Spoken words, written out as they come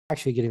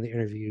actually getting the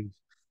interview.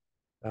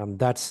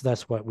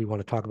 That's what we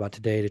want to talk about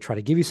today to try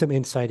to give you some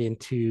insight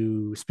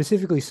into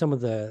specifically some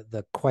of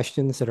the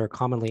questions that are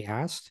commonly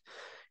asked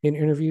in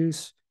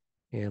interviews.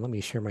 And let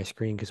me share my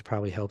screen because it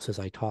probably helps as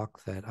I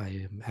talk that I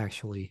am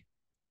actually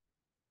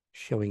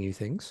showing you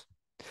things.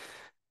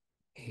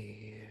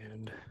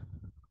 And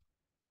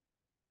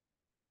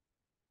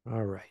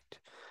all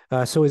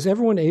right. So is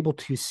everyone able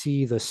to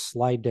see the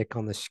slide deck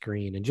on the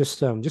screen? And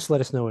just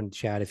let us know in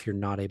chat if you're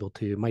not able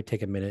to. It might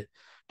take a minute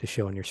to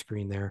show on your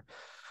screen there.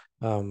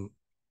 Um,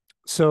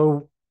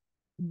 so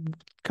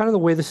kind of the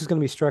way this is going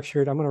to be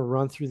structured, I'm going to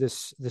run through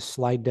this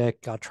slide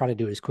deck. I'll try to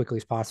do it as quickly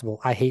as possible.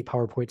 I hate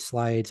PowerPoint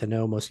slides. I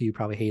know most of you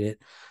probably hate it,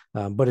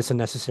 but it's a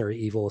necessary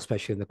evil,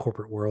 especially in the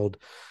corporate world.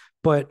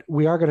 But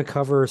we are going to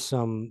cover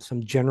some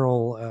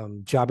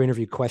general job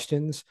interview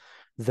questions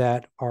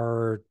that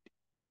are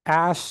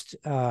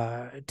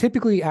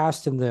typically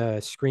asked in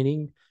the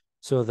screening.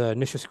 So the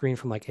initial screen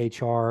from like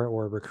HR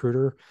or a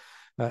recruiter,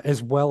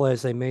 as well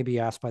as they may be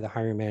asked by the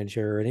hiring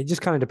manager. And it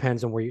just kind of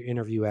depends on where you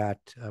interview at,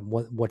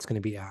 what's going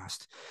to be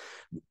asked.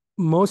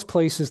 Most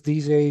places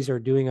these days are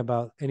doing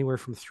about anywhere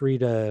from 3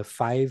 to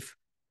 5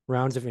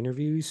 rounds of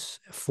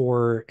interviews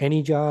for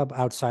any job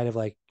outside of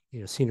like,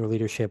 senior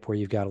leadership where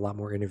you've got a lot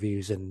more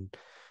interviews and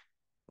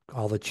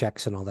all the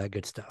checks and all that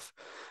good stuff.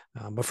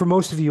 But for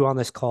most of you on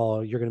this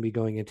call, you're going to be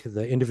going into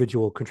the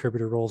individual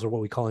contributor roles or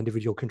what we call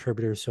individual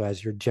contributors. So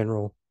as your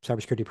general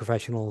cybersecurity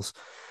professionals,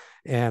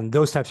 and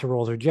those types of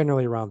roles are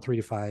generally around 3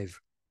 to 5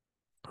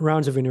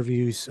 rounds of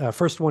interviews.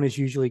 First one is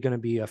usually going to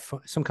be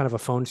some kind of a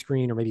phone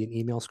screen or maybe an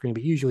email screen,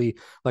 but usually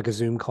like a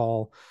Zoom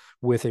call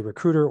with a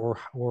recruiter or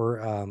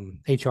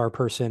HR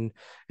person,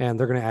 and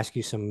they're going to ask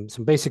you some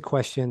basic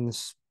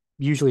questions,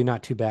 usually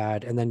not too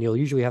bad. And then you'll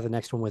usually have the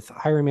next one with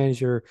hiring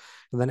manager.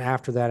 And then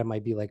after that, it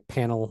might be like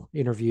panel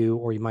interview,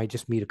 or you might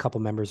just meet a couple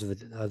members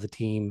of the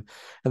team.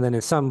 And then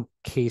in some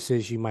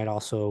cases, you might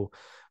also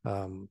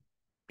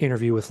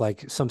interview with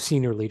like some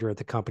senior leader at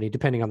the company,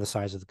 depending on the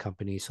size of the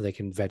company, so they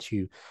can vet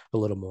you a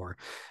little more.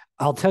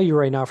 I'll tell you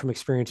right now from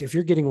experience, if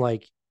you're getting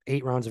like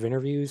 8 rounds of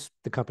interviews,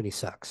 the company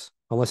sucks,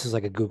 unless it's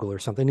like a Google or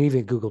something.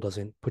 Even Google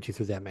doesn't put you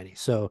through that many.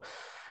 So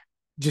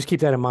just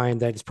keep that in mind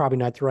that it's probably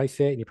not the right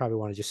fit, and you probably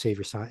want to just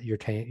save your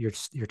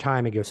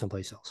time and go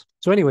someplace else.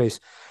 So, anyways,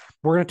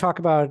 we're going to talk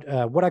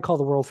about what I call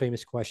the world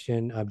famous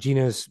question.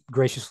 Gina's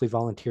graciously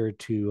volunteered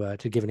to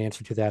give an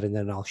answer to that, and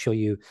then I'll show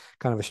you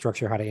kind of a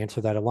structure how to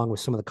answer that, along with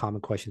some of the common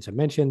questions I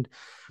mentioned.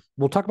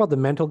 We'll talk about the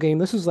mental game.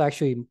 This is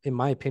actually, in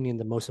my opinion,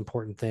 the most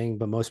important thing,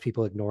 but most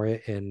people ignore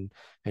it and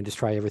just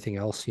try everything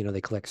else.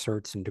 They collect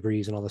certs and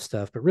degrees and all this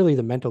stuff, but really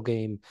the mental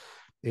game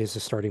is the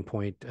starting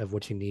point of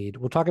what you need.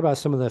 We'll talk about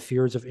some of the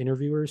fears of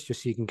interviewers,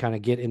 just so you can kind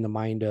of get in the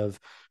mind of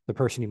the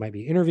person you might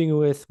be interviewing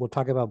with. We'll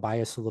talk about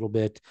bias a little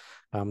bit,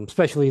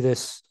 especially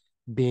this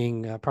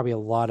being probably a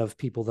lot of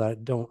people that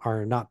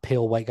are not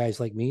pale white guys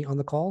like me on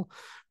the call.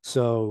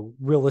 So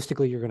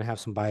realistically, you're going to have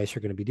some bias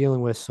you're going to be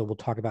dealing with. So we'll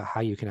talk about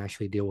how you can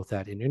actually deal with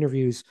that in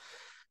interviews.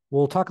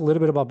 We'll talk a little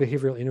bit about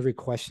behavioral interview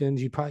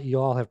questions. You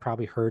all have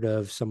probably heard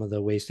of some of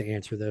the ways to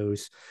answer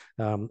those.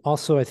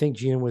 Also, I think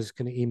Gina was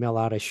going to email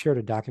out. I shared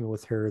a document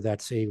with her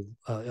that's I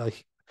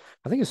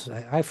think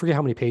I forget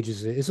how many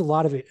pages it is. It's a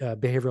lot of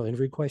behavioral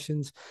interview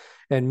questions,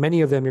 and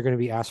many of them you're going to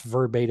be asked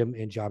verbatim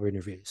in job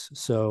interviews.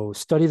 So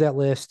study that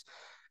list,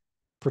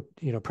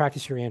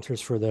 practice your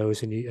answers for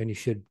those, and you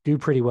should do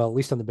pretty well, at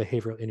least on the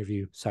behavioral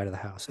interview side of the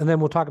house. And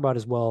then we'll talk about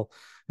as well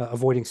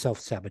avoiding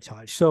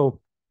self-sabotage. So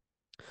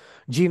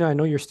Gina, I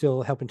know you're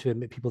still helping to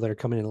admit people that are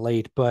coming in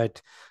late,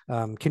 but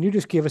can you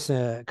just give us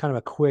a kind of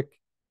a quick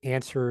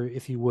answer,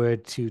 if you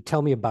would, to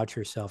tell me about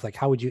yourself? Like,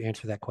 how would you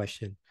answer that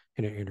question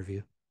in an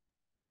interview?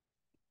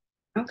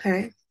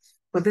 Okay.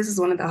 Well, this is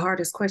one of the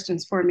hardest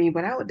questions for me,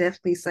 but I would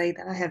definitely say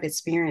that I have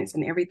experience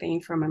in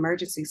everything from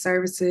emergency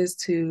services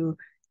to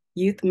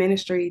youth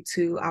ministry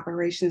to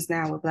operations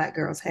now with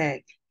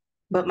BlackGirlsHack.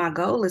 But my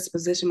goal is to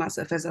position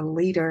myself as a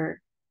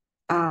leader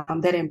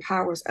that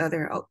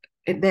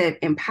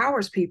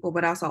empowers people,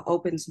 but also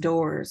opens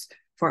doors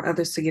for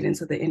others to get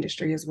into the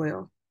industry as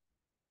well.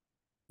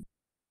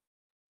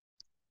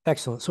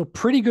 Excellent. So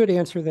pretty good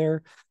answer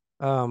there.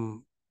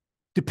 Um,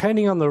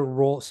 Depending on the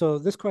role. So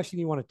this question,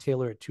 you want to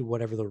tailor it to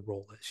whatever the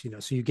role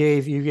is. So you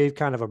gave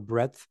kind of a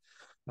breadth.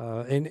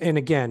 And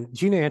again,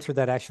 Gina answered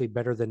that actually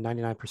better than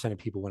 99% of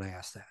people when I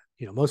asked that.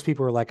 Most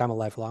people are like, I'm a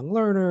lifelong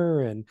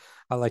learner and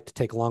I like to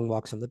take long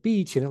walks on the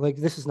beach. And like,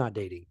 this is not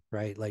dating,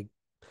 right? Like,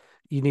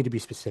 you need to be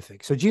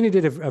specific. So Gina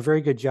did a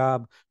very good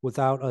job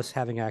without us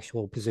having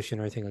actual position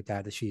or anything like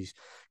that she's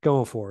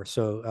going for.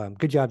 So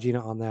good job,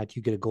 Gina, on that.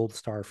 You get a gold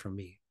star from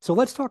me. So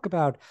let's talk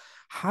about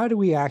how do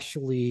we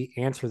actually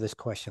answer this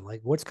question? Like,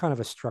 what's kind of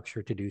a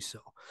structure to do so?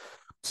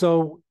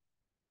 So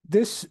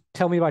this,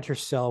 tell me about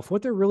yourself.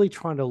 What they're really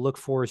trying to look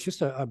for is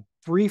just a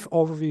brief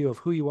overview of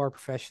who you are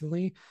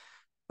professionally,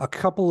 a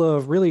couple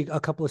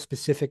of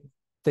specific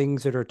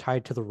things that are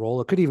tied to the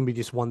role. It could even be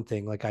just one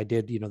thing. Like I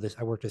did,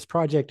 I worked this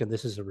project and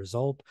this is a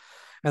result.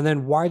 And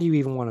then why do you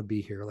even want to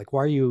be here? Like,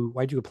 why'd you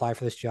apply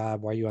for this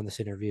job? Why are you on this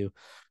interview?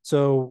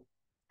 So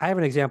I have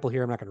an example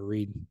here. I'm not going to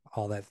read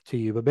all that to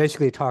you, but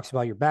basically it talks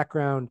about your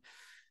background.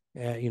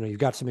 You've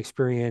got some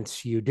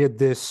experience. You did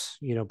this,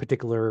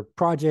 particular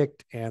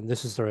project, and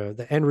this is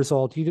the end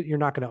result. You're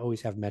not going to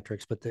always have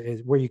metrics, but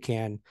where you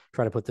can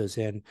try to put those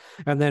in.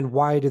 And then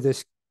why did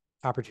this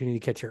opportunity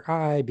catch your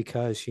eye?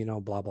 Because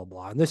blah blah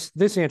blah. And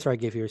this answer I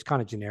give here is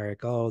kind of generic.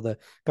 Oh, the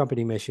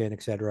company mission,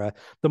 etc.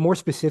 The more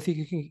specific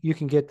you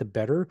can get, the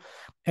better.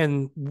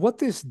 And what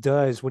this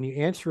does when you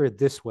answer it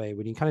this way,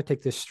 when you kind of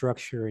take this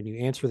structure and you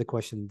answer the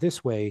question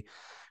this way,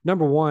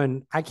 number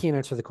one, I can't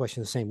answer the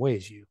question the same way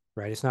as you,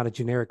 right? It's not a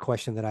generic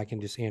question that I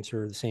can just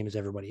answer the same as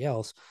everybody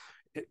else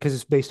because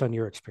it's based on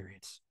your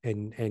experience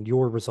and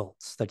your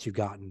results that you've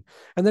gotten.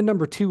 And then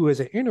number two, as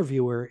an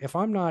interviewer, if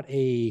I'm not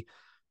a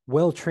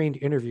well-trained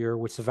interviewer,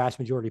 which the vast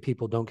majority of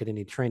people don't get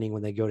any training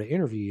when they go to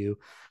interview you,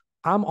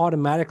 I'm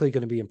automatically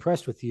going to be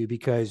impressed with you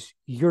because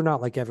you're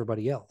not like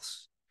everybody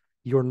else.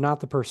 You're not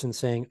the person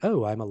saying,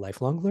 "Oh, I'm a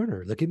lifelong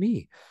learner. Look at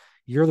me."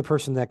 You're the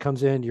person that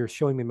comes in, you're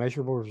showing me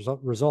measurable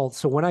results.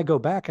 So when I go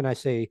back and I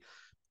say,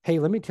 "Hey,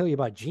 let me tell you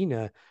about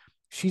Gina.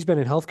 She's been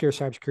in healthcare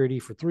cybersecurity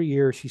for 3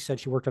 years. She said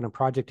she worked on a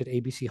project at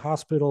ABC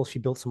Hospital. She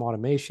built some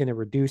automation. It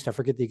reduced, I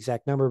forget the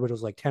exact number, but it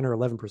was like 10 or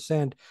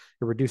 11%. It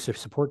reduced their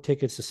support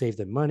tickets to save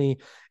them money.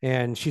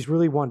 And she's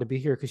really wanted to be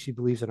here because she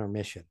believes in our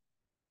mission."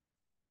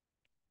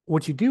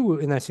 What you do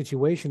in that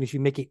situation is you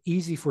make it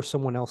easy for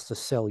someone else to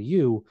sell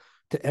you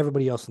to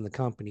everybody else in the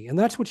company. And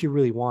that's what you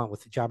really want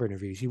with the job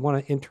interviews. You want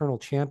an internal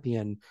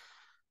champion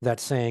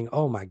that's saying,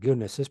 "Oh my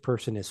goodness, this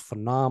person is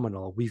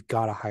phenomenal. We've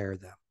got to hire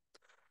them."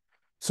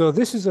 So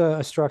this is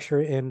a structure,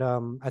 and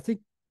I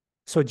think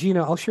so.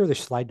 Gina, I'll share the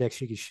slide deck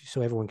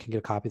so everyone can get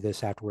a copy of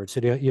this afterwards.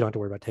 So you don't have to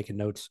worry about taking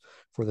notes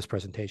for this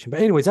presentation. But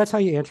anyways, that's how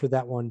you answer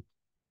that one.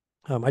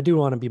 I do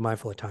want to be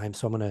mindful of time,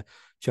 so I'm going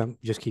to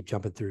just keep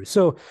jumping through.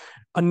 So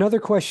another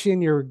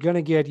question you're going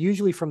to get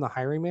usually from the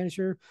hiring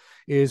manager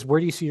is, where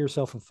do you see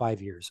yourself in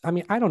 5 years? I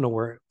mean, I don't know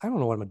what I'm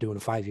going to do in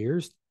 5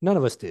 years. None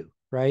of us do,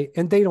 right?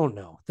 And they don't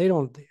know. They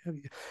don't.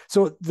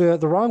 So the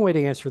wrong way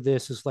to answer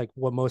this is like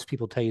what most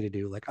people tell you to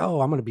do, like, "Oh,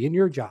 I'm going to be in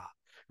your job,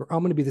 or I'm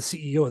going to be the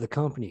CEO of the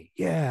company."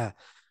 Yeah,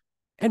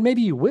 and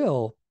maybe you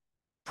will.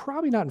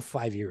 Probably not in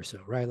 5 years,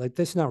 though, right? Like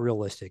that's not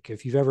realistic.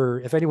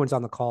 If anyone's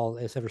on the call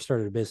has ever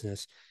started a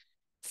business,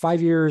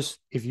 5 years,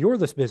 if you're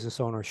this business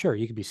owner, sure,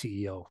 you could be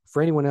CEO.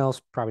 For anyone else,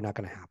 probably not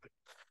going to happen.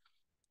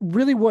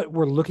 Really, what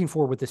we're looking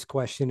for with this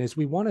question is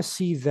we want to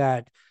see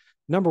that,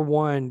 number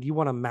one, you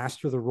want to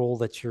master the role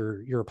that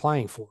you're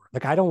applying for.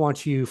 Like, I don't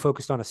want you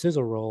focused on a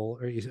CISO role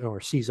or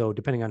CISO,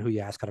 depending on who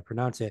you ask how to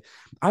pronounce it.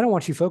 I don't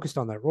want you focused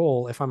on that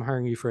role if I'm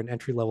hiring you for an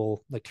entry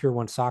level, like tier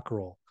one SOC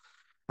role.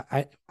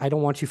 I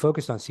don't want you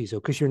focused on CISO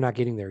because you're not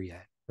getting there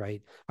yet,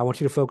 right? I want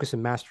you to focus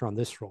and master on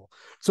this role.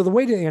 So the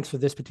way to answer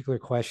this particular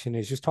question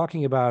is just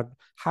talking about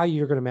how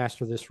you're going to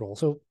master this role.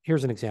 So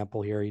here's an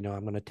example here. I'm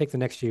going to take the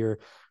next year,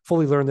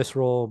 fully learn this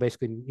role,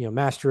 basically,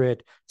 master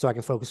it so I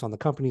can focus on the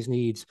company's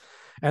needs.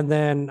 And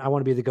then I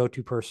want to be the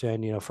go-to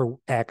person, for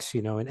X,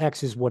 and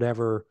X is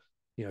whatever,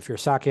 if you're a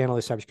SOC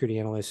analyst, cybersecurity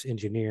analyst,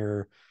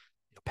 engineer,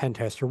 pen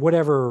tester,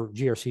 whatever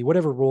GRC,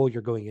 whatever role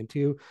you're going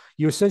into,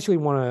 you essentially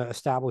want to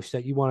establish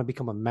that you want to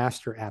become a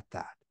master at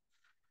that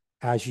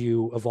as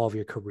you evolve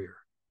your career.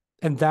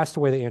 And that's the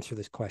way to answer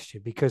this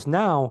question, because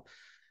now,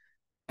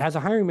 as a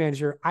hiring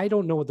manager, I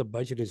don't know what the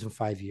budget is in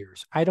 5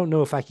 years. I don't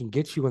know if I can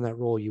get you in that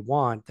role you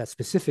want, that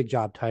specific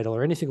job title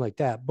or anything like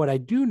that. But I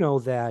do know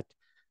that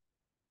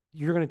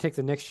you're going to take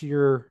the next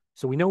year.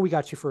 So we know we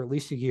got you for at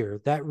least a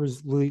year. That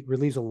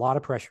relieves a lot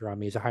of pressure on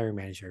me as a hiring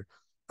manager.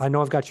 I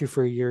know I've got you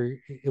for a year,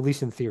 at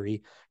least in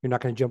theory. You're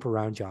not going to jump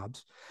around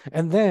jobs.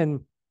 And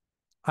then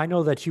I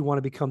know that you want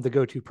to become the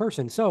go-to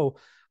person. So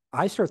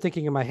I start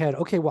thinking in my head,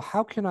 okay, well,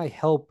 how can I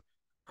help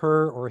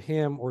her or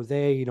him or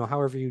they,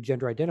 however you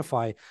gender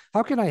identify,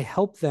 how can I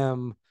help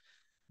them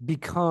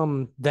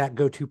become that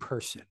go-to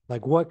person?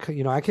 Like what,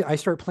 I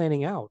start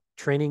planning out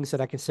trainings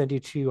that I can send you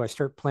to. I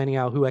start planning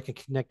out who I can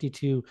connect you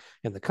to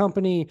in the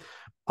company.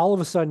 All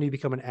of a sudden you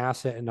become an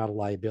asset and not a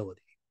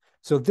liability.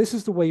 So this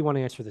is the way you want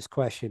to answer this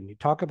question. You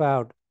talk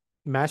about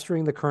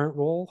mastering the current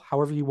role,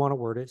 however you want to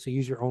word it. So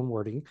use your own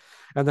wording,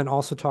 and then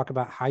also talk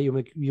about how you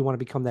want to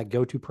become that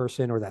go-to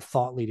person or that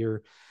thought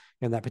leader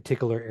in that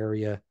particular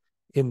area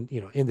in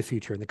the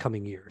future, in the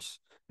coming years.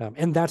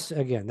 And that's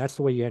the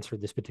way you answer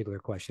this particular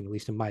question, at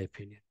least in my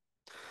opinion.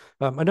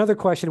 Another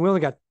question, we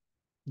only got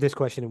this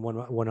question and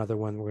one other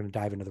one. We're going to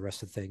dive into the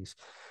rest of things.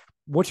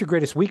 What's your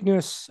greatest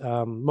weakness?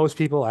 Most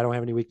people, I don't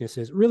have any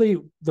weaknesses. Really,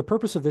 the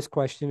purpose of this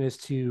question is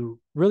to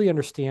really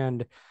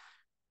understand,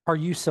 are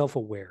you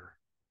self-aware?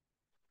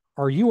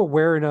 Are you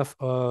aware enough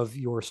of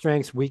your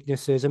strengths,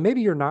 weaknesses? And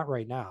maybe you're not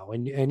right now.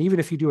 And even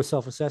if you do a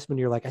self-assessment,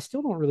 you're like, I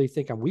still don't really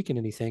think I'm weak in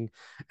anything.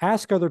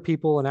 Ask other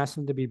people and ask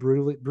them to be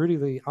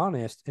brutally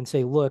honest and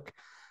say, look,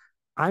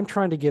 I'm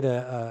trying to get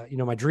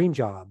my dream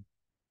job,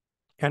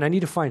 and I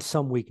need to find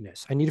some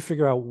weakness. I need to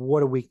figure out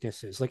what a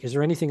weakness is. Like, is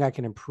there anything I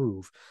can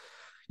improve?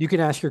 You can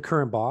ask your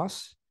current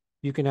boss.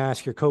 You can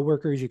ask your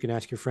coworkers. You can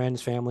ask your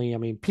friends, family. I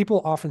mean,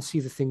 people often see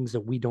the things that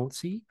we don't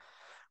see.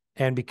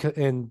 And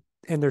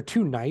and they're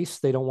too nice.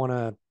 They don't want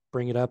to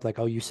bring it up like,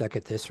 oh, you suck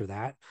at this or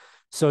that.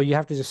 So you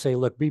have to just say,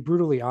 look, be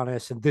brutally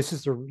honest. And this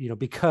is the,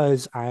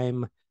 because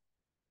I'm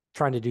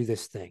trying to do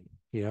this thing,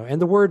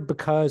 and the word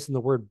because and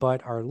the word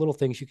but are little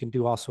things you can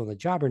do also in the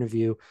job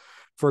interview.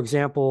 For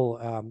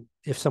example,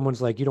 if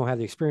someone's like, you don't have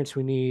the experience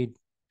we need.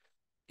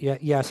 Yeah,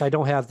 yes, I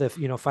don't have the,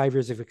 5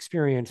 years of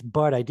experience,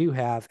 but I do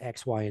have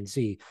X, Y, and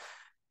Z.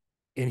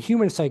 In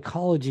human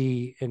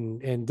psychology,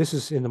 and this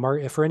is in the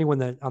market for anyone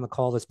that on the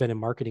call that's been in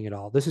marketing at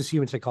all, this is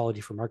human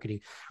psychology for marketing.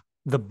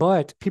 The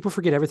but, people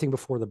forget everything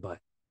before the but.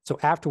 So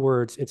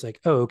afterwards, it's like,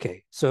 oh,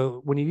 okay.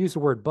 So when you use the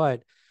word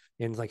but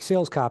in like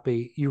sales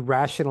copy, you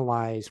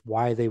rationalize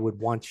why they would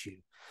want you.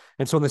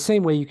 And so in the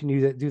same way, you can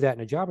do that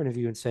in a job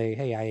interview and say,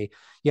 hey,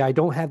 I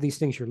don't have these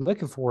things you're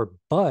looking for,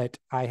 but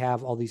I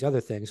have all these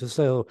other things.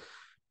 So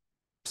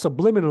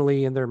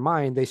subliminally in their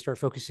mind, they start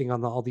focusing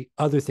on all the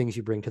other things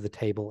you bring to the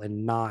table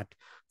and not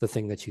the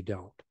thing that you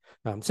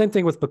don't. Same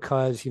thing with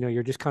because,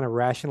 you're just kind of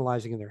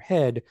rationalizing in their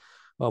head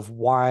of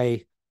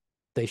why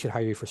they should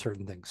hire you for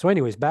certain things. So,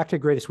 anyways, back to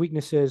greatest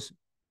weaknesses.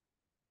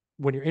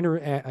 When you're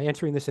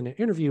answering this in an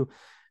interview,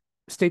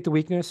 state the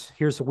weakness.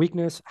 Here's the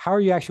weakness. How are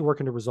you actually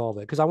working to resolve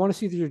it? Because I want to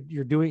see that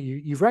you're doing.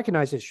 You've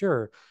recognized it.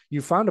 Sure,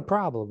 you found a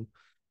problem.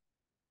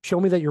 Show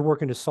me that you're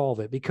working to solve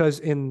it. Because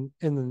in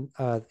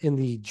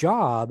the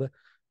job,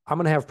 I'm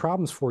going to have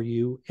problems for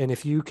you, and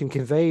if you can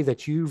convey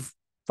that you've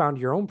found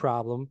your own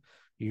problem,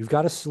 you've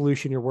got a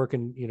solution. You're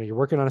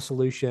working on a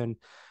solution,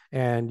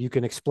 and you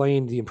can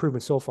explain the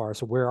improvement so far.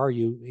 So where are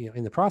you,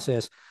 in the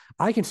process?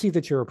 I can see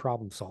that you're a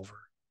problem solver.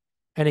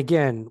 And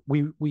again,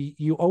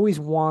 you always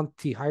want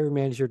the hiring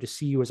manager to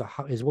see you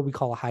as what we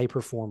call a high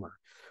performer.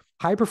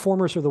 High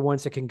performers are the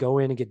ones that can go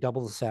in and get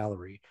double the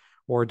salary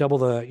or double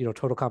the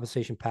total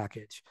compensation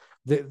package.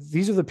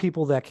 These are the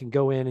people that can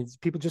go in, and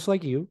people just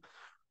like you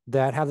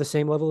that have the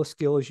same level of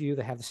skill as you,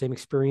 that have the same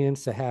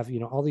experience, that have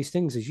all these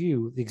things as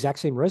you, the exact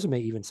same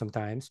resume even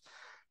sometimes,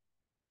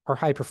 are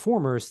high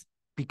performers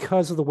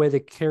because of the way they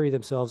carry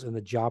themselves in the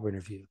job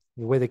interview,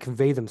 the way they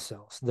convey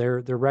themselves.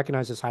 They're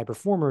recognized as high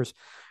performers,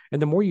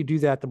 and the more you do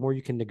that, the more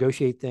you can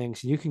negotiate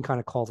things and you can kind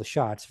of call the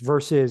shots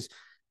versus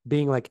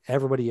being like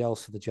everybody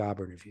else in the job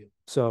interview.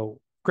 So,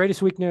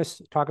 greatest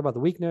weakness, talk about the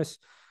weakness,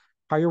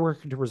 how you're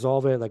working to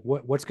resolve it, like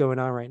what's going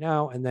on right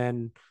now, and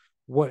then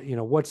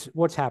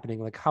what's happening,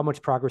 like how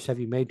much progress have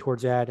you made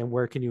towards that, and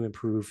where can you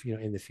improve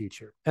in the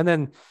future. And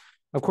then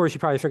of course you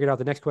probably figured out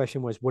the next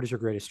question was, what is your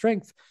greatest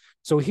strength?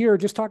 So here,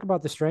 just talk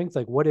about the strength,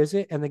 like what is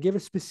it, and then give a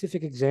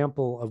specific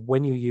example of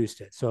when you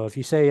used it. So if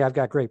you say I've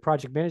got great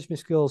project management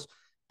skills,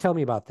 tell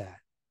me about that.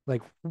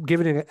 Like,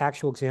 give it an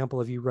actual example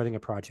of you running a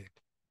project.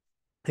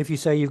 If you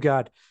say you've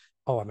got,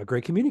 oh, I'm a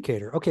great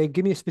communicator, okay,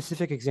 give me a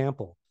specific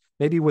example,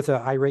 maybe with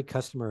an irate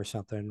customer or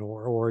something,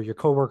 or your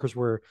coworkers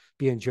were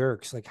being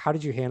jerks. Like, how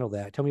did you handle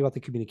that? Tell me about the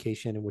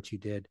communication and what you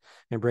did,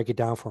 and break it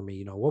down for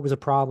me. What was the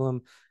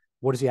problem?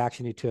 What is the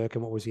action you took,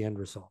 and what was the end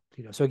result?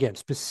 So again,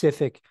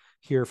 specific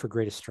here for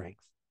greatest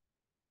strength.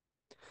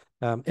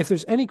 If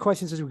there's any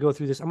questions as we go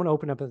through this, I'm going to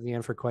open up at the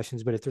end for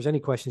questions, but if there's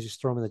any questions,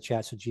 just throw them in the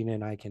chat so Gina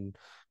and I can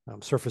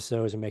surface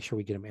those and make sure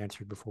we get them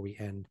answered before we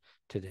end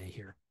today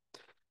here.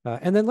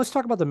 And then let's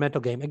talk about the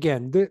mental game.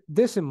 Again,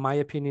 this, in my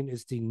opinion,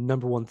 is the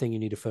number one thing you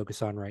need to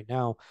focus on right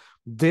now.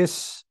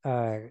 This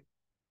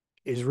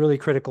is really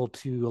critical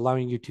to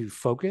allowing you to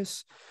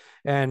focus.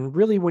 And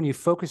really, when you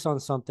focus on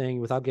something,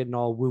 without getting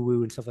all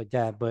woo-woo and stuff like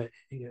that, but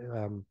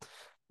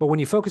when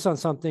you focus on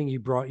something, you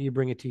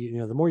bring it to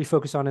you. The more you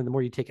focus on it, the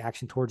more you take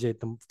action towards it,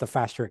 the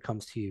faster it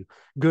comes to you,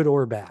 good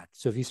or bad.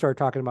 So if you start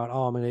talking about,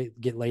 oh, I'm going to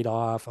get laid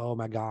off, oh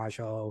my gosh,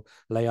 oh,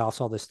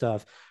 layoffs, all this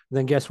stuff,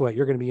 then guess what?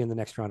 You're going to be in the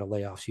next round of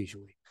layoffs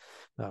usually.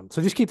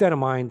 So just keep that in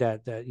mind,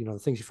 that the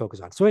things you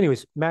focus on. So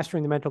anyways,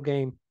 mastering the mental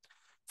game.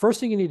 First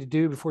thing you need to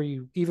do before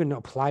you even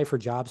apply for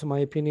jobs, in my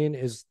opinion,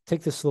 is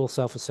take this little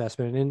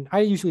self-assessment. And I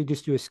usually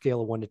just do a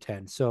scale of 1 to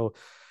 10. So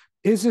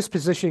is this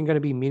position going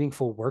to be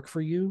meaningful work for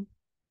you?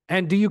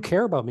 And do you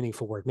care about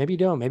meaningful work? Maybe you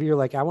don't. Maybe you're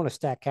like, I want to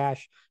stack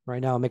cash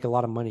right now and make a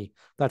lot of money.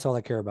 That's all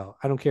I care about.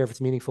 I don't care if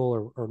it's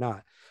meaningful or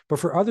not. But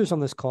for others on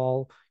this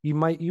call, you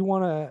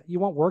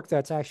want work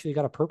that's actually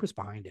got a purpose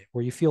behind it,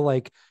 where you feel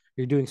like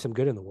you're doing some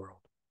good in the world.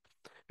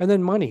 And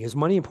then money. Is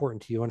money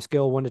important to you on a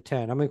scale of 1 to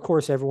 10? I mean, of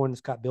course,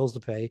 everyone's got bills to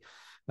pay.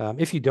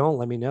 If you don't,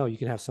 let me know. You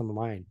can have some of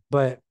mine.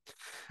 But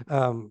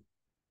um,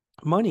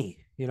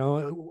 money,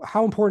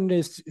 how important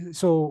is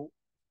so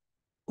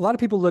a lot of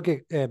people look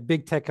at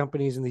big tech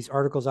companies and these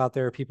articles out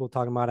there, people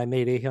talking about, I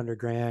made 800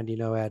 grand,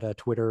 at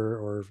Twitter,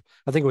 or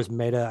I think it was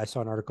Meta. I saw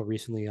an article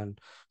recently on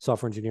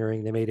software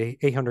engineering. They made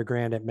 800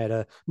 grand at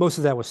Meta. Most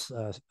of that was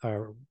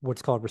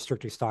what's called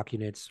restricted stock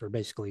units, or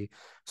basically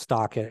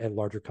stock at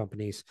larger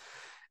companies.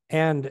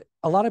 And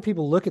a lot of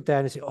people look at that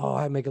and say, oh,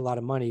 I make a lot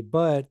of money.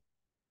 But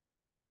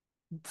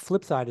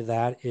flip side of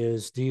that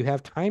is, do you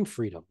have time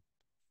freedom?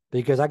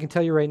 Because I can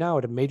tell you right now,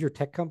 at a major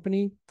tech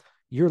company,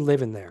 you're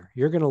living there.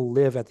 You're going to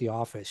live at the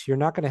office. You're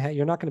not going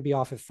to be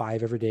off at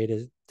 5 every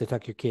day to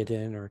tuck your kid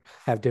in or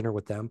have dinner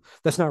with them.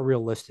 That's not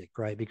realistic,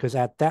 right? Because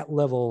at that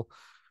level,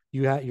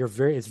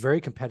 it's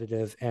very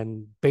competitive,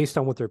 and based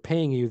on what they're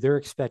paying you, they're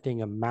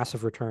expecting a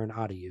massive return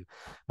out of you.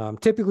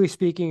 Typically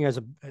speaking,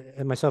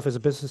 and myself as a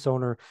business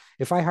owner,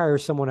 if I hire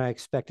someone, I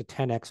expect a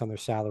 10x on their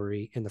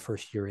salary in the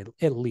first year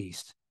at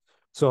least.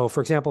 So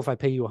for example, if I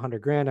pay you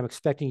 100 grand, I'm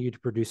expecting you to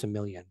produce a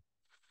million.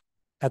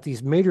 At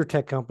these major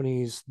tech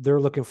companies, they're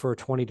looking for a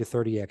 20 to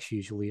 30x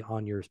usually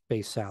on your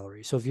base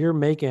salary. So if you're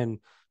making,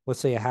 let's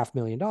say, a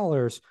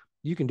 $500,000,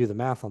 you can do the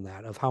math on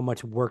that of how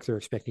much work they're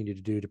expecting you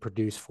to do to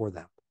produce for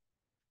them.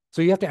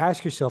 So you have to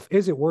ask yourself,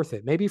 is it worth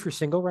it? Maybe if you're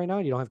single right now,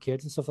 you don't have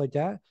kids and stuff like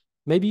that,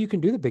 maybe you can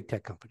do the big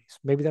tech companies.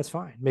 Maybe that's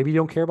fine. Maybe you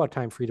don't care about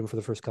time freedom for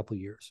the first couple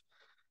of years.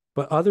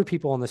 But other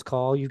people on this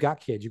call, you've got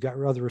kids, you've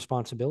got other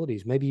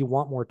responsibilities. Maybe you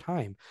want more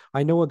time.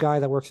 I know a guy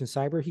that works in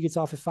cyber. He gets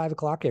off at 5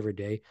 o'clock every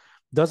day.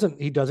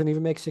 He doesn't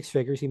even make six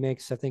figures. He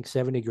makes, I think,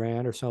 70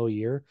 grand or so a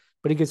year,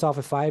 but he gets off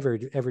at five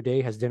every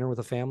day, has dinner with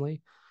a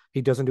family.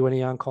 He doesn't do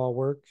any on-call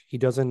work. He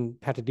doesn't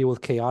have to deal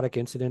with chaotic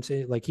incidents.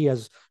 Like, he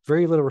has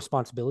very little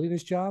responsibility in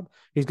his job.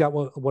 He's got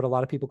what a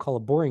lot of people call a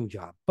boring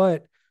job,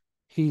 but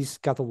he's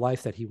got the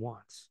life that he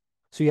wants.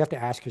 So you have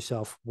to ask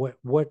yourself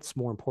what's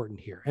more important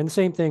here. And the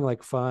same thing,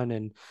 like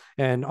fun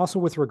and also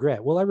with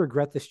regret. Will I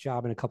regret this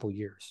job in a couple of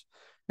years?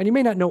 And you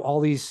may not know all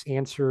these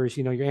answers.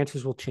 Your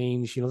answers will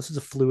change. This is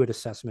a fluid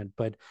assessment,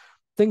 but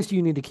things do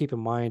you need to keep in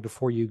mind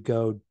before you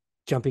go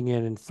jumping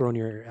in and throwing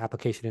your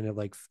application into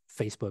like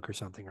Facebook or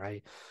something,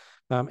 right?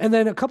 And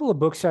then a couple of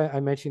books I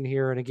mentioned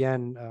here, and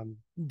again,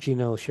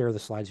 Gina will share the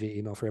slides via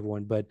email for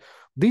everyone. But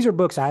these are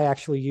books I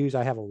actually use.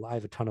 I have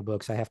a ton of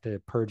books I have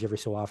to purge every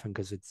so often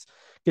because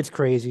it's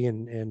crazy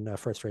and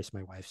frustrates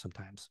my wife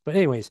sometimes. But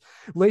anyways,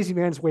 Lazy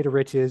Man's Way to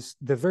Riches,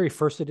 the very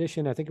first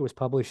edition, I think it was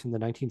published in the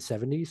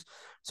 1970s,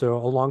 so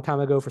a long time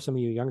ago for some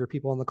of you younger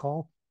people on the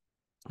call,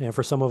 and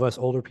for some of us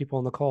older people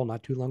on the call,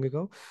 not too long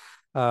ago.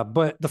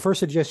 But the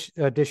first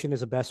edition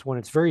is the best one.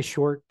 It's very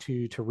short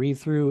to read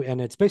through,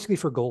 and it's basically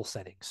for goal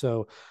setting.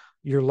 So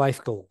your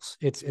life goals.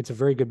 It's a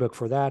very good book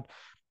for that.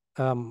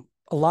 A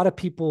lot of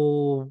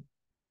people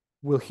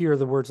will hear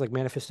the words like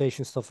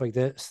manifestation, stuff like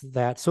this.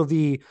 So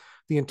the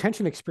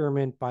intention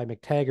experiment by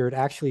McTaggart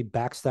actually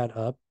backs that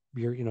up.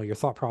 Your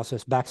thought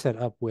process backs that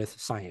up with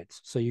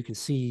science. So you can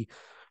see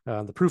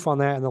the proof on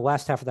that. And the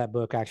last half of that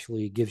book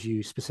actually gives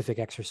you specific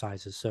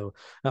exercises. So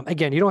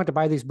again, you don't have to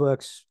buy these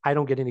books. I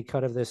don't get any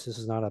cut of this. This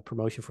is not a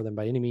promotion for them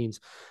by any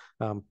means.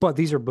 But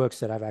these are books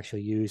that I've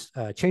actually used.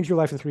 Change Your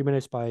Life in 3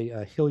 Minutes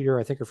by Hillier.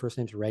 I think her first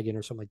name's Reagan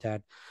or something like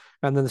that.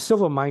 And then the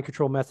Silva Mind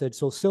Control Method.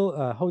 So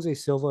Jose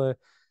Silva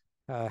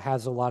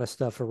has a lot of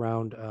stuff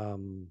around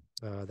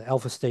the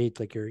alpha state,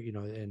 like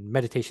and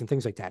meditation,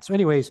 things like that. So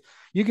anyways,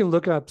 you can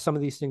look up some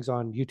of these things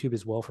on YouTube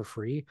as well for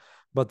free,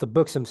 but the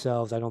books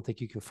themselves, I don't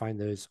think you can find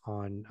those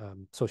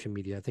on social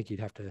media. I think you'd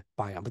have to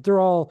buy them, but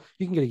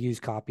you can get a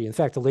used copy. In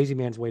fact, The Lazy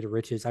Man's Way to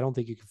Riches, I don't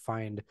think you can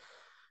find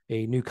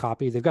a new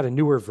copy. They've got a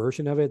newer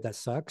version of it that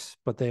sucks,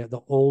 but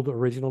the old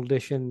original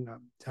edition,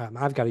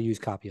 I've got a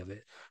used copy of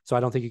it, so I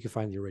don't think you can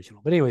find the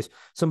original. But anyways,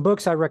 some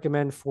books I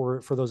recommend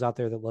for those out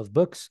there that love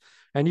books,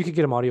 and you can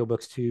get them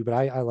audiobooks too. But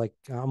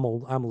I'm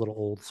a little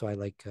old, so I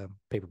like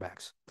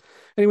paperbacks.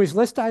 Anyways,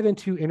 let's dive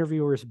into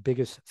interviewers'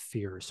 biggest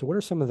fears. So what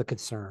are some of the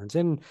concerns?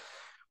 And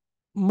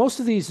most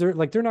of these they're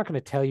not going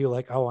to tell you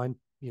like, oh,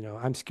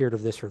 I'm scared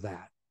of this or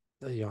that.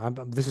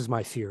 This is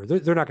my fear.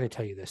 They're not going to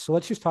tell you this. So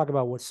let's just talk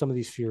about what some of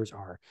these fears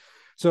are.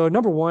 So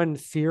number one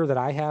fear that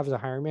I have as a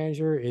hiring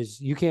manager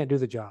is you can't do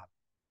the job.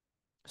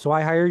 So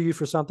I hire you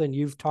for something.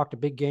 You've talked a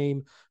big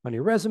game on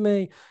your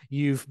resume.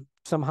 You've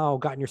somehow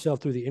gotten yourself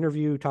through the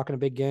interview, talking a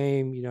big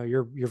game.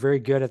 You're very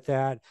good at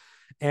that.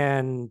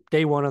 And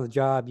day one on the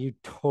job, you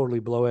totally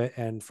blow it.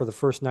 And for the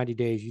first 90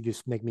 days, you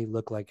just make me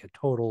look like a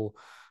total,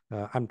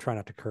 I'm trying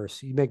not to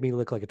curse. You make me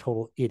look like a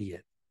total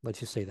idiot.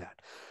 Let's just say that.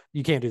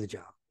 You can't do the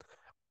job.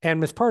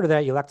 And as part of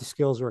that, you lack the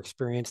skills or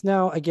experience.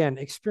 Now, again,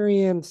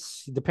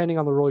 experience, depending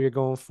on the role you're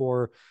going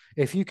for,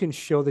 if you can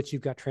show that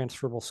you've got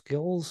transferable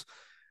skills,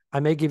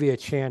 I may give you a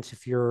chance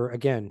if you're,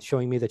 again,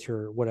 showing me that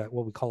you're what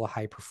we call a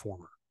high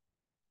performer.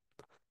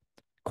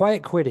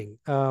 Quiet quitting.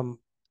 I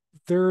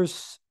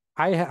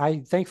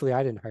thankfully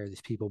I didn't hire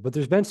these people, but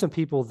there's been some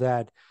people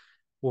that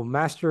will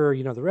master,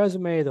 the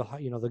resume.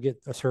 They'll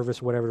get a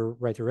service, whatever, to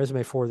write their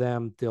resume for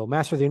them. They'll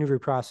master the interview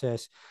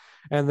process,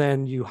 and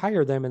then you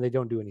hire them and they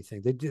don't do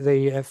anything.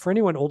 They for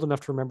anyone old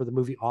enough to remember the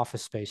movie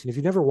Office Space, and if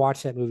you've never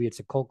watched that movie, it's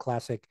a cult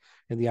classic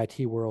in the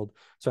IT world.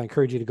 So I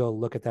encourage you to go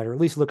look at that, or at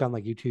least look on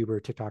like YouTube or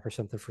TikTok or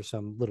something for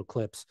some little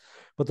clips.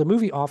 But the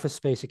movie Office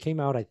Space, it came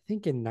out, I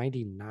think, in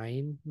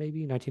 99,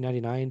 maybe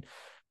 1999.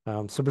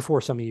 So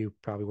before some of you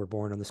probably were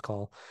born on this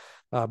call.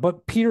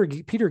 But Peter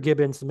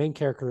Gibbons, the main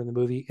character in the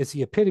movie, is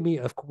the epitome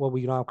of what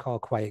we now call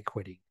quiet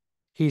quitting.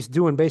 He's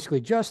doing basically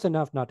just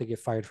enough not to get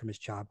fired from his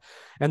job.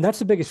 And that's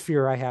the biggest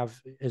fear I have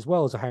as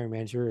well as a hiring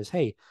manager is,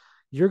 hey,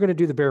 you're going to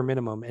do the bare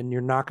minimum and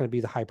you're not going to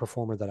be the high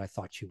performer that I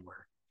thought you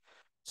were.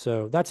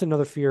 So that's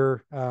another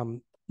fear.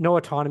 No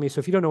autonomy. So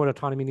if you don't know what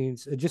autonomy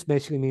means, it just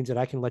basically means that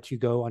I can let you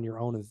go on your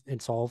own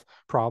and solve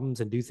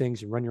problems and do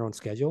things and run your own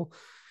schedule.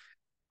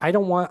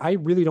 I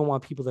really don't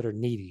want people that are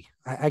needy.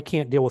 I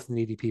can't deal with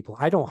needy people.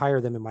 I don't hire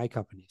them in my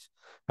companies.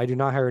 I do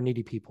not hire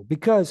needy people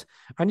because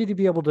I need to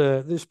be able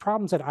to, there's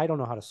problems that I don't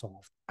know how to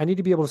solve. I need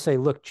to be able to say,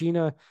 look,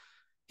 Gina,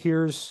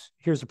 here's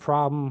the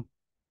problem.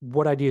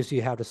 What ideas do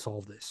you have to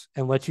solve this?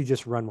 And let you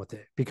just run with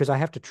it because I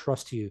have to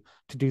trust you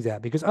to do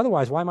that. Because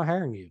otherwise, why am I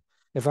hiring you?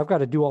 If I've got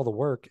to do all the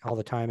work all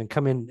the time and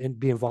come in and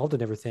be involved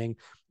in everything,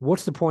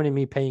 what's the point in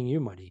me paying you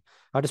money?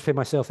 I'll just pay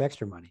myself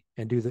extra money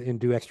and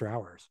do extra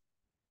hours.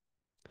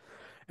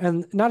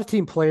 And not a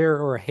team player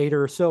or a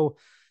hater. So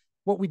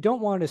what we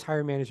don't want as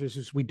hiring managers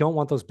is we don't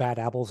want those bad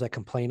apples that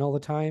complain all the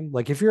time.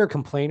 Like if you're a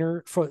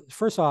complainer,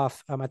 first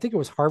off, I think it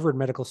was Harvard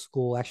Medical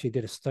School actually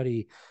did a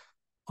study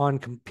on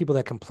people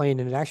that complain,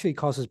 and it actually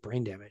causes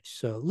brain damage.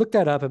 So look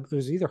that up. It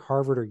was either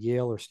Harvard or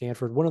Yale or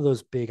Stanford, one of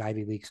those big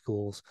Ivy League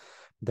schools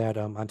that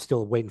I'm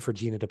still waiting for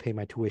Gina to pay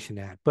my tuition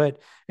at. But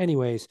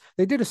anyways,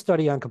 they did a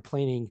study on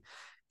complaining,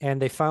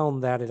 and they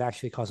found that it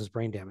actually causes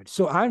brain damage.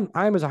 So I'm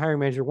as a hiring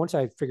manager, once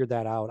I figured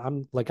that out,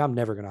 I'm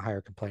never going to hire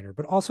a complainer.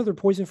 But also they're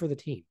poison for the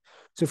team.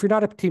 So if you're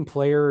not a team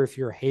player, if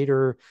you're a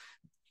hater,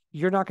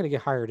 you're not going to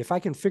get hired. If I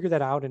can figure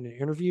that out in an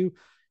interview,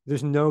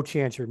 there's no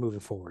chance you're moving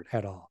forward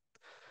at all.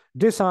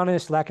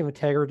 Dishonest, lack of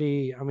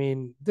integrity. I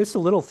mean, this are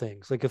little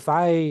things. Like if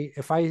I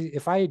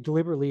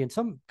deliberately, and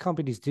some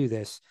companies do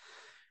this,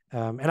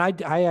 and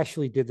I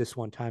actually did this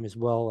one time as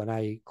well, and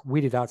I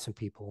weeded out some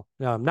people,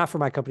 not for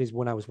my companies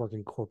when I was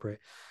working corporate,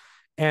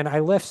 and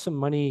I left some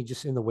money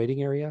just in the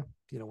waiting area,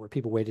 where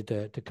people waited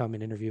to come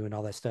and interview and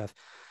all that stuff.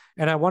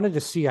 And I wanted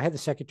to see. I had the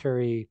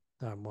secretary.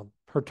 Well,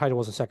 her title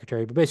wasn't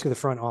secretary, but basically the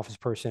front office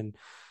person.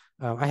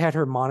 I had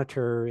her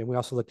monitor, and we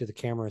also looked at the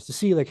cameras to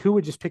see like who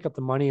would just pick up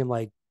the money and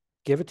like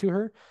give it to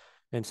her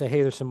and say,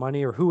 hey, there's some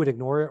money, or who would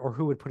ignore it, or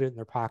who would put it in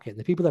their pocket. And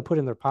the people that put it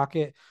in their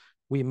pocket,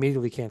 we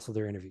immediately canceled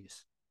their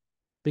interviews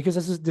because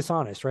this is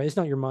dishonest, right? It's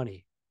not your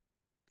money.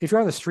 If you're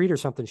on the street or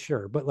something,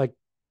 sure. But like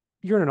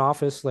you're in an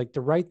office, like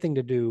the right thing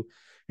to do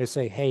is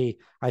say, hey,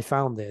 I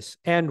found this.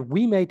 And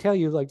we may tell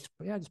you, like,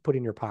 yeah, just put it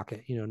in your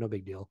pocket, no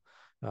big deal.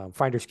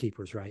 Finders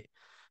keepers, right?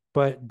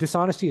 But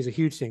dishonesty is a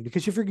huge thing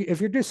because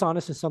if you're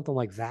dishonest in something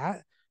like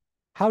that,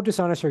 how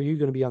dishonest are you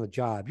going to be on the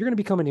job? You're going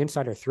to become an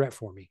insider threat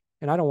for me.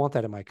 And I don't want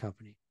that in my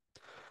company.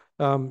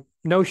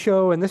 No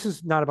show. And this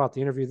is not about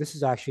the interview. This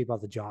is actually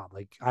about the job.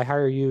 Like I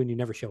hire you and you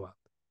never show up.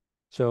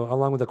 So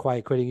along with the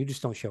quiet quitting, you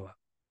just don't show up.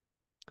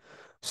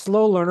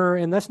 Slow learner.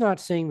 And that's not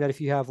saying that if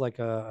you have like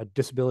a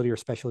disability or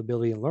special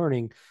ability in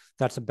learning,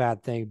 that's a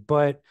bad thing.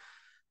 But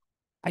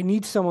I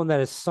need someone that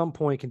at some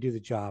point can do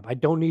the job. I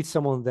don't need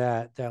someone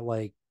that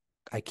like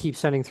I keep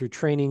sending through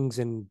trainings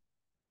and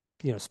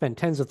spend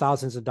tens of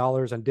thousands of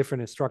dollars on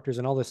different instructors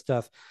and all this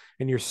stuff,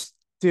 and you're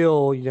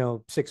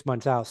still 6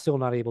 months out still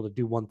not able to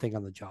do one thing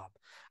on the job.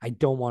 I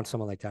don't want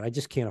someone like that. I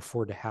just can't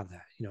afford to have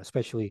that,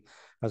 especially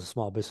as a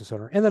small business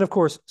owner. And then of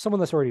course someone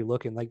that's already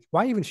looking, like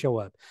why even show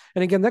up?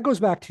 And again, that goes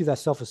back to that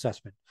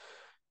self-assessment.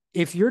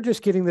 If you're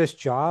just getting this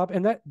job,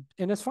 and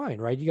that's fine,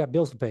 right? You got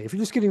bills to pay. If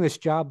you're just getting this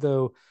job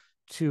though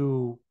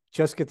to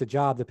just get the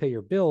job to pay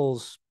your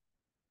bills,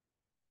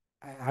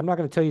 I'm not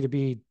going to tell you to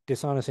be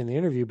dishonest in the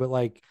interview, but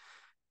like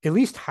at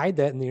least hide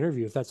that in the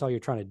interview if that's all you're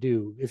trying to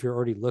do, if you're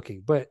already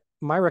looking. But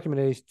my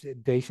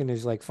recommendation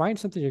is like find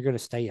something you're going to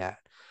stay at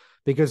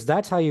because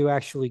that's how you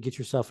actually get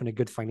yourself in a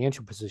good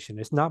financial position.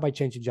 It's not by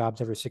changing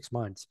jobs every 6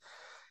 months,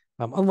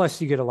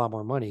 unless you get a lot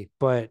more money.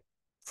 But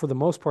for the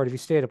most part, if you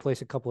stay at a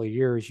place a couple of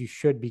years, you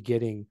should be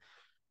getting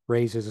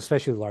raises,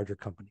 especially larger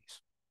companies.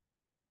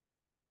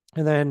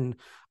 And then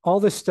all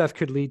this stuff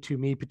could lead to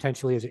me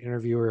potentially as an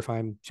interviewer, if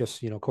I'm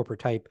just, corporate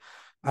type,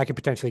 I could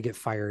potentially get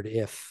fired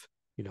if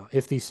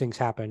these things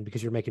happen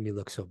because you're making me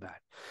look so bad.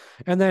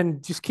 And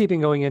then just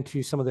keeping going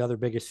into some of the other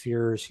biggest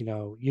fears,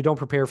 you don't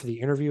prepare for the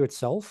interview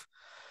itself.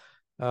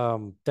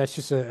 That's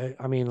just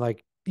I mean,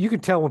 like you can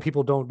tell when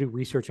people don't do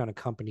research on a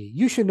company.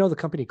 You should know the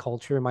company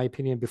culture, in my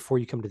opinion, before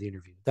you come to the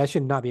interview. That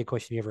should not be a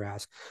question you ever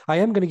ask. I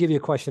am going to give you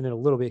a question in a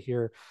little bit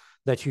here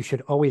that you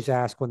should always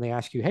ask when they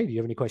ask you, hey, do you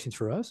have any questions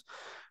for us?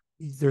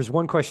 There's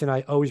one question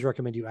I always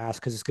recommend you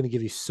ask because it's going to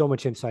give you so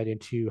much insight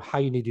into how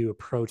you need to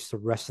approach the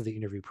rest of the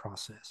interview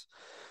process.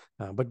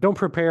 But don't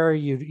prepare.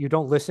 You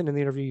don't listen in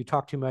the interview. You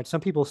talk too much.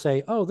 Some people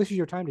say, "Oh, this is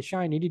your time to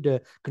shine. You need to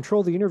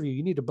control the interview.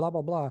 You need to blah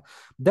blah blah."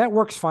 That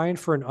works fine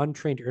for an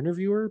untrained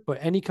interviewer, but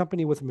any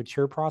company with a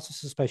mature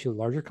process, especially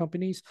larger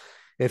companies,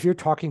 if you're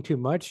talking too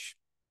much,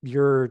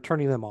 you're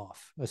turning them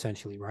off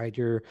essentially, right?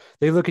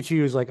 They look at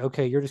you as like,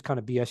 okay, you're just kind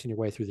of BSing your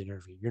way through the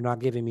interview. You're not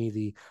giving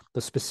me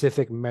the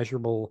specific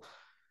measurable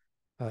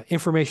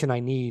information I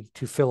need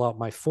to fill out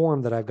my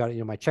form that I've got,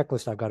 my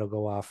checklist I've got to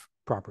go off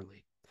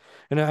properly.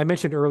 And I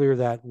mentioned earlier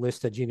that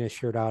list that Gina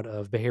shared out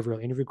of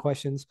behavioral interview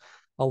questions.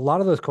 A lot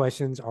of those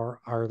questions are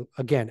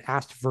again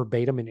asked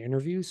verbatim in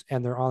interviews,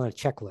 and they're on a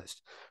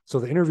checklist. So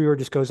the interviewer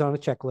just goes on a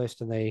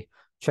checklist and they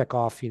check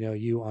off,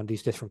 you on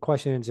these different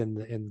questions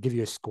and give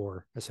you a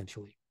score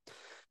essentially.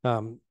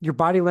 Your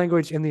body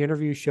language in the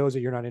interview shows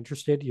that you're not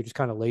interested. You're just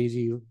kind of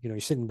lazy. You're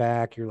sitting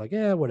back. You're like,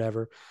 yeah,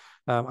 whatever.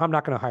 I'm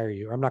not going to hire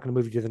you. I'm not going to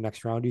move you to the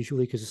next round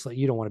usually because it's like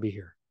you don't want to be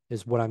here.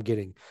 is what I'm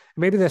getting.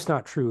 Maybe that's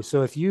not true.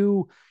 So if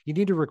you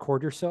need to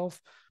record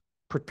yourself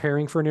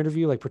preparing for an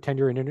interview, like pretend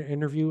you're in an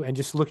interview and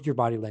just look at your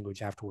body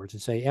language afterwards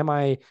and say, am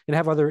I, and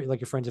have other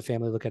like your friends and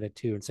family look at it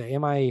too and say,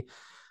 am I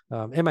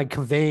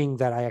conveying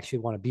that I actually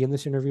want to be in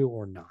this interview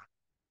or not?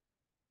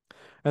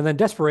 And then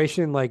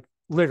desperation, like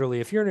literally,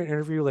 if you're in an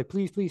interview, like,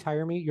 please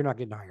hire me, you're not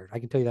getting hired. I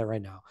can tell you that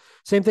right now.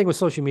 Same thing with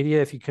social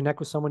media. If you connect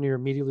with someone, you're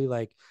immediately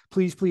like,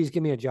 please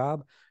give me a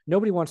job.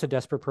 Nobody wants a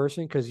desperate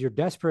person because you're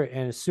desperate.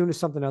 And as soon as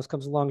something else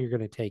comes along, you're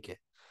going to take it.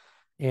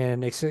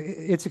 And it's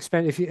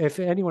expensive. If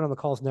anyone on the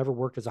call has never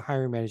worked as a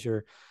hiring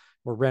manager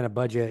or ran a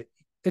budget,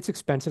 it's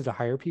expensive to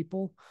hire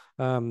people.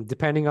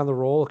 Depending on the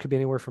role, it could be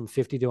anywhere from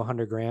 50 to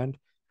 100 grand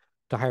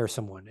to hire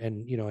someone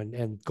and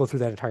and go through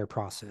that entire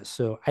process.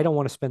 So I don't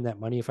want to spend that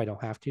money if I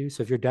don't have to.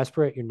 So if you're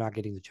desperate, you're not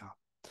getting the job.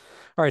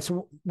 All right.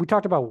 So we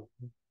talked about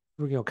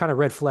kind of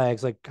red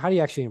flags. Like, how do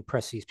you actually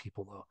impress these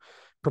people though?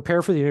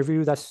 Prepare for the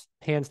interview. That's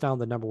hands down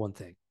the number one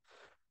thing.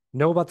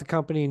 Know about the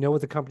company, know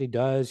what the company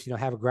does,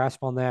 have a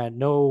grasp on that,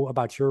 know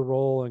about your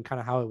role and kind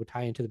of how it would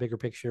tie into the bigger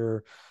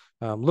picture.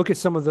 Look at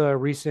some of the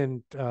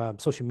recent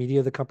social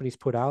media the company's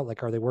put out.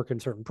 Like, are they working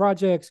certain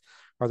projects?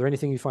 Are there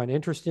anything you find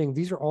interesting?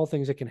 These are all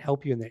things that can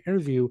help you in the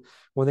interview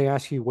when they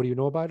ask you, what do you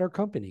know about our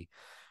company?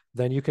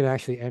 Then you can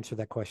actually answer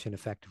that question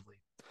effectively.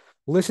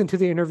 Listen to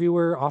the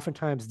interviewer.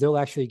 Oftentimes they'll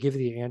actually give you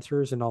the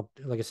answers. And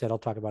like I said, I'll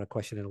talk about a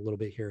question in a little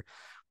bit here.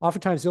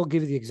 Oftentimes they'll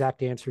give you the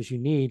exact answers you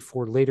need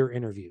for later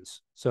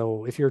interviews.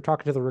 So if you're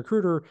talking to the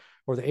recruiter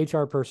or the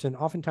HR person,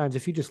 oftentimes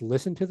if you just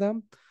listen to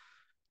them,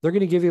 they're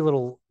going to give you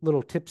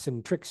little tips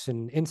and tricks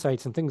and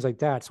insights and things like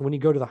that. So when you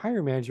go to the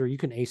hiring manager, you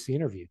can ace the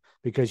interview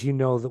because you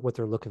know that what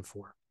they're looking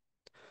for.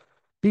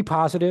 Be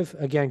positive.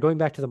 Again, going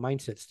back to the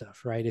mindset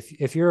stuff, right?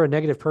 If you're a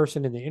negative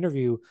person in the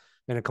interview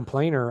and a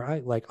complainer, I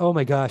like, oh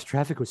my gosh,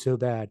 traffic was so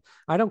bad.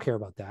 I don't care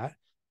about that,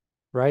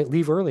 right?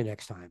 Leave early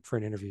next time for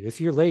an interview. If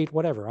you're late,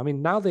 whatever. I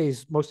mean,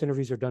 nowadays most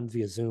interviews are done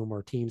via Zoom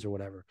or Teams or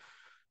whatever.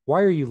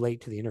 Why are you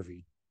late to the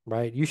interview,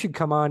 right? You should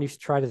come on. You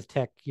should try to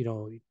tech,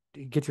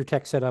 get your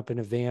tech set up in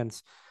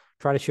advance.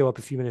 Try to show up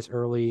a few minutes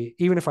early.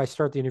 Even if I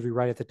start the interview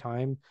right at the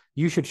time,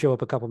 you should show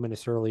up a couple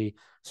minutes early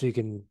so you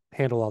can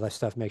handle all that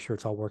stuff, make sure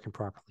it's all working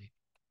properly.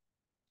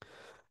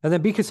 And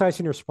then be concise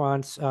in your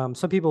response.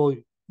 Some people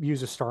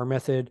use a STAR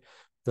method,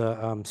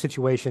 the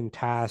situation,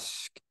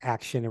 task,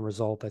 action, and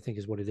result, I think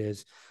is what it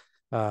is.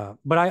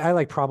 But I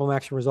like problem,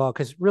 action, result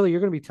because really you're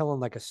going to be telling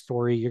like a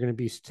story. You're going to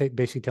be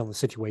basically telling the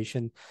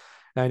situation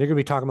and you're going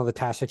to be talking about the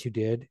task that you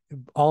did.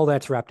 All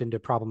that's wrapped into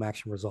problem,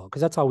 action, result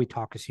because that's how we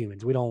talk as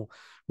humans. We don't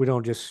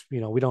just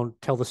we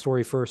don't tell the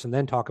story first and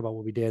then talk about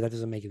what we did. That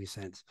doesn't make any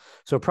sense.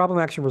 So problem,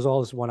 action,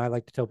 result is one I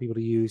like to tell people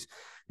to use.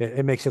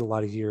 It makes it a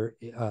lot easier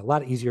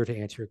to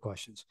answer your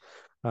questions.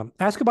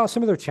 Ask about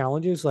some of their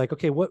challenges, like,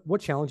 okay,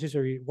 what challenges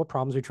what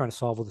problems are you trying to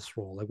solve with this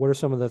role? Like, what are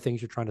some of the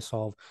things you're trying to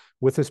solve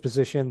with this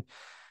position?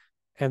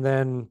 And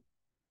then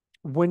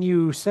when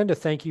you send a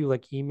thank you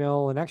like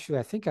email, and actually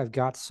I think I've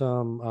got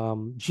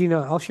some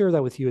Gina, I'll share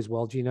that with you as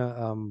well,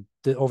 Gina,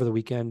 over the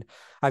weekend.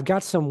 I've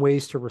got some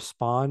ways to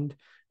respond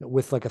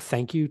with like a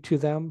thank you to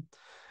them,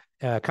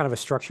 kind of a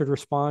structured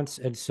response.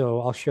 And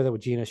so I'll share that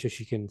with Gina so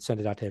she can send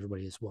it out to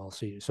everybody as well.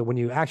 So when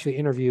you actually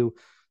interview,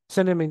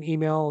 send them an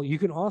email. You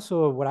can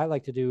also, what I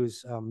like to do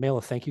is mail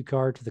a thank you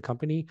card to the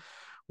company,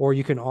 or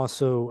you can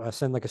also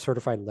send like a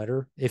certified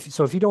letter. If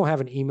you don't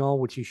have an email,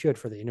 which you should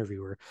for the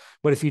interviewer,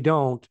 but if you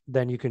don't,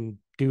 then you can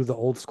do the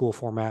old school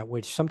format,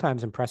 which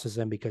sometimes impresses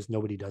them because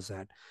nobody does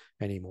that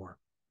anymore.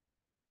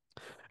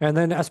 And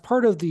then as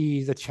part of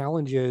the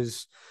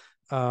challenges,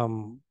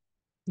 um,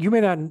 you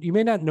may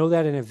not know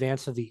that in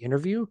advance of the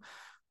interview.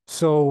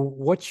 So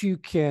what you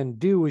can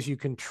do is you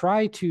can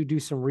try to do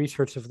some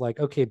research of like,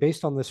 okay,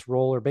 based on this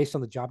role or based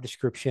on the job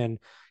description,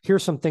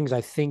 here's some things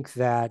I think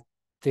that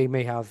they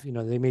may have,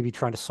 they may be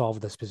trying to solve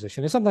this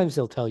position. And sometimes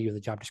they'll tell you in the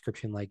job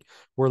description, like,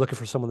 we're looking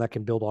for someone that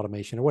can build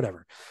automation or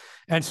whatever.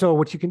 And so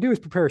what you can do is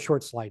prepare a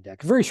short slide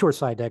deck, a very short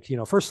slide deck.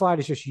 First slide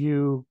is just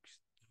you,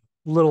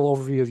 little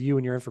overview of you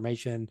and your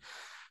information.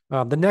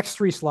 The next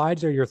three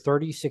slides are your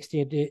 30,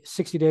 60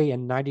 day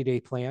and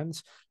 90-day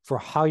plans for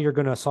how you're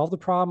going to solve the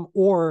problem.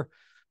 Or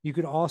you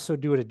could also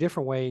do it a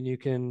different way, and you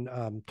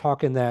can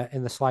talk in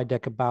the slide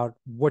deck about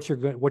what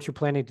you're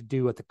planning to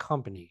do at the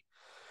company.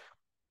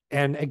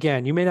 And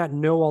again, you may not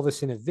know all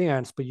this in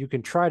advance, but you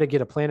can try to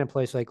get a plan in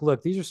place. Like,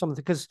 look, these are some of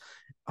the, because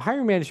a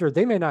hiring manager,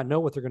 they may not know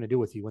what they're going to do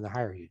with you when they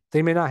hire you.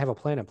 They may not have a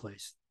plan in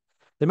place.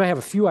 They might have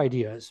a few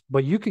ideas,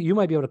 but you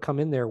might be able to come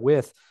in there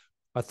with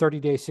a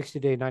 30-day,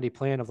 60-day, 90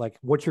 plan of like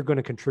what you're going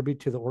to contribute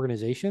to the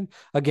organization.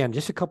 Again,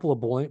 just a couple of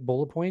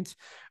bullet points.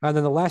 And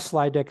then the last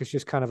slide deck is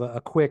just kind of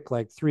a quick,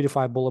 like 3 to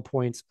 5 bullet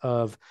points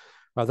of,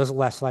 that's the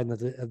last slide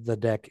in the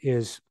deck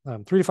is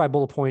 3 to 5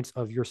 bullet points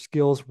of your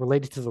skills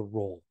related to the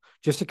role,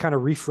 just to kind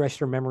of refresh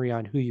your memory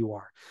on who you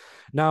are.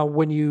 Now,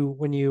 when you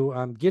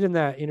get in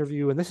that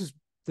interview, and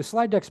the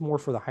slide deck's more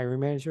for the hiring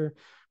manager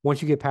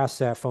once you get past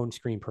that phone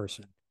screen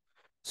person.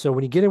 So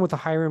when you get in with the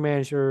hiring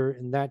manager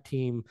and that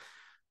team,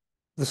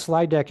 the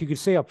slide deck, you could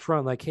say up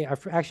front, like, hey,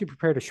 I've actually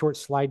prepared a short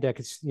slide deck.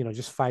 It's,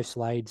 just 5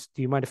 slides.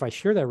 Do you mind if I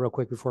share that real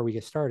quick before we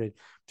get started,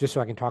 just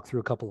so I can talk through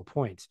a couple of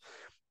points?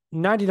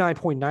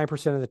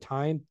 99.9% of the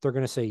time, they're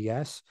going to say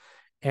yes.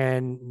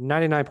 And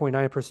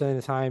 99.9% of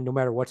the time, no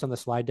matter what's on the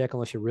slide deck,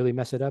 unless you really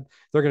mess it up,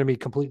 they're going to be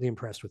completely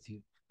impressed with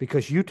you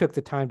because you took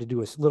the time to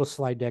do a little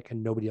slide deck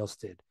and nobody else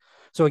did.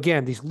 So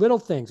again, these little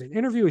things, an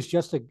interview is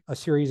just a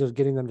series of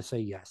getting them to say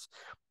yes.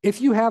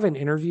 If you have an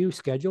interview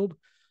scheduled,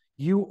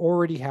 you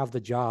already have the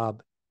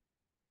job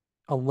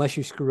unless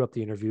you screw up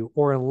the interview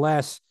or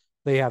unless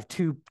they have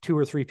two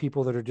or three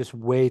people that are just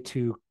way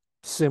too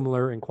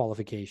similar in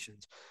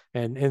qualifications.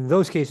 And in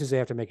those cases, they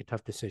have to make a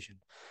tough decision.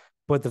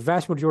 But the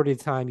vast majority of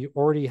the time, you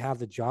already have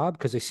the job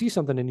because they see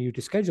something in you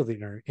to schedule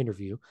the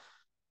interview.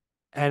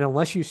 And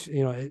unless you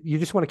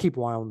just want to keep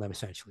wiling them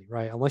essentially,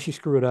 right? Unless you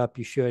screw it up,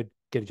 you should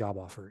get a job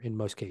offer in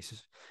most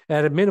cases.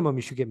 At a minimum,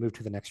 you should get moved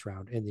to the next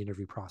round in the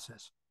interview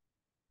process.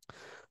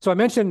 So I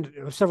mentioned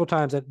several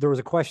times that there was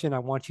a question I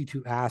want you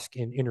to ask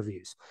in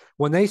interviews.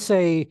 When they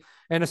say,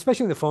 and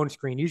especially in the phone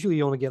screen, usually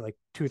you only get like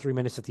 2 or 3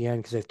 minutes at the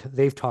end because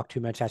they've talked too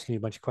much, asking you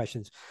a bunch of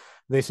questions.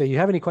 They say, you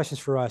have any questions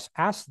for us?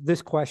 Ask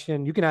this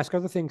question. You can ask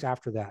other things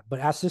after that,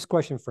 but ask this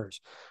question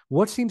first.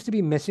 What seems to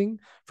be missing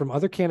from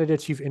other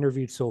candidates you've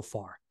interviewed so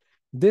far?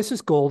 This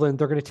is golden.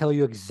 They're going to tell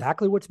you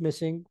exactly what's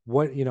missing,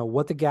 what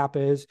the gap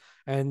is.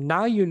 And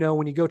now,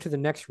 when you go to the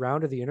next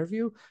round of the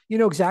interview, you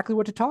know exactly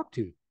what to talk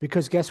to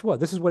because guess what?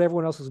 This is what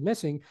everyone else is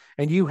missing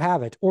and you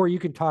have it, or you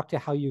can talk to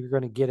how you're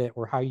going to get it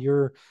or how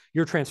your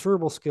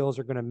transferable skills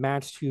are going to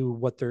match to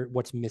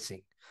what's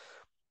missing.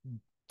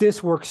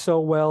 This works so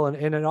well.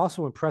 And it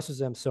also impresses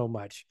them so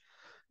much.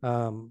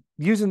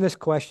 Using this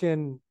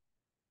question,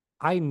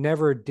 I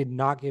never did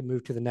not get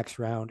moved to the next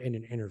round in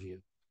an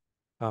interview.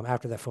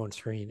 After that phone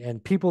screen.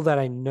 And people that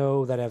I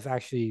know that have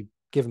actually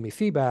given me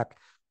feedback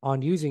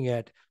on using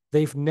it,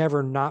 they've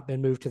never not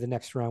been moved to the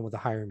next round with a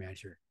hiring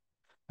manager.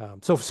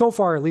 So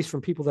far, at least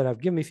from people that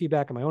have given me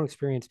feedback in my own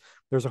experience,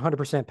 there's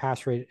 100%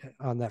 pass rate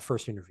on that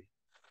first interview.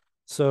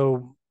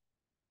 So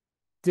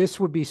this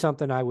would be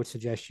something I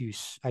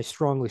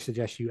strongly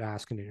suggest you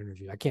ask in an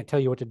interview. I can't tell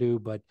you what to do,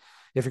 but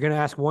if you're going to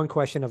ask one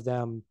question of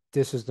them,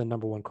 this is the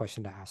number one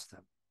question to ask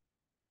them.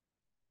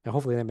 And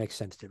hopefully that makes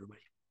sense to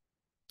everybody.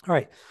 All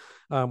right.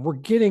 We're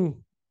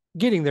getting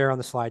there on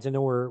the slides. I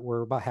know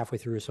we're about halfway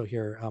through or so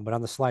here, but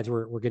on the slides,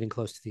 we're getting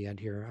close to the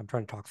end here. I'm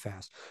trying to talk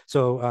fast.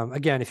 So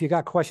again, if you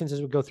got questions as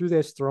we go through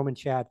this, throw them in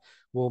chat.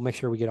 We'll make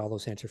sure we get all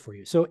those answered for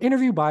you. So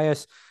interview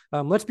bias,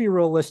 let's be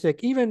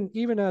realistic. Even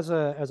as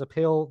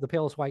the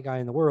palest white guy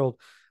in the world,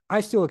 I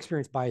still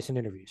experience bias in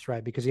interviews,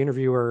 right? Because the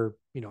interviewer,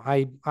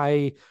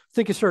 I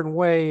think a certain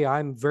way.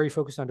 I'm very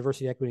focused on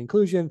diversity, equity,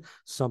 inclusion.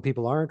 Some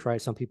people aren't,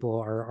 right? Some people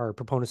are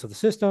proponents of the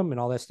system and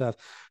all that stuff.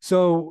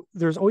 So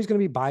there's always going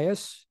to be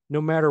bias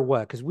no matter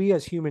what, because we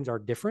as humans are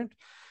different,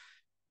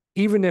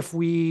 even if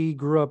we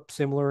grew up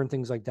similar and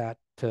things like that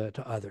to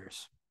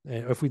others.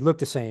 And if we look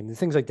the same and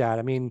things like that.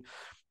 I mean,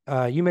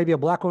 you may be a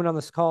black woman on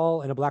this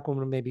call and a black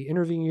woman may be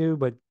interviewing you,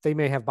 but they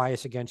may have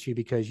bias against you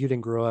because you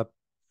didn't grow up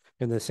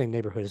in the same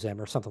neighborhood as them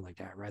or something like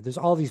that, right? There's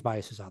all these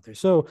biases out there.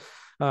 So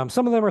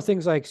some of them are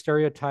things like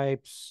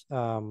stereotypes.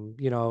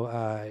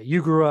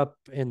 You grew up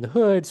in the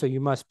hood, so you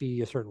must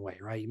be a certain way,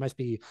 right? You must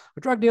be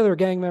a drug dealer, a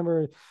gang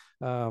member.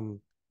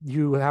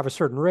 You have a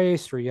certain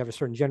race or you have a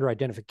certain gender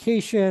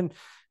identification.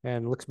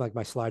 And it looks like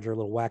my slides are a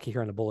little wacky here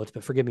on the bullets,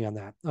 but forgive me on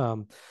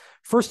that.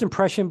 First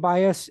impression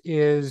bias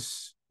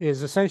is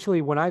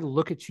essentially when I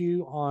look at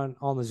you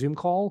on the Zoom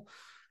call,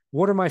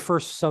 what are my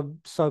first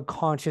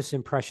subconscious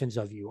impressions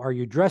of you? Are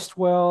you dressed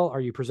well? Are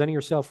you presenting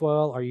yourself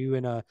well? Are you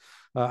in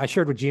I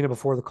shared with Gina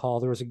before the call,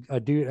 there was a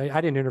dude,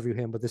 I didn't interview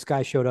him, but this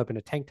guy showed up in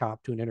a tank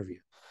top to an interview.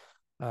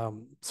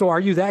 So are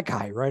you that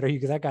guy, right? Are you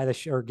that guy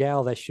or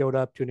gal that showed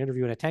up to an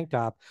interview in a tank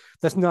top?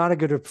 That's not a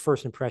good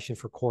first impression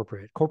for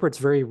corporate. Corporate's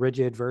very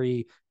rigid,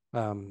 very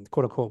quote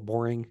unquote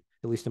boring,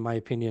 at least in my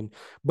opinion,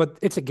 but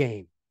it's a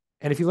game.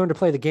 And if you learn to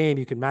play the game,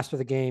 you can master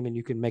the game and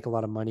you can make a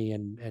lot of money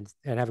and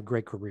have a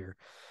great career.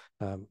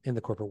 In the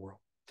corporate world.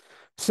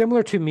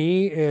 Similar to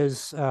me is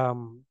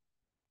so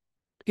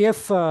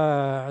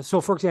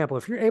for example,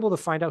 if you're able to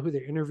find out who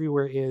the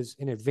interviewer is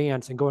in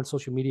advance and go on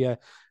social media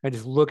and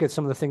just look at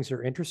some of the things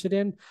they're interested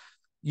in,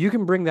 you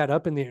can bring that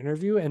up in the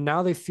interview and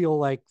now they feel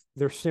like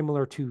they're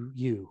similar to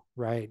you,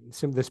 right?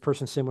 This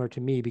person's similar to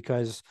me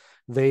because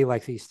they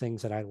like these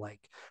things that I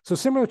like. So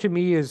similar to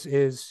me is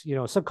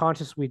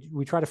subconscious.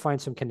 We try to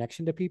find some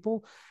connection to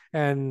people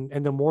and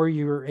the more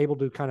you're able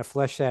to kind of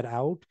flesh that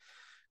out,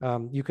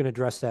 you can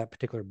address that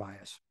particular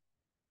bias.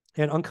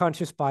 And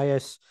unconscious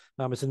bias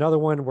is another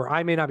one where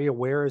I may not be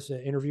aware as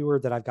an interviewer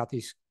that I've got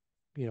these,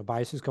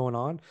 biases going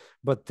on,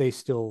 but they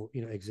still,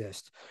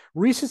 exist.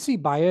 Recency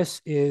bias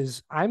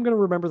is I'm going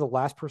to remember the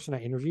last person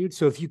I interviewed.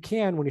 So if you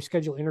can, when you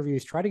schedule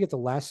interviews, try to get the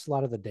last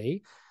slot of the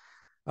day,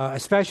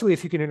 especially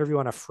if you can interview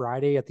on a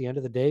Friday at the end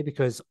of the day,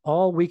 because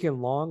all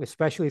weekend long,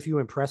 especially if you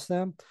impress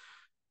them,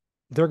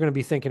 they're going to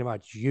be thinking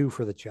about you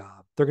for the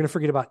job. They're going to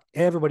forget about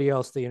everybody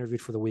else they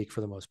interviewed for the week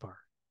for the most part.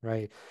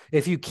 right?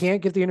 If you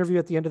can't get the interview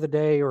at the end of the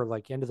day or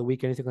like end of the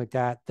week, anything like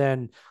that,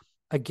 then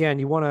again,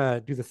 you want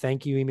to do the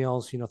thank you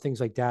emails, things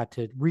like that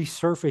to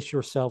resurface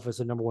yourself as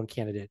the number one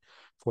candidate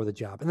for the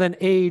job. And then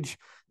age,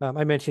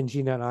 I mentioned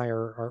Gina and I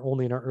are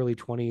only in our early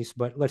 20s,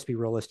 but let's be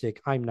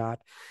realistic, I'm not.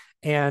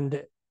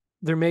 And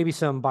there may be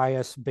some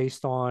bias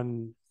based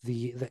on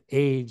the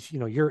age,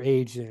 your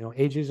age,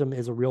 ageism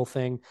is a real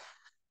thing.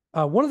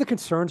 One of the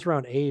concerns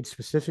around age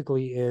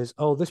specifically is,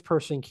 oh, this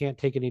person can't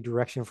take any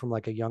direction from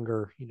like a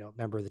younger,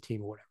 member of the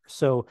team or whatever.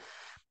 So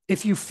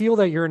if you feel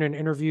that you're in an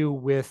interview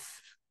with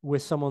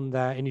someone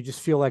that, and you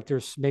just feel like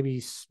there's maybe,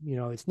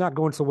 it's not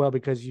going so well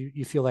because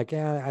you feel like,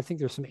 yeah, I think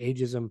there's some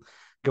ageism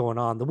going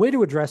on. The way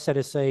to address that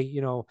is say,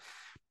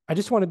 I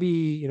just want to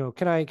be,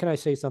 can I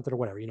say something or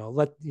whatever,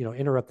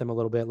 interrupt them a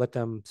little bit, let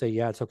them say,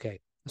 yeah, it's okay.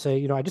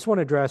 Say, I just want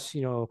to address,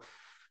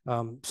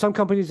 some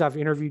companies I've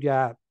interviewed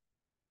at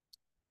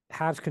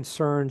have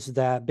concerns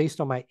that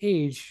based on my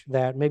age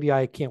that maybe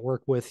I can't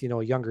work with,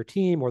 a younger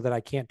team, or that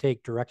I can't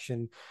take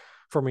direction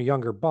from a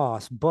younger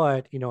boss.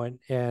 But,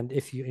 and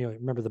if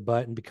remember the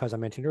but, and because I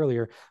mentioned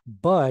earlier,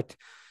 but,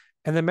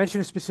 and then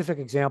mention a specific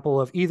example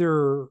of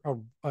either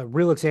a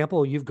real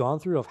example you've gone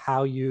through of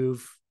how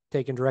you've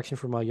taken direction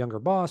from a younger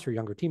boss or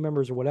younger team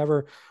members or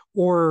whatever,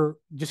 or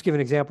just give an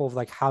example of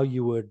like how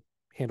you would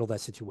handle that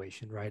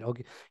situation, right?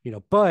 Okay,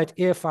 but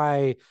if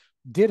I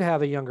did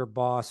have a younger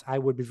boss, I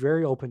would be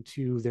very open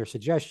to their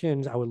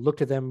suggestions. I would look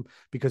to them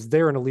because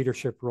they're in a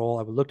leadership role.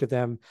 I would look to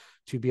them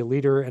to be a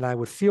leader, and I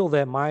would feel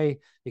that my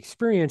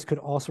experience could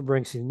also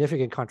bring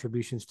significant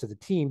contributions to the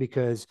team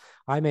because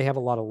I may have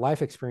a lot of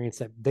life experience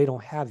that they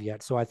don't have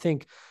yet. So I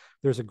think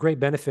there's a great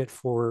benefit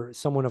for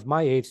someone of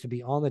my age to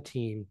be on the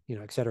team,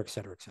 et cetera, et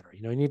cetera, et cetera.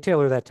 And you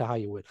tailor that to how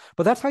you would.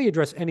 But that's how you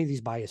address any of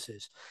these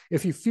biases.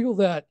 If you feel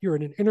that you're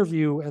in an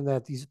interview and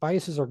that these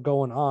biases are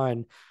going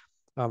on,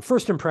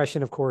 first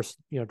impression, of course,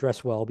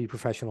 dress well, be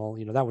professional.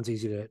 That one's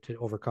easy to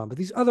overcome. But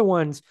these other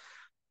ones,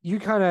 you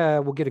kind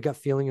of will get a gut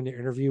feeling in the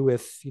interview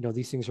if,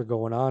 these things are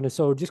going on. And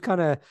so just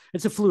kind of,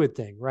 it's a fluid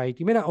thing, right?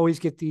 You may not always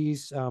get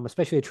these,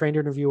 especially a trained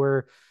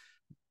interviewer.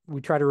 We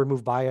try to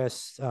remove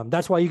bias.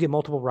 That's why you get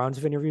multiple rounds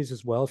of interviews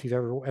as well, if you've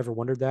ever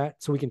wondered that.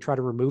 So we can try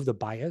to remove the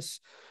bias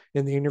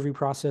in the interview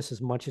process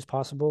as much as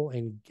possible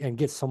and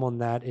get someone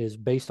that is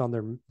based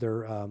on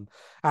their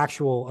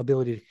actual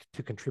ability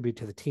to contribute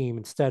to the team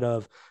instead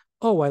of,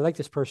 oh, I like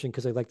this person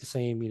because they like the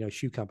same,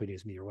 shoe company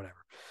as me or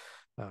whatever.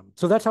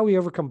 So that's how we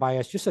overcome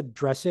bias. Just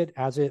address it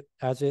as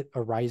it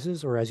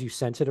arises, or as you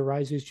sense it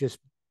arises. Just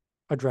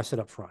address it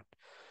up front.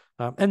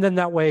 And then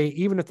that way,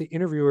 even if the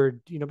interviewer,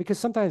 because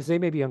sometimes they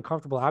may be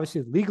uncomfortable,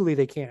 obviously legally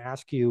they can't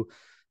ask you,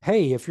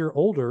 hey, if you're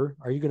older,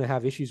 are you going to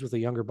have issues with a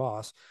younger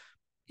boss?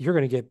 You're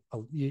going to get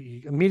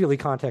you immediately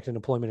contact an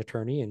employment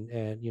attorney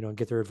and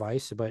get their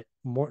advice. But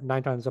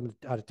 9 times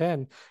out of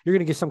 10, you're going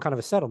to get some kind of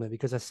a settlement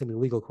because that's a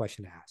legal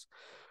question to ask.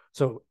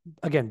 So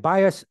again,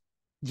 bias,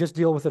 just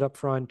deal with it up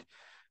front.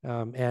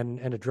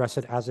 And address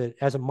it as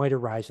it might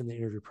arise in the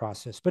interview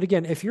process. But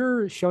again, if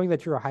you're showing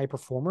that you're a high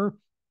performer,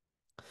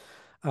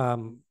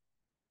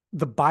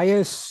 the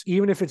bias,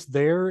 even if it's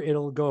there,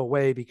 it'll go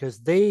away because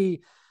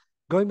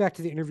going back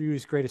to the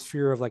interviewer's greatest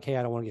fear of like, hey,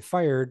 I don't want to get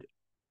fired.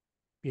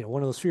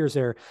 One of those fears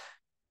there.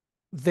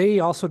 They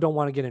also don't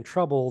want to get in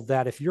trouble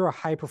that if you're a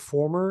high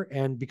performer,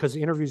 and because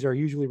the interviews are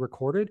usually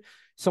recorded,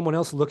 someone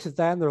else looks at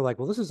that and they're like,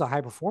 well, this is a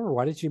high performer.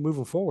 Why didn't you move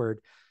them forward?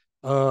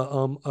 They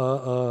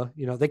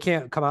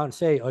can't come out and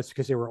say, oh, it's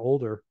because they were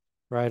older,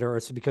 right? Or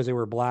it's because they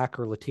were black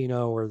or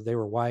Latino or they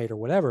were white or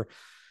whatever.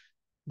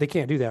 They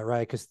can't do that,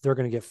 right? Because they're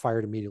going to get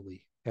fired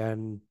immediately.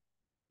 And,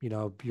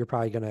 you're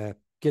probably going to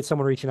get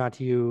someone reaching out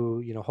to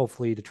you,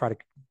 hopefully to try to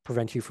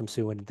prevent you from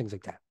suing and things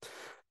like that.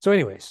 So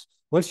anyways,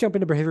 let's jump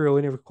into behavioral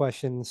interview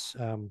questions.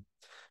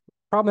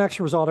 Problem,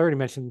 action, result. I already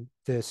mentioned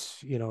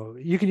this.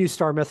 You can use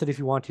STAR method if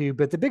you want to,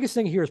 but the biggest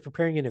thing here is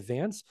preparing in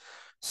advance.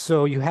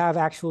 So you have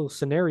actual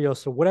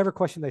scenarios. So whatever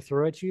question they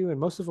throw at you, and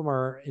most of them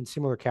are in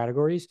similar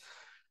categories,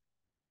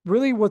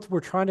 really what we're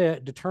trying to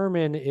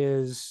determine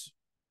is,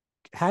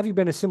 have you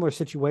been in similar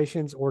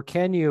situations, or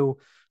can you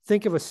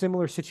think of a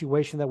similar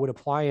situation that would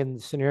apply in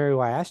the scenario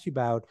I asked you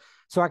about,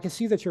 so I can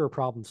see that you're a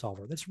problem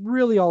solver? That's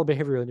really all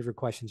behavioral interview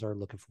questions are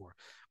looking for.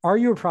 Are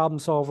you a problem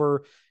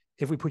solver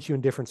if we put you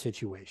in different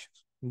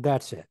situations?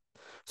 That's it.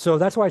 So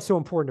that's why it's so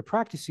important to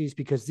practice these,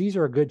 because these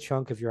are a good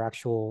chunk of your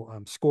actual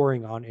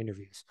scoring on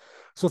interviews.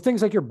 So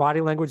things like your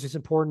body language is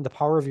important, the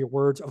power of your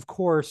words, of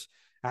course,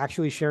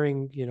 actually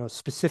sharing,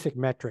 specific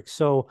metrics.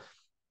 So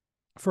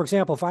for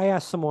example,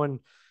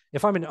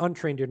 if I'm an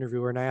untrained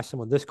interviewer and I ask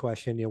someone this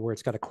question, where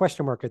it's got a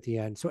question mark at the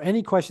end. So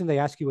any question they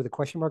ask you with a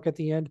question mark at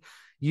the end,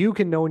 you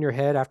can know in your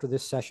head after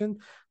this session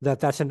that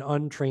that's an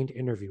untrained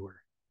interviewer,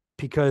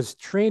 because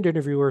trained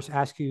interviewers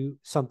ask you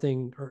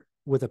something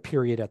with a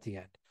period at the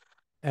end.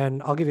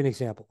 And I'll give you an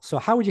example. So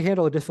how would you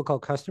handle a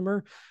difficult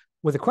customer?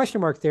 With a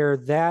question mark there,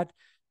 that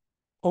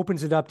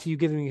opens it up to you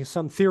giving me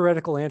some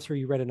theoretical answer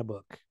you read in a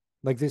book.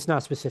 Like, it's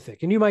not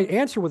specific. And you might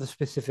answer with a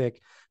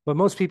specific, but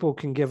most people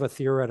can give a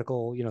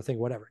theoretical, thing,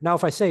 whatever. Now,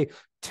 if I say,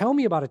 tell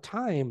me about a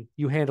time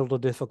you handled a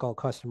difficult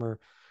customer,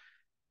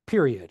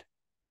 period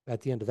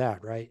at the end of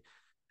that, right?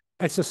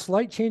 It's a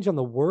slight change on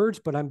the words,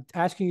 but I'm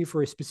asking you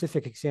for a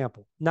specific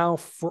example. Now,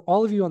 for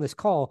all of you on this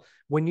call,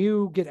 when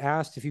you get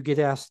asked, if you get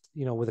asked,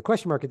 with a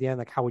question mark at the end,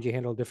 like how would you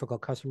handle a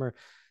difficult customer?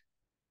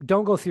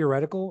 Don't go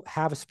theoretical.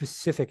 Have a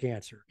specific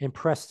answer.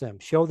 Impress them.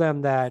 Show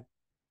them that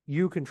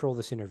you control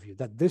this interview,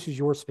 that this is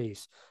your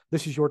space,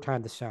 this is your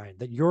time to shine,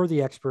 that you're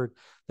the expert,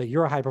 that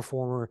you're a high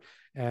performer,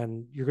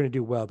 and you're going to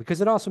do well.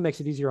 Because it also makes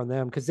it easier on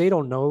them because they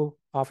don't know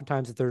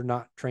oftentimes that they're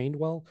not trained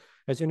well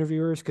as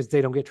interviewers because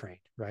they don't get trained,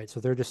 right? So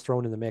they're just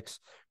thrown in the mix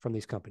from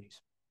these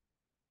companies.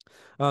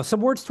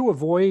 Some words to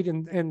avoid,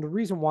 and the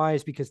reason why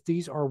is because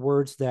these are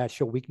words that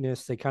show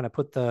weakness. They kind of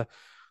put the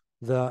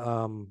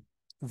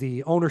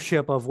the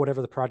ownership of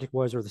whatever the project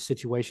was or the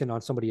situation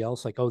on somebody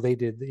else, like, oh, they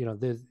did,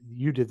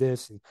 you did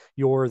this, and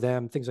you're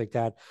them, things like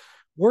that.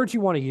 Words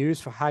you want to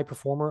use for high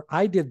performer: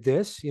 I did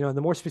this, and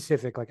the more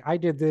specific, like, I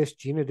did this,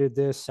 Gina did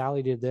this,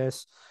 Sally did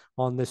this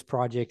on this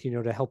project,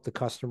 to help the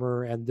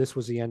customer, and this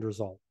was the end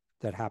result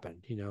that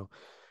happened.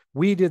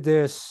 We did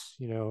this,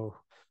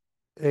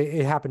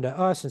 it happened to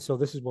us, and so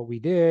this is what we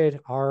did,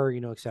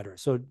 et cetera.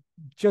 So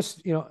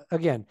just,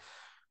 again,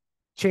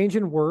 change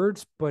in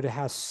words, but it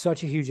has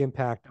such a huge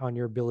impact on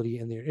your ability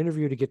in the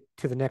interview to get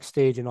to the next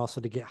stage and also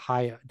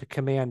to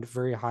command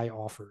very high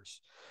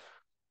offers.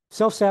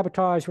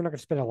 Self-sabotage, we're not going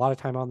to spend a lot of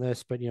time on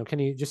this, but can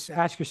you just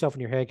ask yourself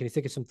in your head, can you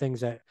think of some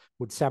things that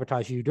would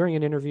sabotage you during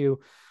an interview?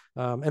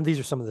 And these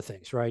are some of the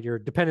things, right? You're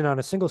dependent on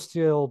a single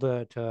skill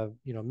to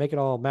make it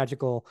all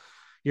magical.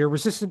 You're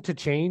resistant to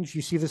change.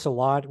 You see this a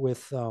lot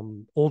with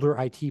older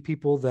IT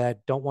people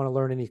that don't want to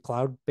learn any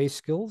cloud-based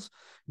skills.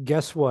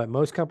 Guess what?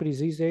 Most companies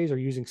these days are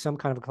using some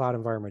kind of a cloud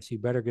environment. So you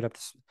better get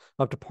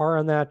up to par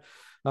on that.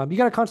 You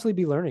got to constantly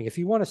be learning. If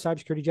you want a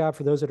cybersecurity job,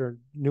 for those that are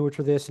newer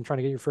to this and trying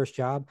to get your first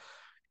job,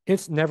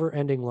 it's never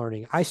ending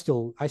learning. I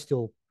still,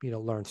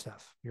 learn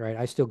stuff, right?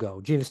 I still go.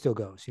 Gina still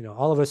goes.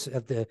 All of us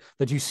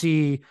that you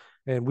see,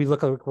 and we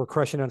look like we're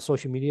crushing on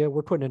social media.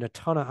 We're putting in a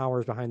ton of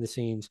hours behind the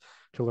scenes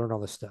to learn all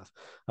this stuff.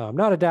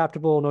 Not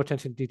adaptable, no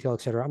attention to detail,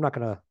 et cetera. I'm not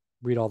going to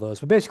read all those,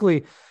 but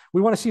basically,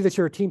 we want to see that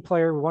you're a team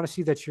player. We want to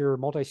see that you're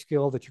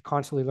multi-skilled, that you're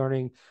constantly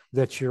learning,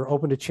 that you're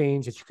open to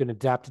change, that you can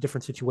adapt to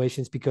different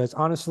situations. Because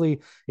honestly,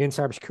 in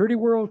cybersecurity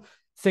world,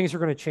 things are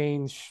going to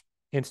change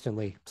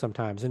instantly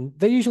sometimes. And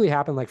they usually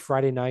happen like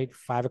Friday night,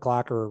 5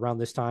 o'clock or around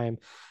this time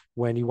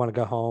when you want to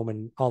go home,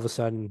 and all of a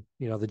sudden,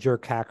 the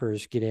jerk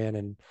hackers get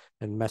in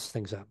and mess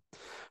things up.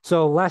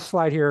 So last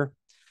slide here.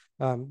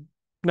 Number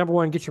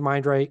one, get your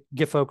mind right,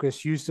 get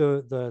focused, use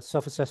the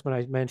self-assessment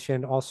I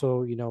mentioned.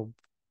 Also,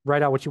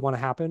 write out what you want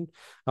to happen.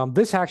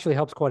 This actually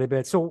helps quite a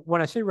bit. So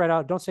when I say write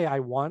out, don't say I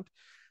want,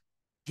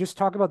 just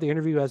talk about the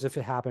interview as if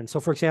it happened. So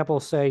for example,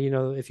 say,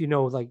 if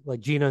like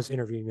Gina's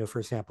interview, for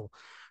example,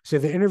 so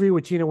the interview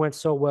with Gina went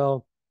so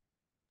well.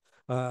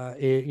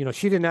 She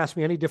didn't ask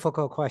me any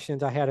difficult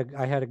questions. I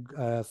had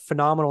a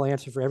phenomenal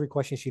answer for every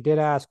question she did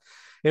ask.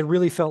 It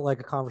really felt like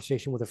a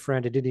conversation with a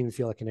friend. It didn't even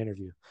feel like an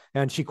interview.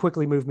 And she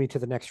quickly moved me to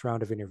the next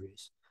round of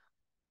interviews.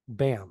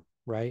 Bam.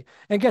 Right.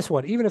 And guess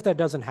what? Even if that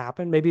doesn't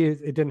happen, maybe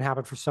it didn't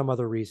happen for some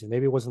other reason.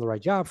 Maybe it wasn't the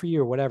right job for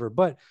you or whatever.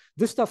 But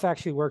this stuff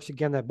actually works.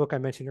 Again, that book I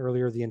mentioned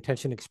earlier, The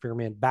Intention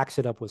Experiment, backs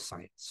it up with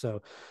science.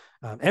 So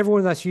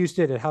everyone that's used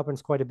it, it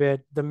happens quite a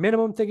bit. The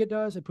minimum thing it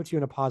does, it puts you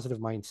in a positive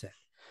mindset,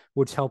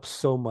 which helps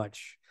so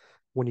much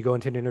when you go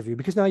into an interview,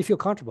 because now you feel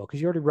comfortable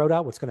because you already wrote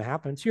out what's going to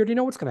happen. So you already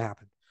know what's going to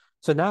happen.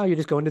 So now you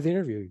just go into the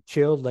interview,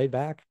 chilled, laid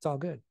back. It's all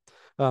good.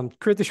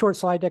 Create the short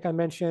slide deck I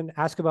mentioned.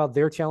 Ask about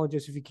their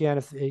challenges if you can.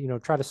 If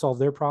try to solve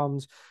their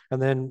problems,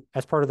 and then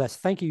as part of that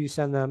thank you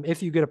send them.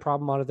 If you get a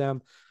problem out of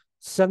them,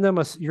 send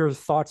them your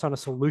thoughts on a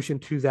solution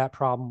to that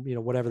problem.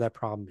 Whatever that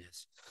problem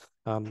is.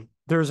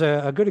 There's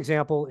a good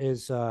example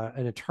is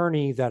an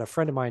attorney that a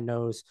friend of mine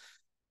knows.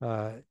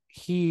 The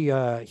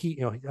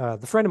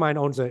friend of mine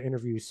owns an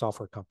interview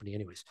software company,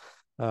 anyways,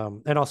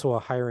 and also a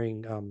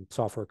hiring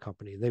software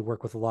company. They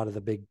work with a lot of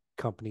the big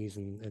companies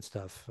and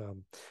stuff.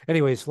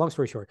 Anyways, long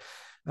story short,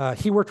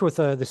 he worked with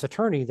this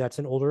attorney that's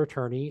an older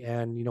attorney,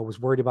 and was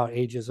worried about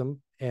ageism,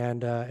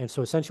 and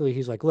so essentially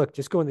he's like, look,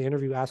 just go in the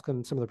interview, ask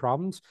them some of the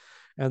problems,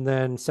 and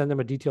then send them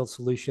a detailed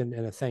solution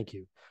and a thank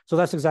you. So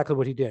that's exactly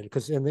what he did,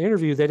 because in the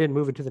interview they didn't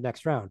move into the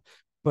next round.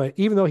 But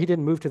even though he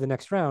didn't move to the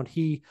next round,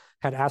 he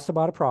had asked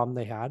about a problem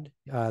they had.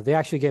 They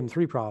actually gave him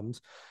 3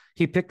 problems.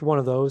 He picked one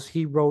of those.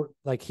 He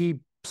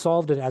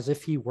solved it as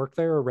if he worked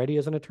there already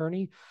as an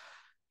attorney.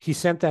 He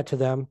sent that to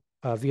them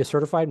via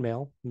certified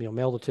mail,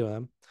 mailed it to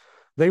them.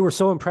 They were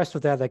so impressed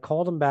with that, they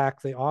called him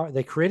back.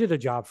 They created a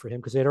job for him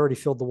because they'd already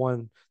filled the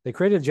one. They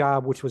created a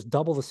job which was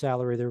double the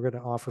salary they were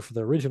going to offer for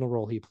the original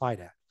role he applied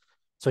at.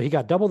 So he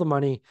got double the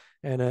money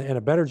and a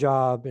better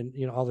job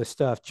and all this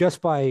stuff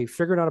just by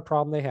figuring out a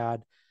problem they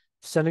had,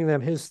 sending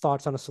them his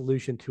thoughts on a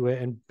solution to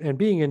it, and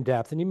being in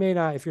depth. And you may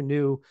not, if you're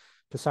new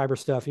to cyber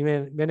stuff, you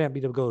may not be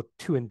able to go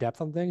too in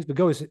depth on things, but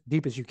go as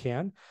deep as you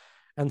can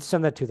and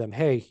send that to them.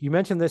 Hey, you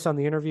mentioned this on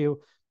the interview.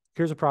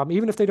 Here's a problem.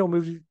 Even if they don't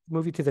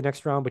move you to the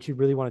next round, but you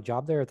really want a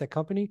job there at that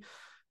company.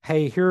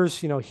 Hey, here's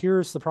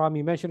the problem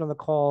you mentioned on the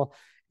call.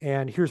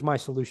 and here's my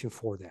solution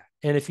for that.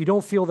 And if you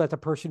don't feel that the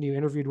person you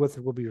interviewed with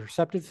will be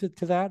receptive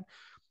to that,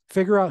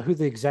 figure out who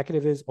the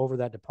executive is over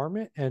that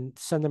department and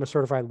send them a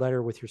certified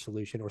letter with your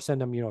solution, or send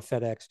them,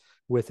 FedEx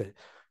with it.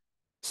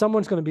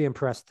 Someone's going to be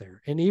impressed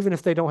there. And even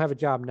if they don't have a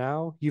job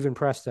now, you've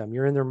impressed them.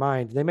 You're in their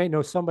mind. They may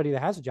know somebody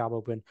that has a job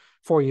open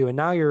for you. And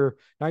now you're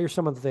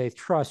someone that they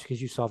trust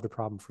because you solved a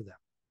problem for them.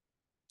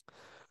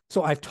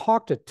 So I've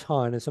talked a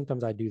ton, and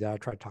sometimes I do that. I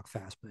try to talk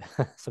fast,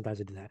 but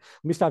sometimes I do that.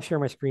 Let me stop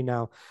sharing my screen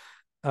now.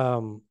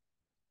 Um,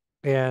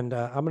 and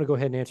I'm going to go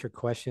ahead and answer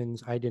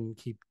questions. I didn't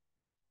keep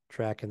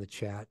track in the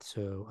chat.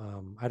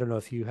 So I don't know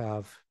if you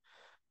have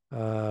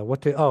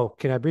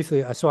can I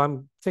briefly, so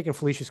I'm taking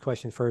Felicia's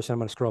question first, and I'm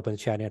going to scroll up in the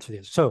chat and answer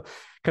these. So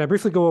can I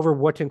briefly go over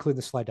what to include in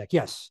the slide deck?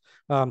 Yes.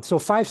 So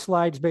 5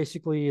 slides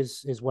basically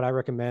is what I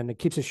recommend. It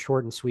keeps it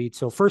short and sweet.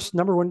 So first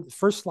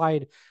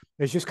slide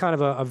is just kind of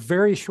a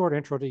very short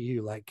intro to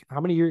you. Like, how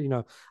many years,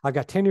 I've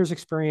got 10 years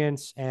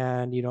experience,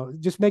 and,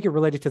 just make it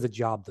related to the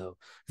job though.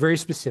 Very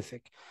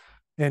specific.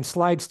 And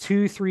slides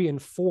 2, 3,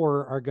 and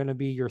 4 are going to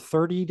be your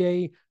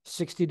 30-day,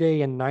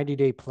 60-day, and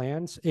 90-day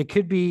plans. It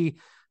could be,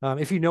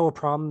 if you know a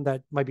problem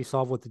that might be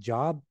solved with the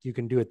job, you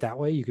can do it that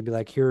way. You can be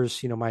like,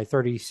 here's, my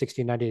 30,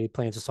 60, 90-day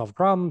plans to solve a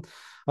problem.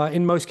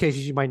 In most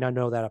cases, you might not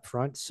know that up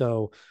front.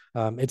 So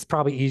it's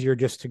probably easier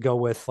just to go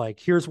with like,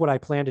 here's what I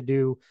plan to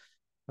do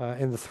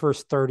in the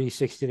first 30,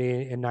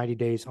 60, and 90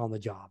 days on the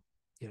job.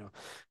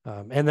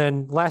 And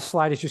then last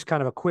slide is just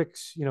kind of a quick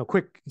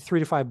 3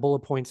 to 5 bullet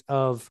points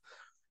of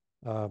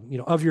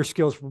of your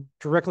skills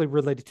directly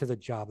related to the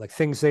job, like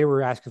things they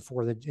were asking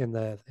for in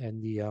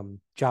the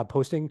job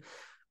posting.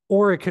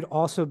 Or it could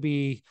also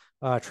be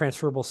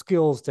transferable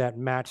skills that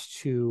match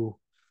to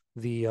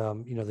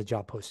the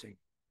job posting.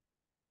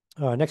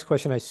 Next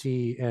question I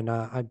see, and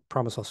I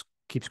promise I'll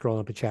keep scrolling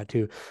up in chat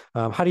too.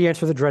 How do you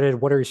answer the dreaded,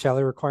 what are your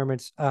salary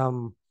requirements?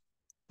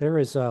 There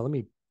is, I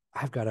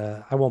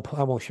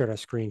won't share that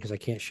screen because I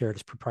can't share it.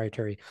 It's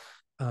proprietary.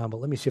 But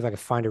let me see if I can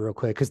find it real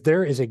quick, because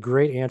there is a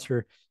great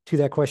answer to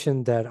that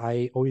question that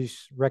I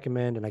always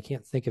recommend, and I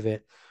can't think of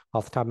it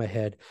off the top of my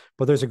head.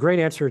 But there's a great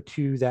answer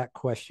to that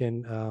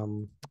question.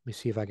 Let me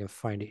see if I can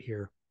find it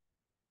here.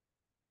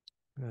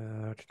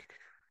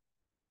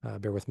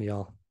 Bear with me,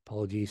 all.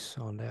 Apologies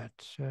on that.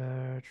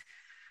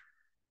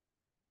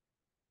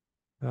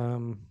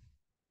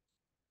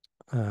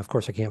 Of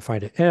course, I can't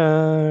find it.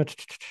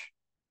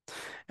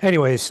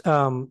 Anyways,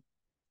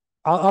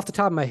 off the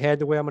top of my head,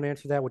 the way I'm going to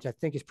answer that, which I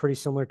think is pretty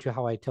similar to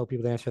how I tell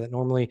people to answer that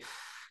normally,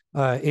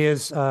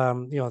 is,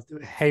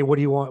 hey, what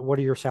do you want? What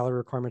are your salary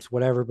requirements?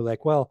 Whatever. But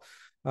like, well,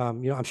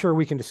 I'm sure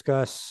we can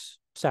discuss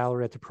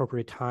salary at the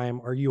appropriate time.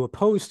 Are you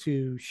opposed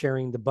to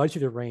sharing the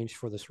budgeted range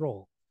for this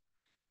role?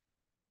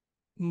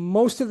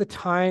 Most of the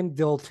time,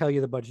 they'll tell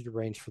you the budgeted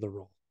range for the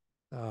role.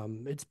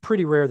 It's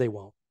pretty rare they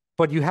won't.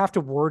 But you have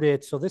to word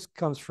it. So this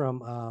comes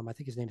from, I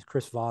think his name is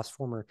Chris Voss,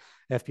 former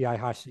FBI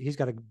hostage. He's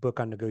got a book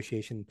on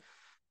negotiation,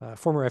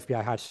 former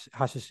FBI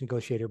hostage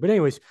negotiator. But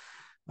anyways,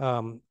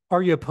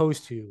 are you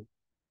opposed to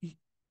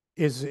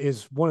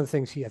is one of the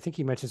things I think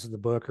he mentions in the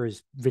book or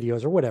his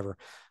videos or whatever.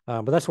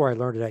 But that's where I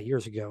learned it at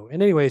years ago.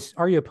 And anyways,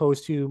 are you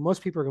opposed to?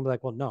 Most people are gonna be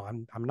like, well, no,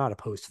 I'm not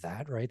opposed to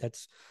that, right?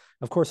 That's,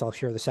 of course I'll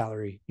share the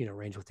salary,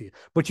 range with you.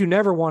 But you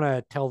never want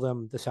to tell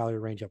them the salary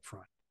range up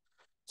front.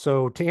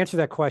 So to answer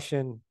that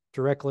question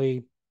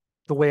directly,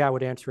 the way I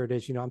would answer it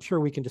is, I'm sure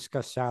we can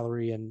discuss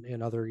salary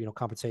and other,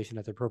 compensation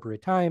at the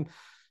appropriate time.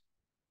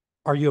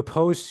 Are you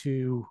opposed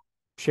to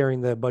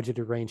sharing the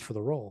budgeted range for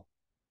the role?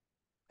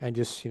 And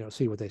just,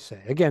 see what they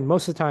say. Again,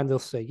 most of the time they'll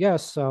say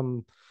yes.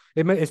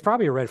 It's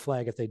probably a red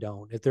flag if they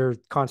don't. If they're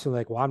constantly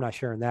like, well, I'm not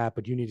sharing that,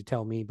 but you need to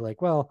tell me. But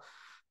like, well,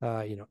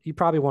 you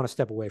probably want to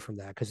step away from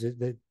that, because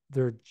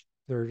they're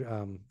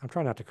I'm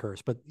trying not to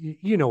curse, but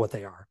you know what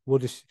they are. We'll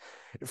just,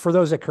 for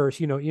those that curse,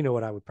 you know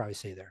what I would probably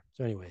say there.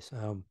 So anyways,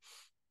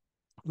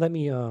 let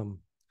me, I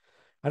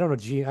don't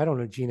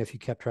know, Gene, if you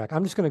kept track.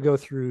 I'm just going to go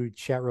through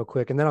chat real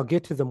quick, and then I'll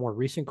get to the more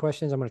recent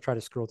questions. I'm going to try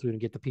to scroll through and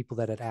get the people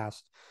that had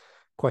asked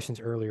questions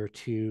earlier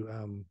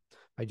too.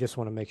 I just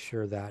want to make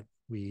sure that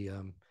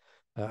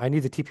I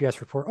need the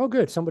TPS report. Oh,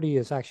 good. Somebody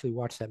has actually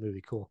watched that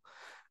movie. Cool.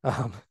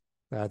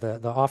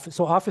 The Office.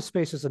 So Office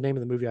Space is the name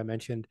of the movie I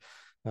mentioned.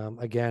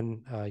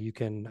 Again, you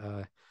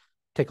can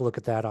take a look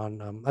at that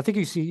on, I think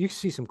you can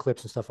see some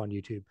clips and stuff on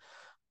YouTube.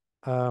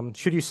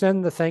 Should you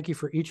send the thank you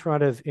for each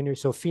round of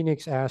interviews? So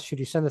Phoenix asked, should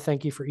you send the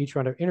thank you for each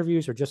round of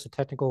interviews or just the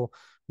technical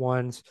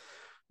ones?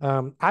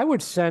 I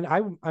would send,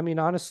 I mean,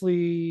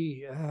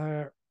 honestly,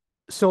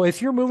 so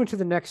if you're moving to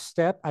the next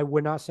step, I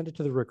would not send it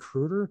to the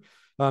recruiter.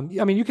 I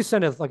mean, you could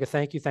send it like a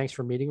thank you, thanks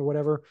for meeting or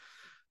whatever.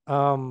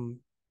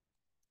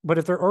 But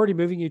if they're already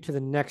moving you to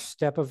the next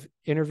step of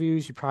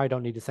interviews, you probably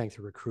don't need to thank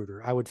the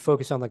recruiter. I would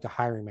focus on like the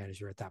hiring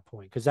manager at that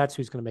point, because that's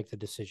who's going to make the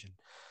decision.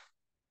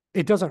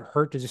 It doesn't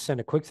hurt to just send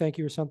a quick thank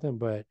you or something,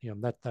 but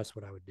that's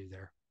what I would do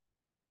there.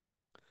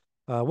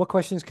 What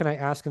questions can I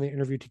ask in the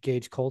interview to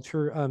gauge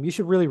culture? You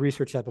should really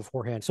research that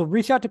beforehand. So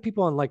reach out to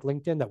people on like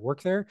LinkedIn that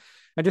work there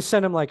and just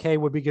send them like, hey,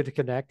 would be good to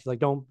connect. Like,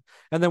 don't,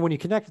 and then when you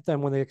connect with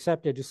them, when they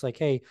accept it, just like,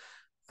 hey,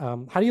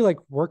 how do you like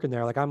working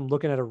there? Like I'm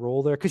looking at a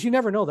role there because you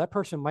never know, that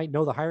person might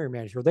know the hiring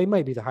manager, or they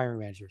might be the hiring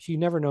manager. So you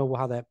never know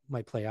how that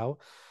might play out.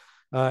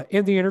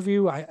 In the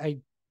interview,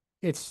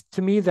 it's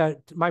to me that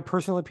my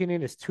personal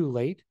opinion is too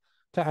late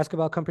to ask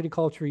about company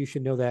culture. You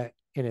should know that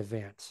in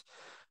advance.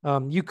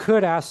 You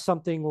could ask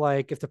something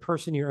like if the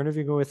person you're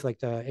interviewing with, like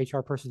the HR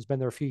person's been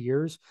there a few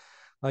years,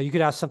 you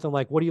could ask something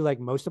like, "What do you like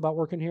most about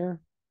working here?"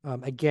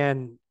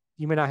 Again,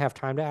 you may not have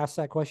time to ask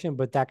that question,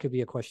 but that could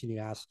be a question you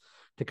ask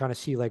to kind of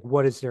see like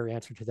what is their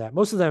answer to that.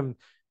 Most of them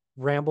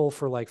ramble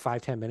for like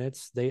 5-10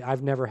 minutes.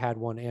 I've never had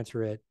one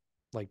answer it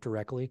like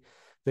directly.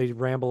 They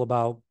ramble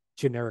about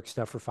generic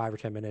stuff for 5 or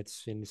 10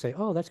 minutes and you say,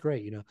 "Oh, that's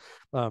great,"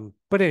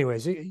 But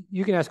anyways,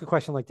 you can ask a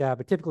question like that,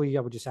 but typically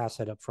I would just ask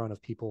that up front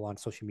of people on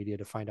social media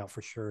to find out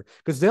for sure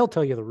because they'll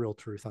tell you the real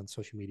truth on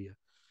social media.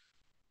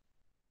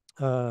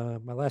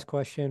 My last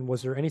question,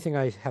 was there anything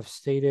I have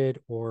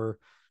stated or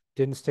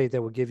didn't state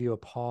that would give you a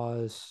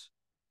pause?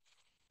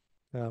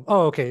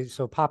 Okay.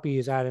 So Poppy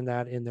is adding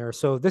that in there.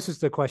 So this is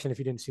the question. If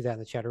you didn't see that in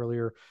the chat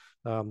earlier,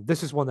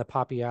 this is one that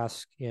Poppy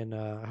asked in,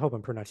 I hope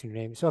I'm pronouncing your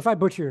name. So if I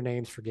butcher your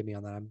names, forgive me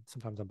on that.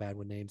 Sometimes I'm bad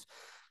with names.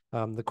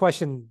 The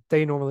question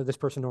this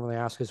person normally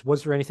asks is,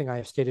 was there anything I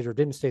have stated or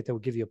didn't state that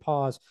would give you a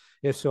pause?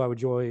 If so, I would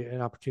enjoy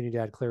an opportunity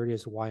to add clarity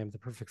as to why I'm the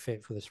perfect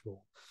fit for this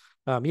role.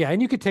 Yeah,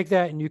 and you could take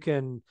that and you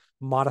can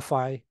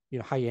modify,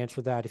 how you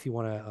answer that if you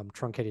want to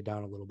truncate it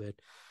down a little bit.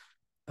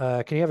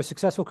 Can you have a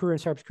successful career in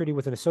cybersecurity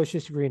with an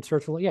associate's degree in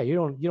search? Yeah, you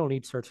don't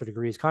need certs or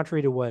degrees.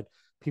 Contrary to what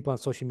people on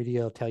social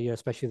media will tell you,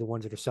 especially the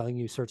ones that are selling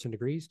you certs and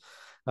degrees,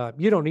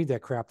 you don't need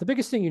that crap. The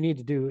biggest thing you need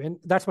to do, and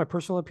that's my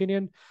personal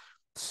opinion,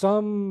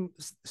 some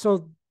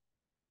so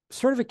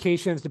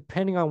certifications,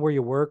 depending on where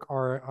you work,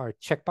 are a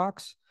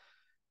checkbox,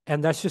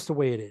 and that's just the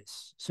way it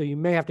is. So you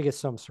may have to get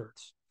some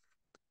certs.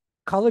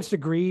 College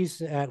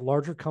degrees at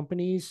larger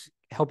companies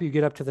help you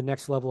get up to the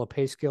next level of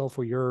pay scale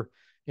for your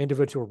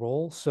individual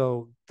role,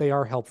 so they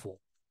are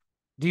helpful.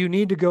 Do you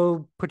need to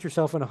go put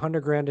yourself in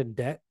 100 grand in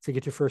debt to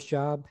get your first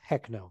job?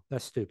 Heck no,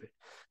 that's stupid.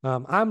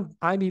 I'm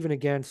even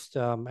against,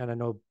 and I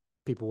know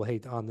people will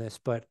hate on this,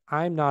 but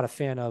I'm not a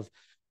fan of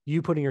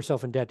you putting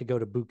yourself in debt to go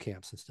to boot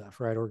camps and stuff,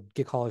 right? Or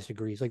get college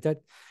degrees like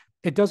that.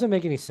 It doesn't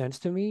make any sense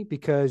to me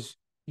because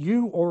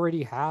you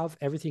already have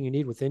everything you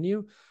need within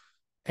you,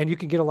 and you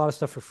can get a lot of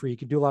stuff for free. You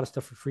can do a lot of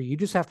stuff for free. You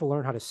just have to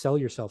learn how to sell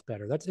yourself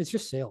better. It's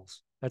just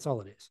sales. That's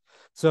all it is.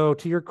 So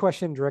to your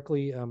question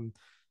directly,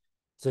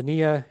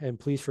 Zania, and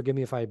please forgive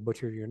me if I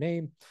butchered your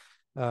name.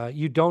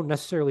 You don't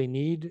necessarily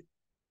need,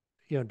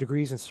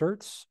 degrees and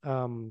certs.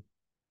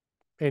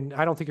 And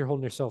I don't think you're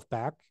holding yourself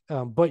back.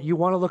 But you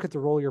want to look at the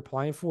role you're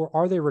applying for.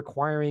 Are they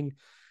requiring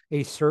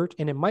a cert?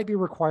 And it might be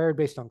required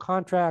based on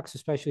contracts,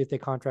 especially if they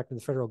contract in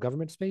the federal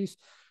government space.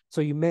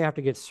 So you may have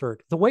to get cert.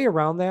 The way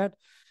around that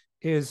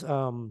is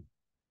on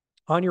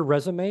your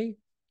resume.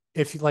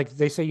 If you, like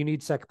they say you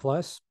need Sec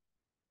Plus,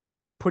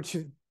 put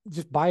you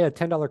just buy a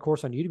 $10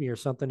 course on Udemy or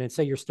something and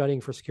say you're studying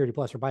for Security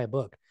Plus, or buy a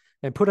book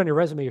and put on your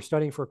resume you're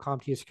studying for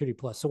CompTIA Security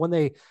Plus. So when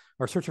they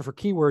are searching for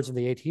keywords in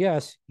the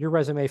ATS, your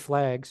resume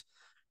flags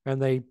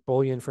and they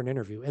pull you in for an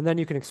interview. And then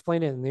you can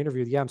explain it in the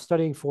interview. Yeah, I'm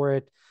studying for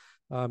it.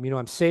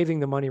 I'm saving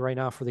the money right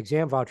now for the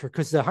exam voucher,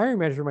 because the hiring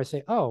manager might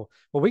say, "Oh,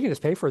 well, we can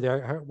just pay for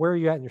that. Where are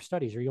you at in your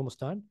studies? Are you almost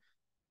done?"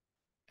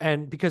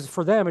 And because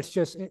for them, it's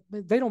just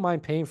they don't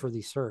mind paying for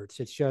these certs.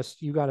 It's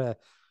just you've got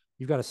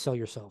to sell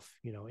yourself,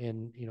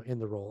 in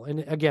the role.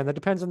 And again, that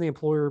depends on the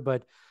employer,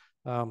 but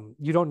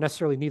you don't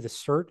necessarily need the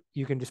cert.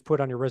 You can just put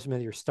on your resume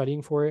that you're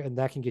studying for it, and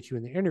that can get you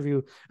in the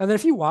interview. And then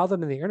if you wow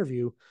them in the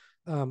interview,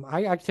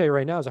 I can tell you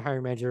right now as a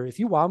hiring manager, if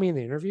you wow me in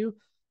the interview,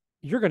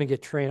 you're going to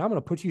get trained. I'm going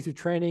to put you through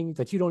training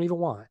that you don't even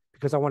want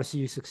because I want to see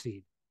you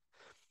succeed.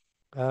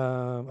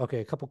 Okay,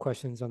 a couple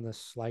questions on the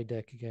slide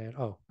deck again.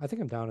 Oh, I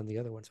think I'm down in the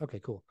other ones. Okay,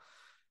 cool.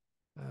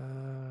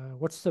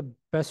 What's the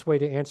best way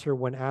to answer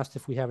when asked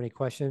if we have any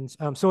questions?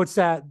 So it's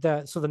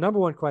so the number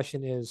one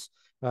question is,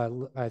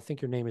 I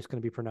think your name is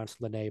going to be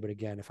pronounced Lene, but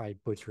again, if I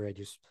butcher it,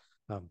 just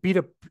beat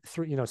up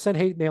through, send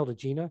hate mail to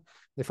Gina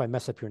if I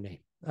mess up your name.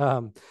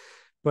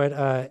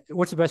 But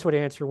what's the best way to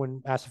answer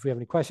when asked if we have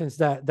any questions?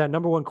 That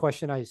number one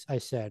question I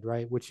said,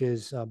 right, which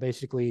is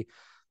basically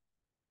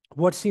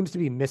what seems to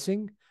be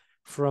missing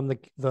from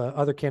the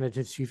other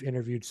candidates you've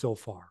interviewed so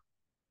far,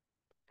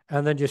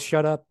 and then just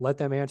shut up, let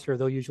them answer.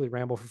 They'll usually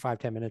ramble for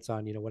 5-10 minutes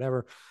on,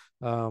 whatever.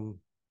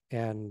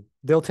 And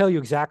they'll tell you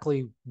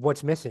exactly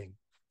what's missing.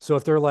 So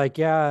if they're like,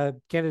 yeah,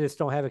 candidates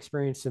don't have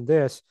experience in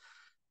this,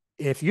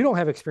 if you don't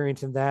have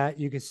experience in that,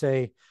 you can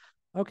say,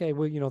 okay,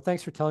 well,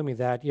 thanks for telling me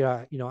that.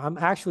 Yeah, I'm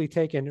actually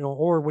taking,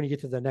 or when you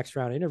get to the next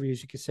round of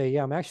interviews, you can say,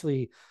 yeah, I'm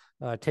actually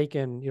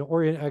taken,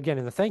 or again,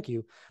 in the thank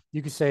you,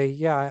 you could say,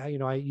 yeah,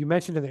 you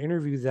mentioned in the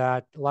interview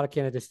that a lot of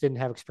candidates didn't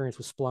have experience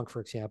with Splunk, for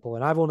example,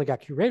 and I've only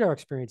got QRadar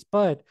experience,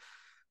 but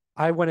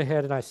I went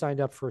ahead and I signed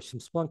up for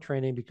some Splunk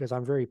training because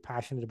I'm very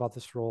passionate about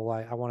this role.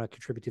 I want to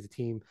contribute to the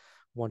team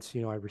once, I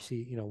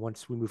receive,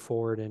 once we move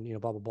forward and,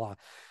 blah, blah, blah.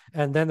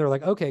 And then they're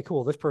like, okay,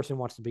 cool. This person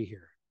wants to be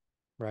here.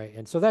 right?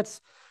 And so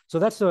that's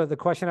the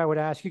question I would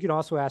ask. You can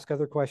also ask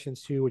other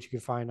questions too, which you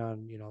can find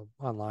on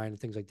online and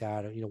things like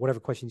that.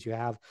 Whatever questions you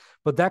have.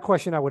 But that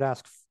question I would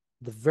ask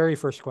the very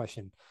first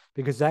question,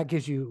 because that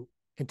gives you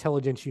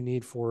intelligence you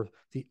need for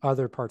the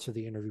other parts of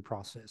the interview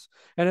process,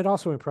 and it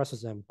also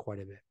impresses them quite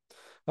a bit.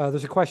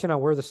 There's a question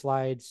on where the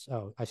slides.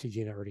 Oh, I see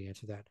Gina already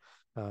answered that.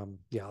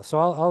 Yeah, so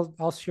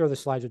I'll share the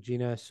slides with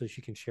Gina so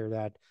she can share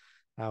that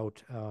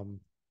out.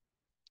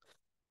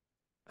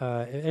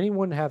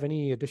 Anyone have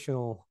any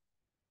additional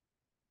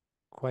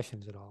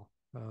questions at all?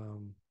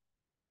 And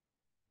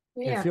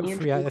Yeah, feel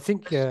free. Andrew. I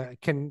think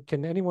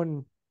can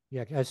anyone?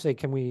 Yeah, I say,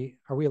 can we?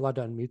 Are we allowed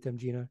to unmute them,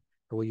 Gina,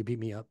 or will you beat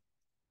me up?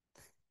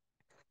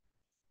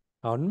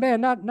 Oh man,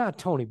 not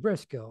Tony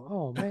Briscoe.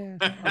 Oh man,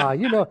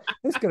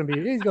 he's gonna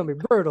be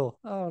brutal.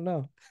 Oh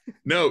no.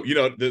 No,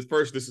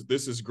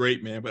 this is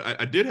great, man. But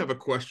I did have a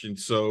question.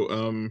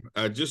 So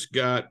I just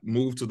got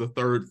moved to the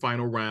third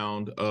final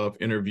round of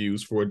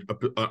interviews for an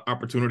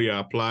opportunity I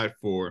applied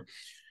for.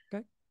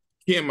 Okay.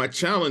 Ken, my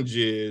challenge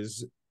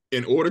is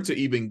in order to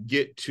even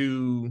get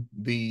to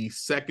the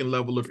second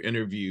level of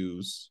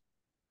interviews,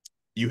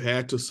 you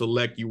had to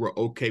select you were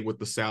okay with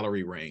the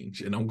salary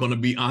range. And I'm going to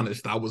be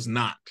honest, I was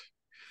not.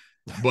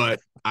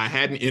 But I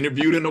hadn't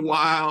interviewed in a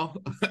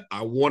while.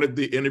 I wanted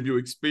the interview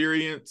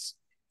experience.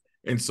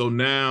 And so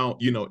now,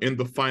 in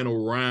the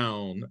final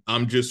round,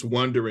 I'm just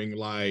wondering,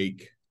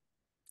 like,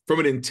 from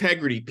an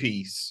integrity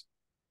piece,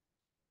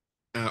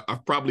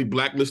 I've probably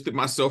blacklisted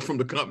myself from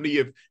the company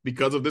if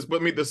because of this.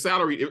 But I mean, the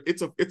salary,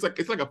 it's like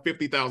a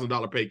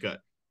 $50,000 pay cut,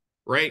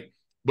 right?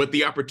 But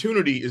the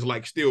opportunity is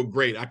like still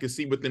great. I can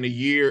see within a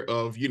year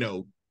of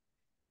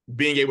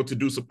being able to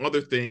do some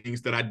other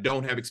things that I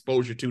don't have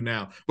exposure to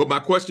now. But my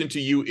question to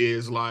you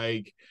is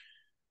like,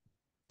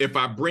 if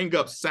I bring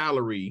up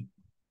salary,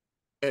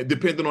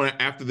 depending on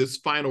after this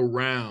final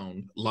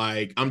round,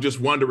 like I'm just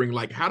wondering,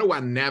 like, how do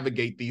I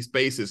navigate these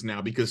spaces now?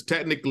 Because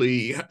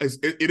technically,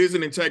 it is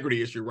an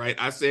integrity issue, right?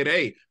 I said,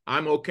 hey,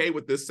 I'm okay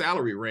with this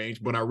salary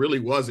range, but I really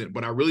wasn't.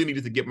 But I really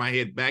needed to get my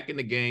head back in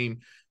the game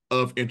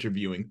of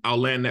interviewing. I'll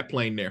land that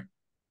plane there.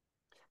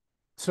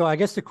 So I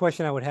guess the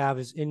question I would have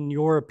is, in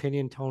your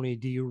opinion, Tony,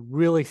 do you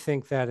really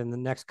think that in the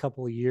next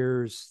couple of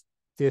years,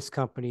 this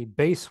company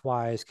base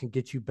wise can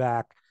get you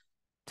back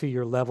to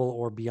your level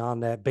or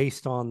beyond that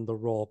based on the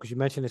role? Because you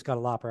mentioned it's got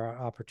a lot of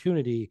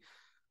opportunity,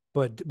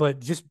 but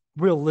just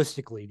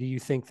realistically, do you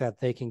think that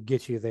they can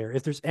get you there?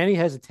 If there's any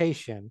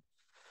hesitation,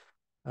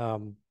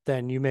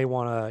 then you may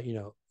want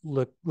to,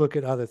 look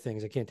at other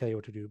things. I can't tell you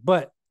what to do.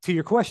 But to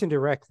your question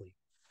directly,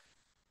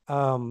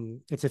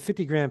 it's a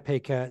 50 grand pay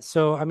cut.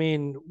 So I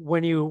mean,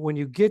 when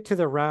you get to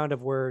the round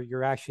of where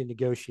you're actually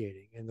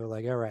negotiating and they're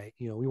like, all right,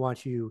 we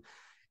want you,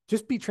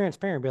 just be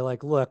transparent, be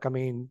like, look, I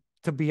mean,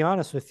 to be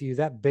honest with you,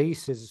 that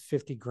base is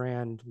 50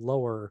 grand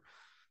lower,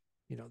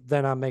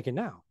 than I'm making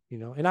now,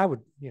 and I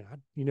would,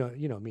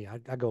 me,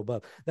 I go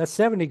above. That's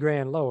 70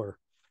 grand lower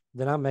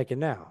than I'm making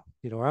now,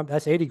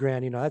 that's 80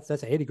 grand, that's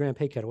an 80 grand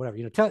pay cut or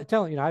whatever,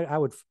 tell, I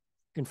would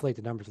inflate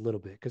the numbers a little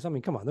bit. Cause I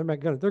mean, come on, they're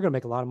gonna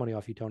make a lot of money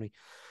off you, Tony.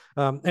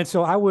 And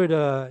so I would,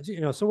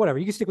 so whatever,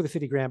 you can stick with the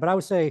 50 grand, but I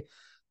would say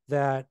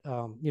that,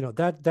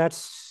 that's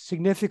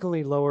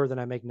significantly lower than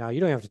I make now. You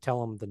don't have to tell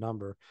them the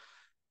number,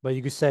 but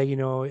you could say,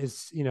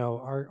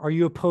 are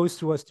you opposed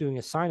to us doing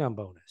a sign-on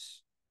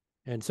bonus?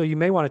 And so you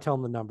may want to tell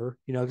them the number,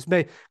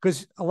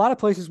 because a lot of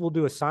places will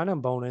do a sign-on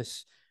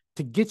bonus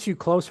to get you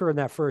closer in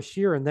that first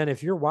year. And then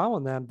if you're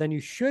wowing them, then you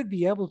should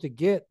be able to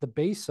get the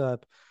base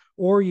up,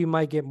 or you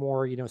might get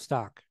more,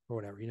 stock or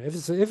whatever. If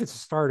it's a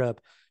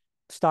startup,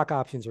 stock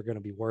options are going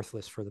to be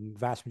worthless for the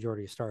vast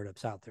majority of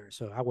startups out there.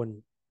 So I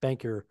wouldn't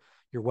bank your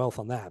wealth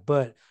on that.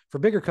 But for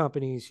bigger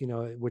companies,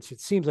 which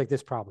it seems like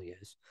this probably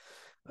is,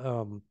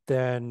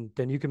 then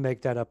you can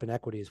make that up in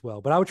equity as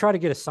well. But I would try to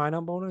get a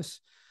sign-on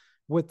bonus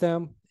with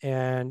them,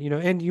 and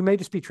and you may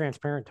just be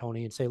transparent,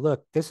 Tony, and say,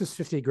 look, this is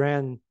 50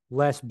 grand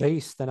less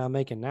base than I'm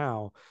making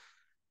now.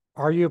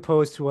 Are you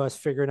opposed to us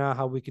figuring out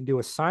how we can do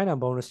a sign-on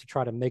bonus to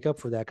try to make up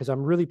for that? Because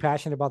I'm really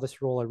passionate about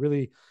this role. I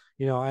really,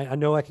 I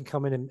know I can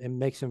come in and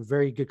make some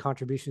very good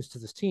contributions to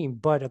this team,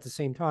 but at the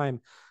same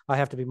time, I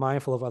have to be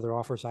mindful of other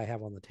offers I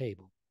have on the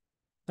table.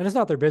 And it's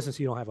not their business.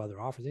 You don't have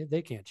other offers.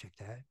 They can't check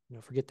that,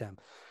 forget them.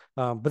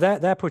 But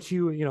that puts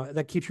you,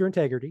 that keeps your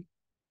integrity,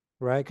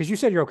 right? Because you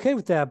said you're okay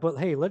with that, but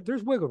hey,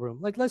 there's wiggle room.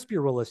 Like, let's be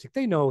realistic.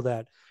 They know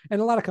that.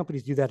 And a lot of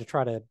companies do that to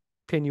try to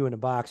pin you in a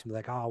box and be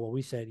like, oh, well,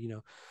 we said,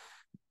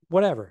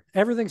 whatever.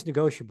 Everything's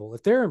negotiable.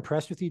 If they're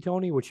impressed with you,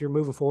 Tony, which you're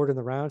moving forward in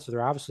the round, so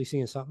they're obviously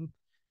seeing something,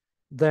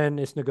 then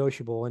it's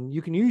negotiable. And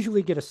you can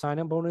usually get a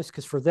sign-on bonus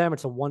because for them,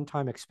 it's a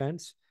one-time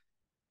expense.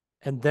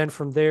 And then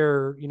from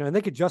there, and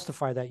they could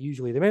justify that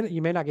usually.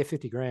 You may not get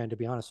 50 grand, to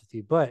be honest with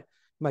you, but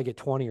you might get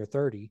 20 or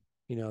 30,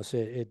 so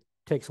it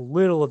takes a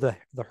little of the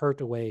hurt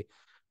away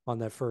on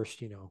that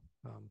first,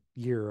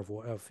 year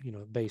of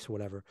base or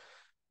whatever.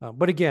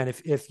 But again,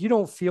 if you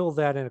don't feel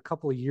that in a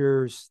couple of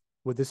years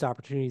with this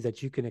opportunity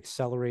that you can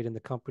accelerate in the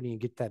company and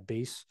get that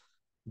base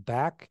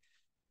back,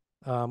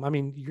 I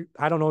mean,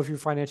 I don't know if your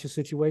financial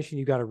situation,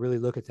 you got to really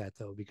look at that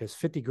though, because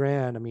 50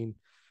 grand, I mean,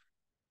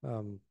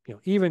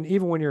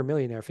 even when you're a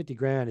millionaire, 50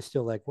 grand is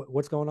still like,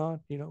 what's going on?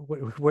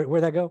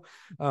 Where'd that go?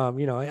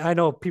 I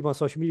know people on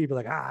social media be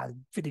like,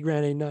 50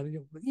 grand ain't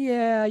nothing.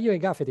 Yeah, you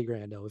ain't got 50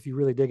 grand though. If you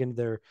really dig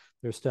into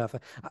their stuff,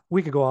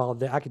 we could go all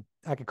day.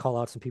 I could call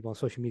out some people on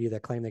social media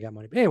that claim they got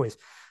money, but anyways,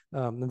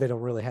 they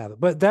don't really have it.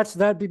 But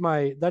that'd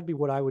be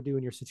what I would do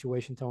in your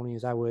situation, Tony.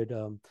 Is I would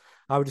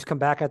just come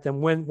back at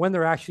them when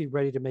they're actually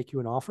ready to make you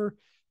an offer.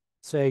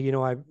 Say,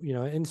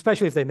 and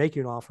especially if they make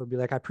you an offer, be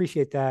like, I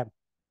appreciate that.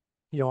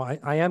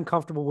 I am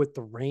comfortable with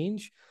the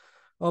range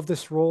of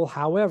this role.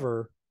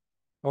 However,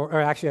 or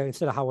actually,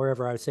 instead of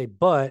however, I would say,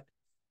 but,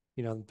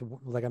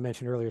 like I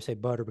mentioned earlier, say,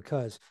 but or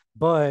because,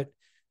 but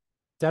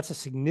that's a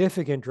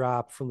significant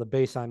drop from the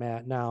base I'm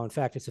at now. In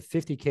fact, it's a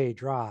 50K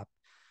drop.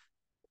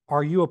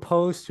 Are you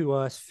opposed to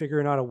us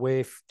figuring out a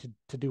way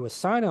to do a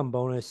sign-on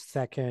bonus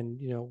that can,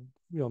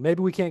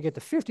 maybe we can't get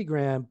to 50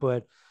 grand,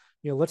 but,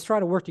 let's try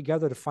to work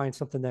together to find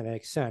something that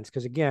makes sense.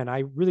 Because again,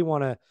 I really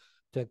want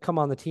to come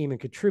on the team and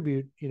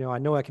contribute. I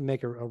know I can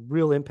make a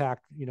real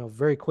impact,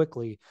 very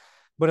quickly,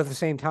 but at the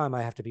same time,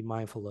 I have to be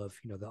mindful of,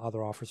 the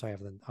other offers I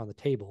have on the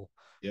table,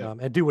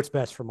 and do what's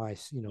best for my,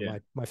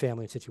 my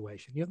family and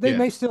situation. They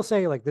may still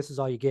say like, this is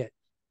all you get.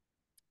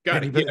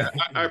 Got it. Yeah,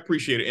 I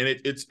appreciate it, and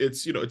it's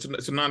it's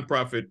a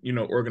nonprofit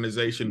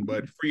organization,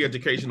 but free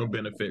educational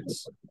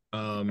benefits,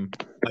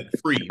 like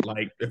free.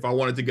 Like if I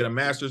wanted to get a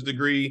master's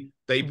degree,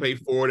 they pay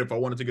for it. If I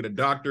wanted to get a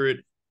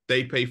doctorate,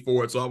 they pay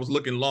for it. So I was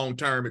looking long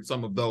term at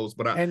some of those,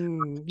 but I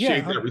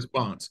appreciate that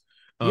response.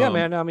 Yeah,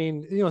 man. I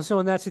mean,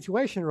 so in that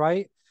situation,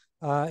 right?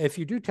 If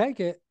you do take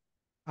it,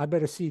 I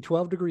better see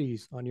 12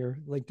 degrees on your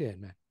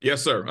LinkedIn, man.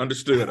 Yes, sir.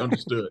 Understood.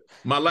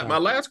 My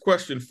last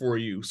question for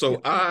you.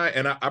 So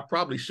I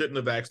probably shouldn't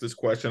have asked this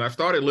question. I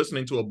started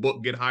listening to a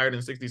book, Get Hired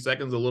in 60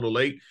 Seconds, a little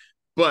late.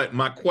 But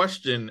my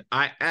question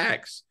I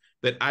asked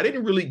that I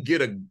didn't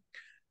get a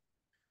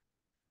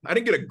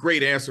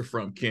great answer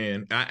from,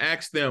 Ken. I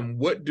asked them,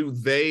 what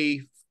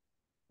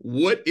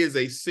is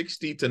a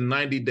 60 to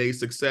 90-day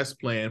success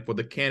plan for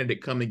the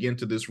candidate coming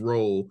into this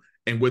role,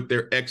 and what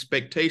their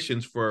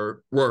expectations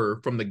were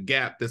from the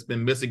gap that's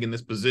been missing in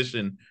this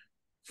position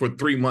for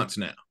 3 months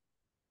now.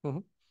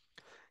 Mm-hmm.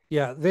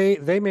 Yeah,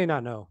 they may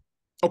not know.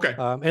 Okay.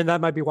 And that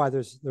might be why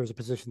there's a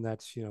position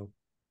that's,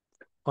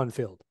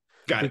 unfilled.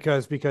 Got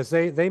it. Because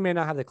they may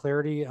not have the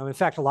clarity. In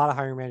fact, a lot of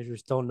hiring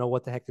managers don't know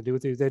what the heck to do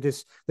with you. They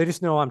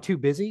just know, I'm too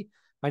busy.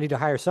 I need to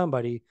hire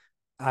somebody.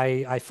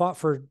 I fought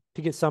to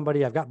get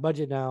somebody. I've got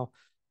budget now,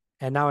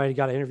 and now I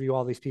got to interview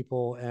all these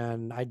people,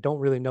 and I don't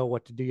really know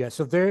what to do yet.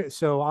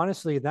 So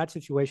honestly, in that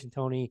situation,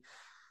 Tony,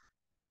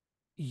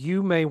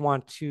 you may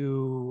want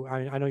to,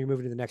 I know you're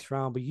moving to the next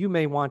round, but you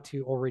may want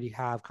to already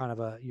have kind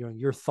of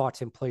your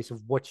thoughts in place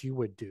of what you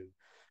would do.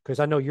 Because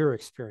I know your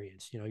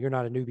experience, you're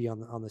not a newbie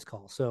on this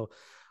call. So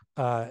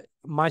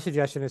my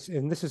suggestion is,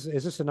 and is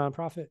this a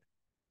nonprofit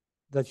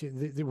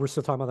we're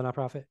still talking about,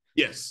 the nonprofit?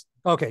 Yes.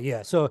 Okay.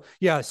 Yeah. So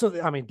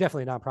I mean,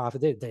 definitely a nonprofit.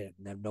 They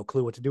have no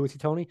clue what to do with you,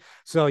 Tony.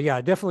 So yeah,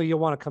 definitely you'll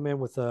want to come in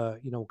with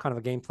kind of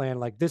a game plan.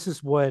 Like, this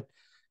is what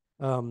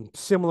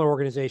similar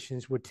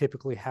organizations would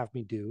typically have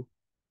me do.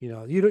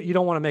 You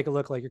don't want to make it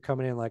look like you're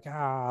coming in like,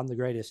 I'm the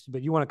greatest,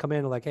 but you want to come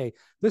in like, hey,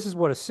 this is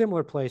what a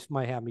similar place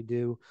might have me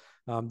do.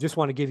 Just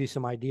want to give you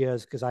some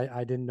ideas, because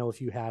I didn't know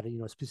if you had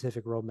a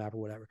specific roadmap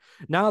or whatever.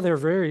 Now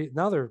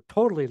they're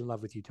totally in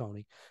love with you,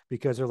 Tony,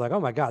 because they're like,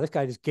 oh my God, this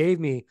guy just gave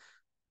me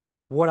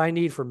what I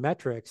need for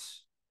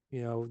metrics.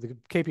 The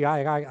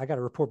KPI I got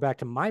to report back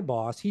to my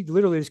boss. He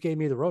literally just gave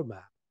me the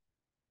roadmap,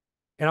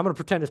 and I'm going to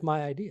pretend it's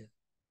my idea.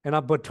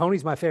 But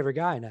Tony's my favorite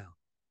guy now.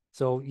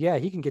 So yeah,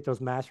 he can get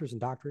those masters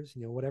and doctors,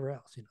 whatever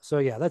else, So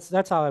yeah,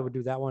 that's how I would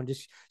do that one.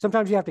 Just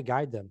sometimes you have to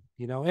guide them,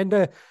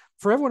 and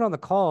for everyone on the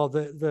call,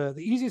 the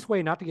easiest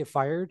way not to get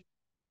fired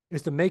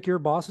is to make your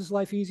boss's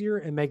life easier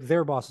and make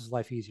their boss's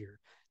life easier.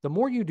 The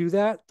more you do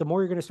that, the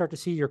more you're going to start to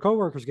see your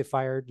coworkers get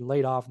fired and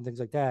laid off and things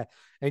like that.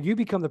 And you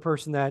become the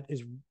person that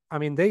is,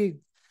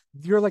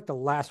 you're like the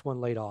last one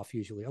laid off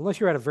usually, unless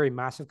you're at a very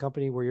massive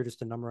company where you're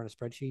just a number on a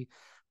spreadsheet.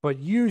 But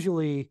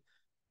usually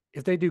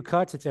if they do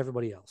cuts, it's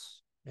everybody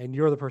else. And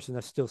you're the person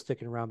that's still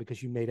sticking around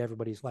because you made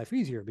everybody's life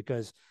easier.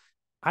 Because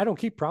I don't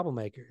keep people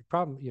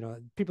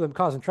that are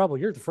causing trouble,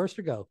 you're the first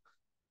to go.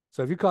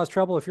 So if you cause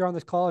trouble, if you're on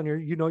this call and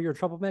you're a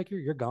troublemaker,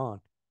 you're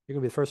gone. You're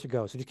gonna be the first to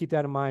go. So just keep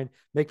that in mind.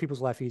 Make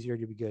people's life easier.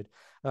 You'll be good.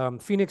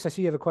 Phoenix, I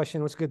see you have a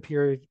question. What's a good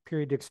period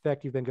to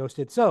expect? You've been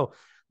ghosted. So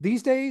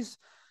these days,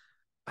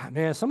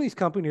 man, some of these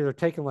companies are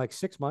taking like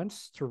 6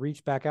 months to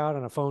reach back out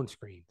on a phone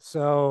screen.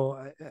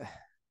 So,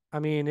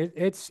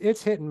 it's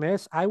hit and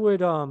miss.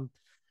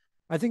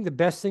 I think the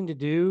best thing to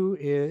do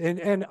is,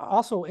 and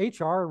also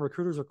HR and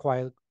recruiters are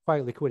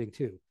quietly quitting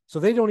too. So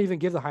they don't even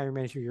give the hiring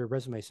manager your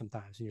resume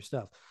sometimes and your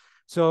stuff.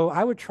 So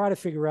I would try to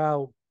figure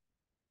out,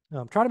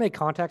 try to make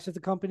contacts at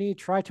the company,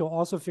 try to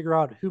also figure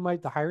out who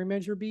might the hiring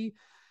manager be,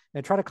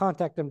 and try to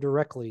contact them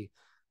directly.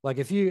 Like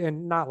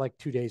and not like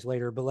 2 days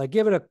later, but like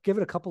give it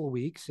a couple of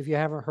weeks. If you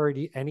haven't heard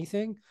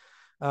anything,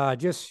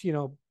 just,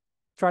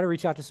 try to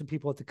reach out to some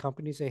people at the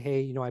company, say,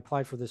 hey, I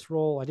applied for this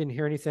role. I didn't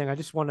hear anything. I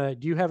just want to,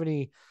 do you have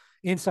any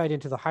insight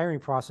into the hiring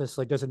process.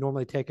 Like, does it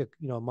normally take a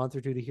month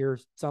or two to hear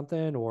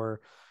something,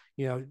 or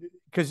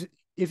because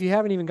if you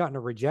haven't even gotten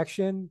a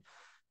rejection,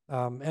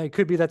 and it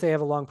could be that they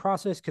have a long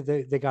process because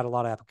they got a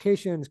lot of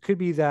applications. Could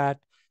be that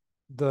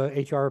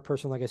the HR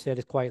person, like I said,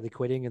 is quietly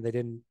quitting and they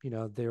didn't,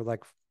 they're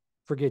like,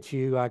 forget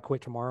you, I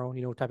quit tomorrow,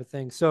 type of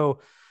thing. So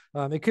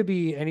it could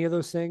be any of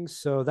those things.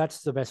 So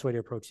that's the best way to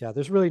approach that.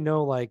 There's really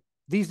no, like,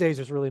 these days,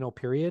 there's really no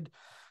period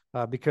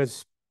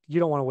because you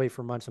don't want to wait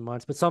for months and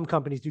months, but some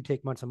companies do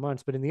take months and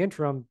months, but in the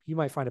interim, you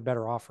might find a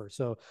better offer.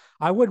 So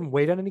I wouldn't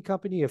wait on any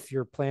company. If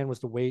your plan was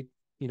to wait,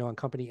 on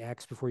company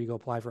X before you go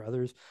apply for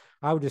others,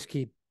 I would just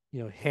keep,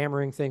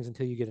 hammering things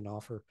until you get an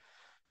offer.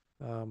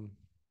 Um,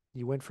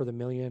 you went for the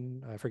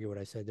million. I forget what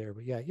I said there,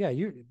 but yeah,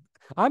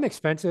 I'm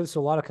expensive.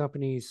 So a lot of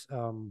companies,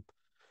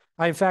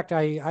 in fact,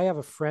 I have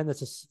a friend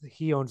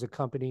he owns a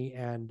company,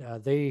 and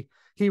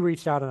he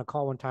reached out on a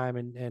call one time,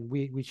 and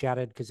we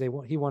chatted because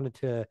he wanted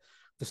to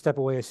step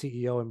away as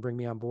CEO and bring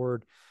me on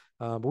board.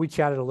 But we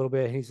chatted a little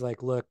bit, and he's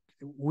like, "Look,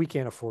 we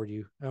can't afford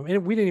you,"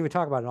 and we didn't even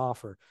talk about an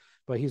offer.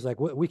 But he's like,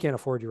 "We can't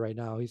afford you right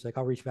now." He's like,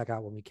 "I'll reach back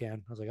out when we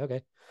can." I was like,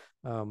 "Okay."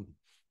 Um,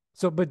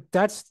 but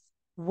that's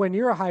when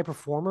you're a high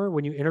performer,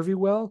 when you interview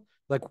well,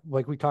 like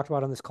we talked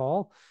about on this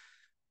call,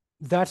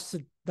 that's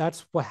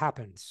what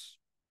happens.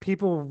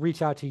 People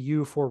reach out to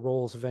you for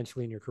roles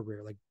eventually in your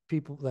career. Like,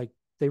 people, like,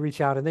 they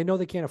reach out and they know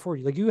they can't afford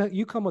you. Like,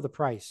 you come with a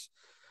price.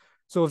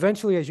 So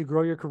eventually, as you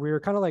grow your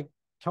career, kind of like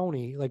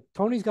Tony, like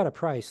Tony's got a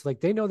price.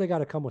 Like, they know they got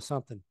to come with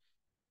something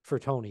for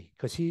Tony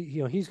because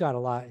he's got a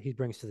lot he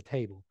brings to the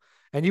table,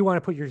 and you want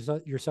to put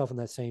yourself in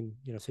that same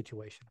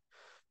situation.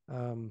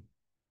 Um,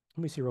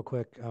 Let me see real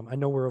quick. I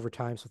know we're over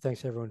time, so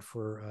thanks everyone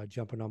for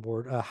jumping on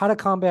board. How to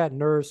combat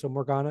nerves. So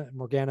Morgana,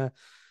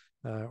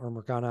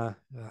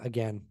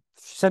 again.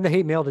 Send a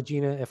hate mail to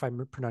Gina if I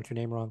pronounce your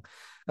name wrong.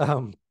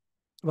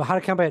 Well, how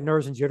to combat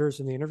nerves and jitters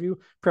in the interview?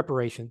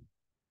 Preparation,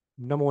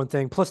 number one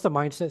thing. Plus the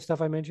mindset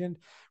stuff I mentioned.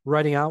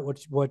 Writing out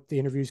what the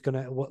interview is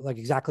gonna, like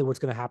exactly what's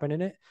gonna happen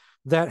in it.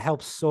 That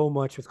helps so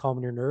much with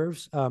calming your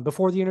nerves.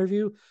 Before the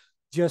interview,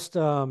 just do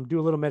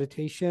a little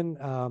meditation.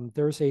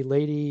 There's a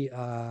lady.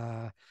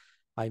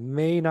 I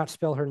may not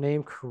spell her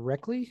name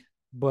correctly,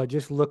 but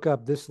just look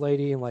up this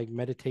lady and like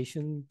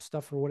meditation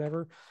stuff or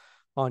whatever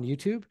on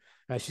YouTube.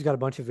 She's got a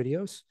bunch of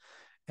videos,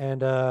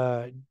 and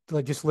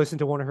like just listen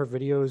to one of her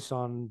videos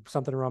on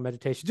something around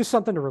meditation, just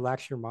something to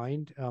relax your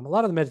mind. A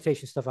lot of the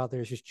meditation stuff out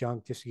there is just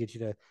junk, just to get you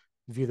to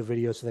view the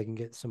video so they can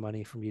get some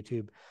money from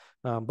YouTube.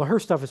 But her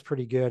stuff is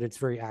pretty good. It's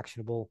very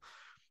actionable.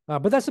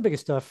 But that's the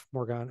biggest stuff,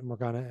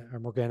 Morgana,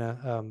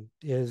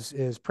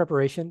 is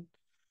preparation.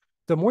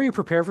 The more you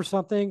prepare for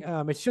something,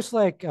 it's just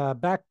like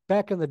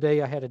back in the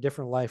day, I had a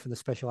different life in the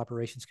special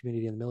operations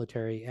community in the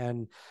military,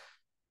 and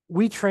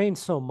we train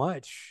so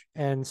much.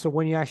 And so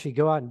when you actually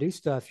go out and do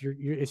stuff,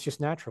 it's just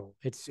natural.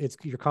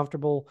 You're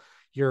comfortable.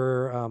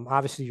 You're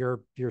obviously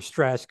you're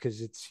stressed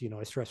because it's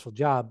a stressful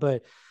job,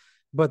 but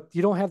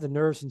you don't have the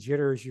nerves and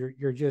jitters.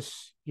 You're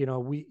just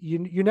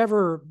you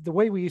never, the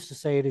way we used to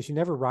say it is, you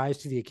never rise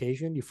to the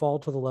occasion. You fall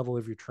to the level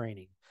of your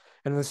training.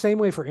 And in the same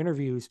way for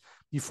interviews,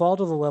 you fall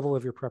to the level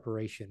of your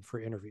preparation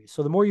for interviews.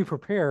 So the more you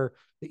prepare,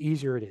 the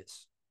easier it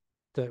is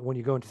when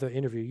you go into the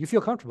interview. You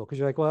feel comfortable because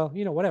you're like, well,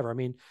 whatever. I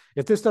mean,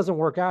 if this doesn't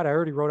work out, I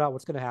already wrote out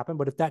what's going to happen.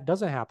 But if that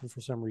doesn't happen for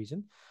some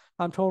reason,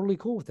 I'm totally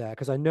cool with that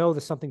because I know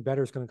that something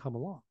better is going to come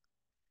along.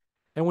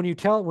 And when you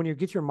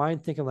get your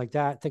mind thinking like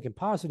that, thinking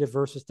positive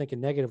versus thinking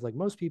negative, like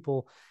most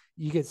people,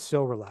 you get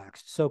so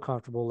relaxed, so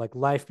comfortable. Like,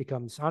 life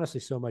becomes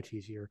honestly so much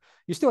easier.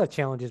 You still have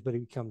challenges, but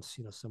it becomes,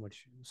 so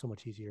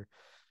much easier.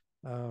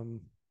 Um,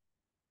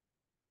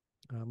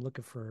 I'm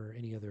looking for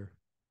any other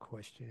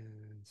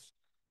questions.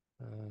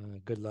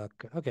 Good luck.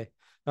 Okay.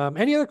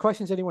 Any other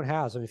questions anyone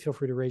has? I mean, feel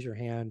free to raise your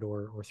hand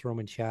or throw them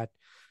in chat,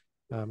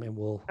 and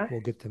we'll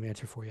get them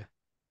answered for you.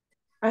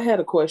 I had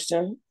a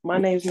question. My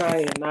name's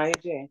Naya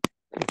Jane.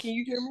 Can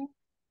you hear me?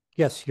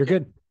 Yes, you're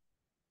good.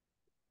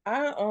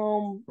 I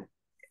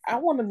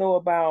want to know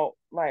about,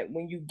 like,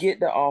 when you get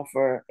the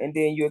offer and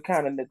then you're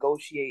kind of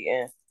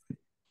negotiating.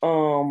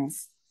 Um,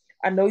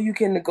 I know you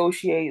can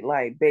negotiate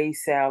like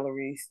base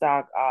salary,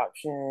 stock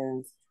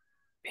options,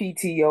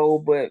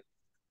 PTO, but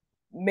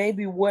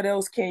maybe what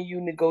else can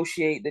you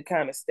negotiate to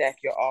kind of stack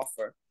your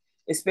offer,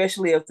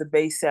 especially if the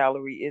base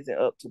salary isn't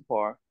up to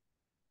par?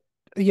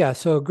 Yeah,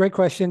 so great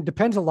question.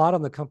 Depends a lot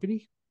on the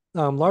company.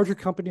 Larger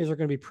companies are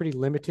going to be pretty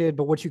limited,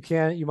 but what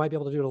you might be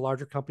able to do at a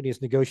larger company is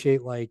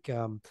negotiate like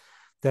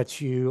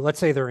let's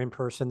say they're in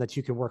person, that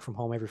you can work from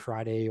home every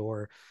Friday,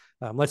 or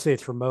let's say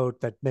it's remote,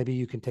 that maybe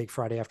you can take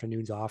Friday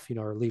afternoons off,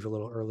 or leave a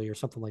little early or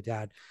something like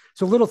that.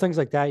 So little things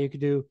like that you could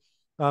do.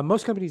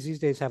 Most companies these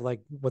days have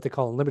like what they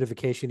call unlimited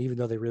vacation, even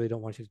though they really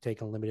don't want you to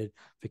take unlimited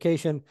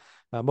vacation.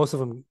 Most of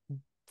them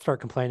start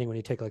complaining when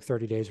you take like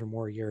 30 days or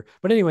more a year.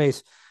 But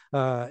anyways,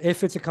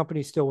 if it's a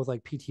company still with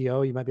like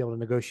PTO, you might be able to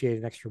negotiate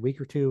an extra week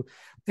or two.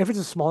 If it's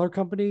a smaller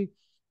company,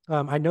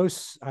 I know,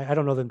 I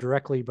don't know them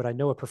directly, but I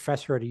know a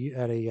professor at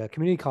a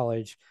community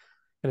college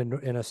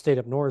in a state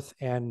up north,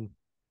 and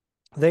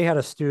they had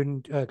a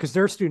student because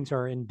their students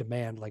are in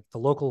demand. Like the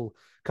local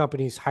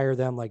companies hire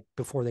them like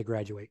before they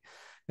graduate,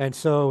 and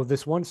so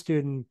this one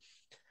student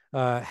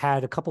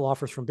had a couple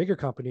offers from bigger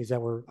companies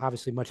that were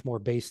obviously much more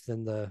base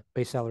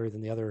salary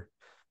than the other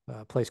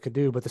place could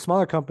do. But the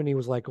smaller company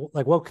was like,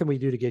 what can we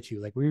do to get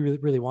you? Like, we really,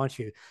 really want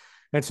you.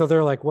 And so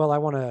they're like, well, I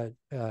want to,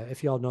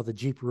 if y'all know the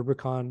Jeep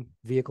Rubicon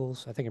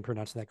vehicles, I think I'm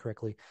pronouncing that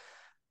correctly.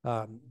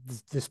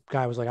 This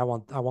guy was like, I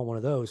want one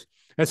of those.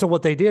 And so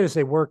what they did is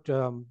they worked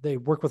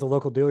with a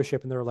local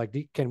dealership, and they were like,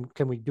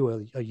 can we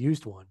do a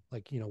used one?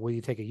 Like, will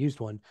you take a used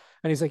one?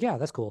 And he's like, yeah,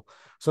 that's cool.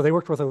 So they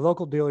worked with a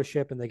local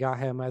dealership, and they got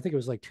him, I think it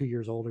was like 2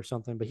 years old or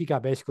something, but he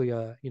got basically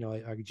a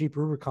Jeep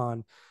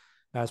Rubicon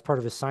as part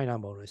of his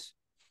sign-on bonus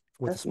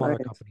with a That's smaller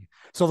nice. company.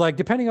 So like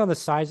depending on the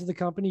size of the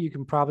company, you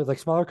can probably like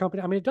smaller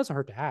company. I mean, it doesn't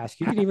hurt to ask.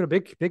 You can even a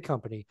big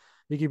company.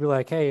 You could be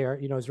like, hey,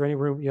 is there any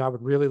room? I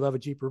would really love a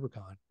Jeep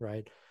Rubicon,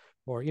 right?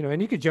 Or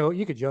and you could joke,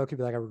 you'd be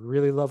like, I would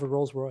really love a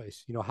Rolls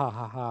Royce, ha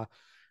ha ha.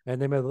 And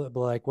they might be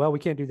like, well, we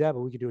can't do that, but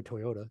we could do a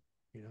Toyota,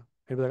 And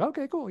be like,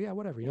 okay, cool, yeah,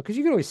 whatever, because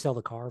you can always sell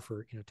the car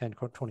for 10,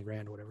 20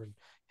 grand or whatever, and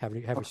have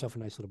yourself a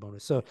nice little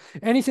bonus. So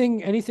anything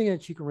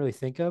that you can really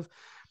think of.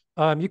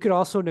 You could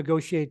also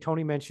negotiate.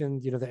 Tony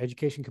mentioned, the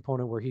education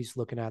component where he's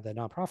looking at that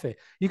nonprofit.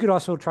 You could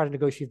also try to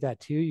negotiate that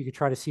too. You could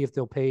try to see if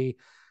they'll pay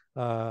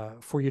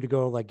for you to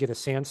go like get a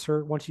SANS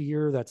cert once a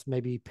year. That's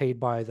maybe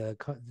paid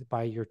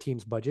by your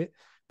team's budget.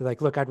 Be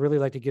like, look, I'd really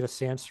like to get a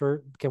SANS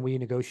cert. Can we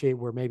negotiate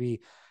where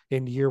maybe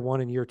in year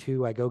 1 and year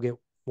 2, I go get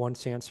one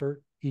SANS cert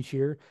each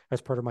year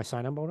as part of my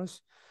sign-on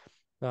bonus?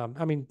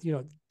 I mean,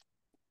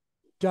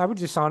 I would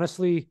just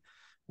honestly,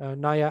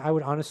 Naya, I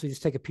would honestly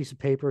just take a piece of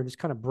paper and just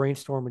kind of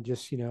brainstorm and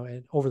just,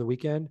 and over the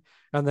weekend,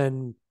 and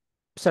then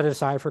set it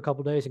aside for a couple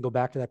of days and go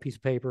back to that piece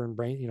of paper and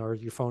or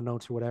your phone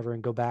notes or whatever,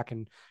 and go back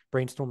and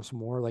brainstorm some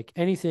more. Like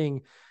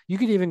anything, you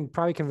could even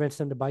probably convince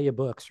them to buy you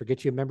books or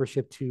get you a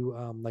membership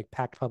to like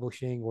Pact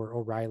Publishing or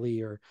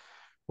O'Reilly or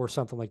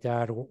something like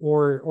that,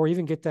 or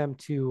even get them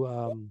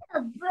to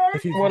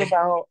if you What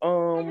about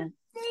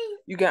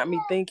you got me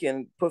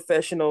thinking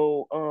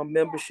professional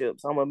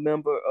memberships. I'm a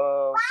member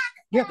of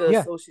yeah the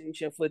yeah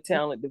Association for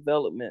Talent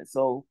Development.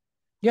 So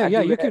yeah I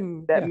yeah do you that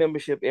can that yeah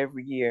membership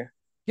every year.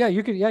 Yeah,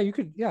 you could,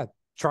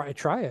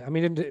 try it. I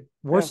mean,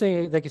 worst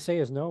Yeah. thing they could say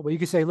is no, but you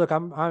could say, look,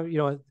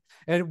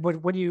 and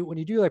when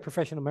you do like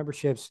professional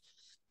memberships,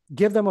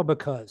 give them a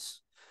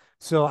because.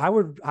 So I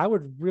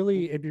would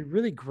really, it'd be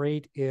really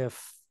great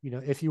if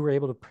you were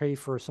able to pay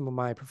for some of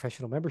my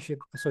professional membership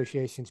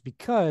associations,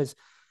 because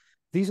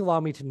these allow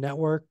me to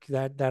network.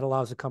 That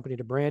allows the company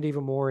to brand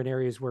even more in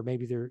areas where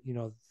maybe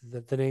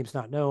the name's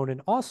not known.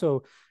 And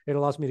also it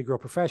allows me to grow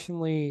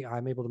professionally.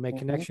 I'm able to make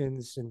Mm-hmm.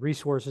 connections and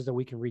resources that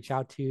we can reach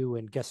out to,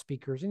 and guest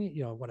speakers, and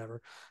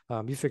whatever.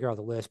 You figure out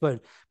the list,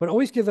 but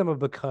always give them a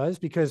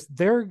because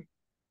they're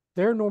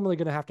normally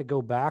going to have to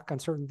go back on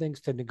certain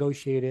things to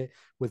negotiate it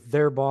with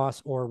their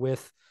boss or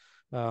with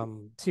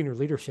senior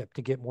leadership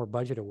to get more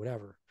budget or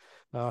whatever.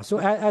 So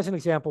as an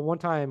example, one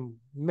time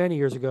many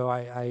years ago,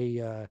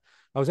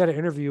 I was at an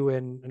interview,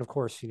 and of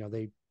course,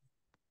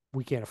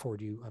 we can't afford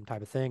you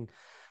type of thing,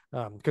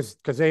 because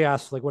they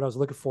asked like what I was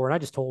looking for, and I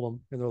just told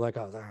them, and they're like,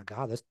 oh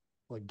God, that's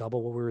like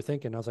double what we were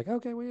thinking. I was like,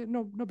 okay, well,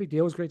 no big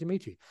deal. It was great to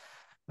meet you.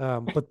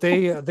 But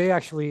they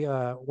actually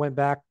went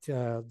back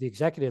to the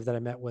executive that I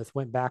met with,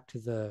 went back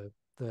to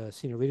the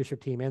senior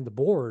leadership team and the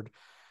board,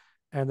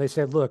 and they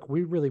said, look,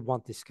 we really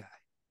want this guy.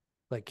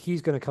 Like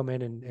he's going to come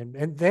in,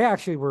 and they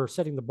actually were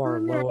setting the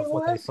bar low of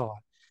what they thought.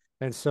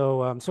 And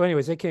so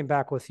anyways, they came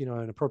back with,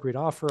 an appropriate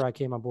offer. I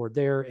came on board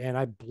there, and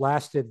I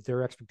blasted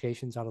their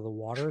expectations out of the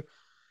water.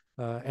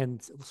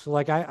 And so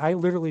like, I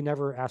literally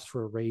never asked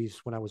for a raise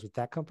when I was with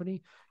that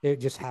company.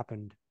 It just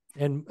happened.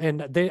 And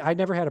I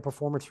never had a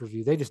performance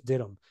review. They just did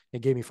them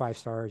and gave me 5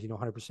 stars,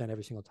 100%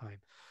 every single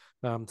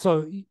time.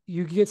 So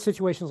you get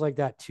situations like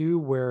that too,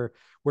 where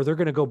they're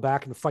going to go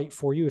back and fight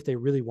for you if they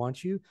really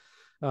want you.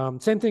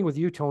 Same thing with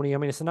you, Tony. I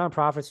mean, it's a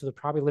nonprofit, so they're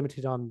probably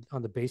limited on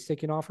the base they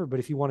can offer. But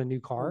if you want a new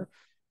car,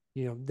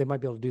 they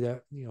might be able to do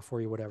that,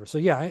 for you, whatever. So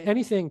yeah,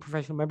 anything,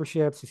 professional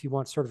memberships, if you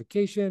want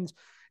certifications,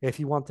 if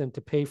you want them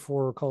to pay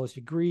for college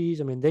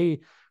degrees, I mean,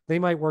 they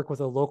might work with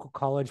a local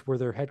college where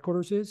their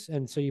headquarters is.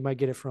 And so you might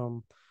get it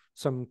from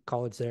some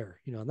college there,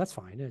 and that's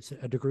fine. It's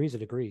a degree is a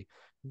degree.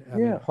 I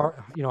mean,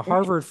 Yeah.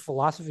 Harvard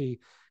philosophy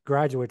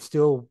graduates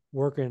still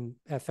working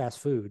at fast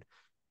food,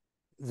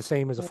 the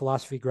same as a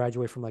philosophy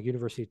graduate from like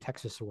University of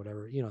Texas or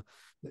whatever.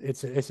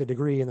 It's a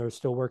degree, and they're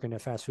still working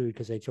at fast food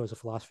because they chose a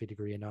philosophy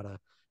degree and not a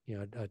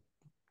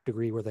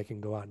degree where they can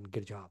go out and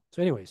get a job.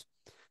 So, anyways,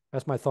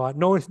 that's my thought.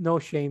 No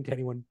shame to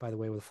anyone, by the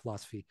way, with a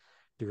philosophy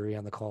degree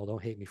on the call.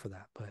 Don't hate me for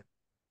that. But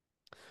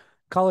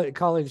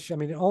college. I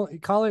mean,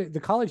 the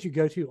college you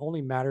go to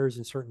only matters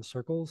in certain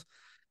circles,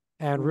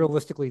 and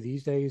realistically,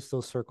 these days,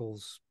 those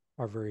circles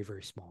are very,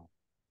 very small.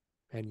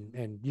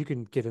 And you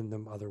can get in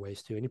them other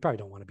ways too, and you probably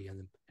don't want to be in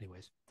them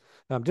anyways.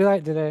 Did I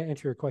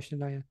answer your question,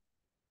 Naya?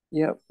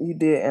 Yep, you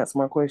did answer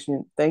my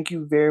question. Thank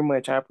you very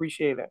much. I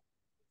appreciate it.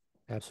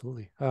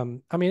 Absolutely.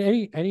 I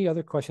mean, any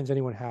other questions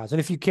anyone has, and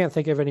if you can't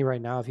think of any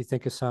right now, if you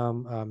think of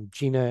some,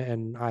 Gina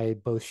and I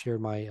both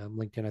shared my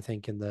LinkedIn, I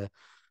think, in the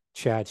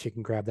chat. So you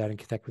can grab that and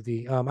connect with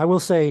you. I will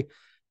say,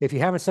 if you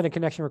haven't sent a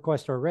connection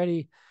request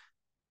already,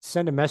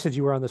 send a message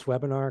you were on this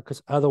webinar,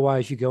 because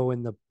otherwise you go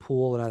in the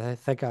pool, and I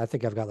think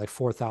I've got like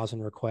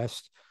 4,000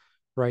 requests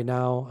right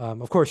now.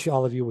 Of course,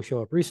 all of you will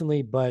show up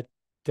recently, but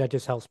that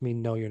just helps me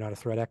know you're not a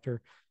threat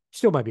actor.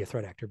 Still might be a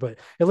threat actor, but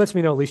it lets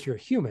me know at least you're a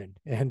human,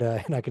 and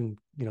I can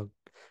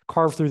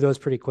carve through those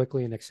pretty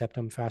quickly and accept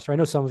them faster. I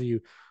know some of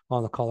you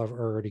on the call have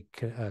already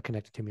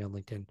connected to me on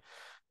LinkedIn,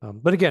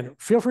 but again,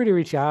 feel free to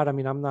reach out. I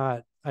mean, I'm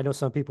not. I know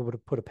some people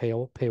would put a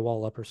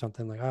paywall up or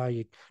something like, oh,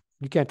 you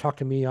can't talk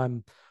to me.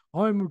 I'm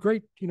a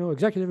great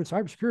executive in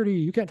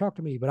cybersecurity. You can't talk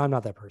to me, but I'm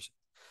not that person.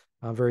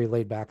 I'm very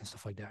laid back and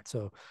stuff like that.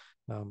 So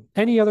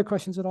any other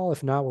questions at all?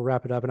 If not, we'll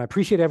wrap it up. And I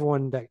appreciate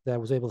everyone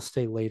that was able to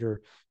stay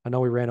later. I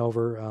know we ran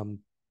over.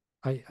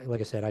 Like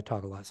I said, I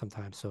talk a lot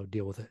sometimes, so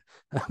deal with it.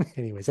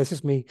 Anyways, that's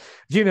just me.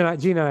 Gina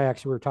and I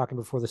actually were talking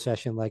before the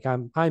session. Like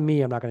I'm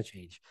me. I'm not going to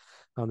change.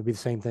 It'll be the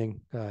same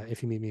thing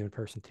if you meet me in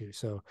person too.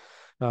 So,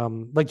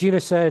 like Gina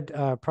said,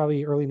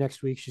 probably early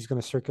next week, she's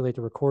going to circulate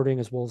the recording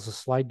as well as the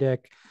slide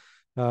deck.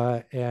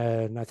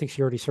 And I think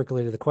she already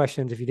circulated the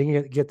questions. If you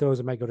didn't get those,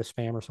 it might go to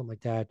spam or something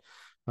like that.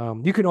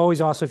 You can always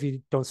also, if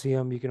you don't see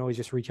them, you can always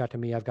just reach out to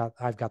me. I've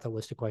got the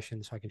list of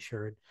questions, so I can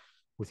share it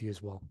with you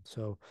as well.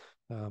 So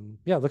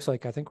yeah, it looks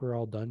like I think we're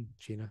all done,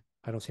 Gina.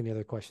 I don't see any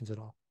other questions at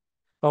all.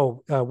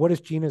 Oh, what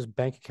is Gina's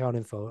bank account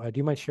info? Do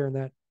you mind sharing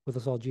that with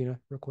us all, Gina,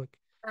 real quick?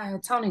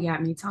 Tony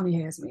got me.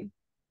 Tony has me.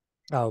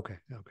 Oh, okay.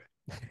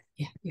 Okay.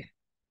 Yeah.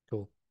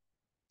 Cool.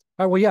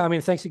 All right. Well, yeah, I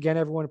mean, thanks again,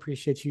 everyone.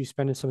 Appreciate you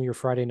spending some of your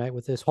Friday night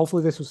with this.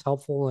 Hopefully this was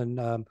helpful.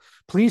 And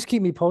please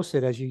keep me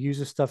posted as you use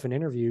this stuff in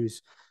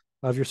interviews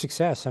of your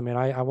success. I mean,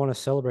 I want to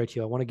celebrate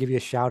you. I want to give you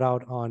a shout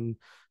out on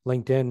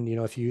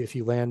LinkedIn, if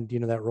you land,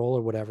 that role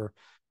or whatever.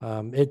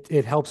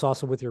 It helps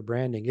also with your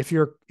branding. If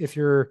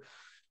you're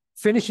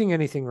finishing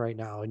anything right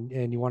now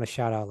and you want to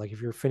shout out, like if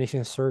you're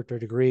finishing a cert or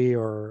degree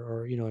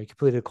or you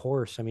completed a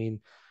course, I mean,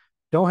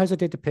 don't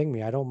hesitate to ping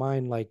me. I don't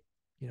mind, like,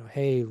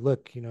 hey,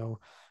 look,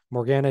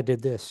 Morgana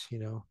did this,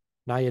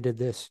 Naya did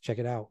this, check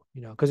it out,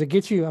 because it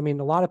gets you. I mean,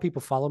 a lot of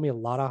people follow me, a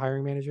lot of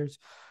hiring managers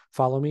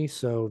follow me.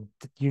 So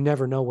you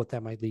never know what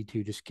that might lead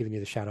to, just giving you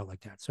the shout out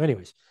like that. So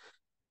anyways,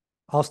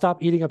 I'll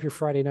stop eating up your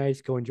Friday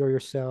nights. Go enjoy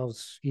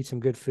yourselves, eat some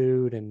good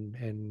food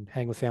and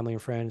hang with family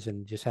and friends,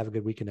 and just have a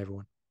good weekend,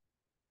 everyone.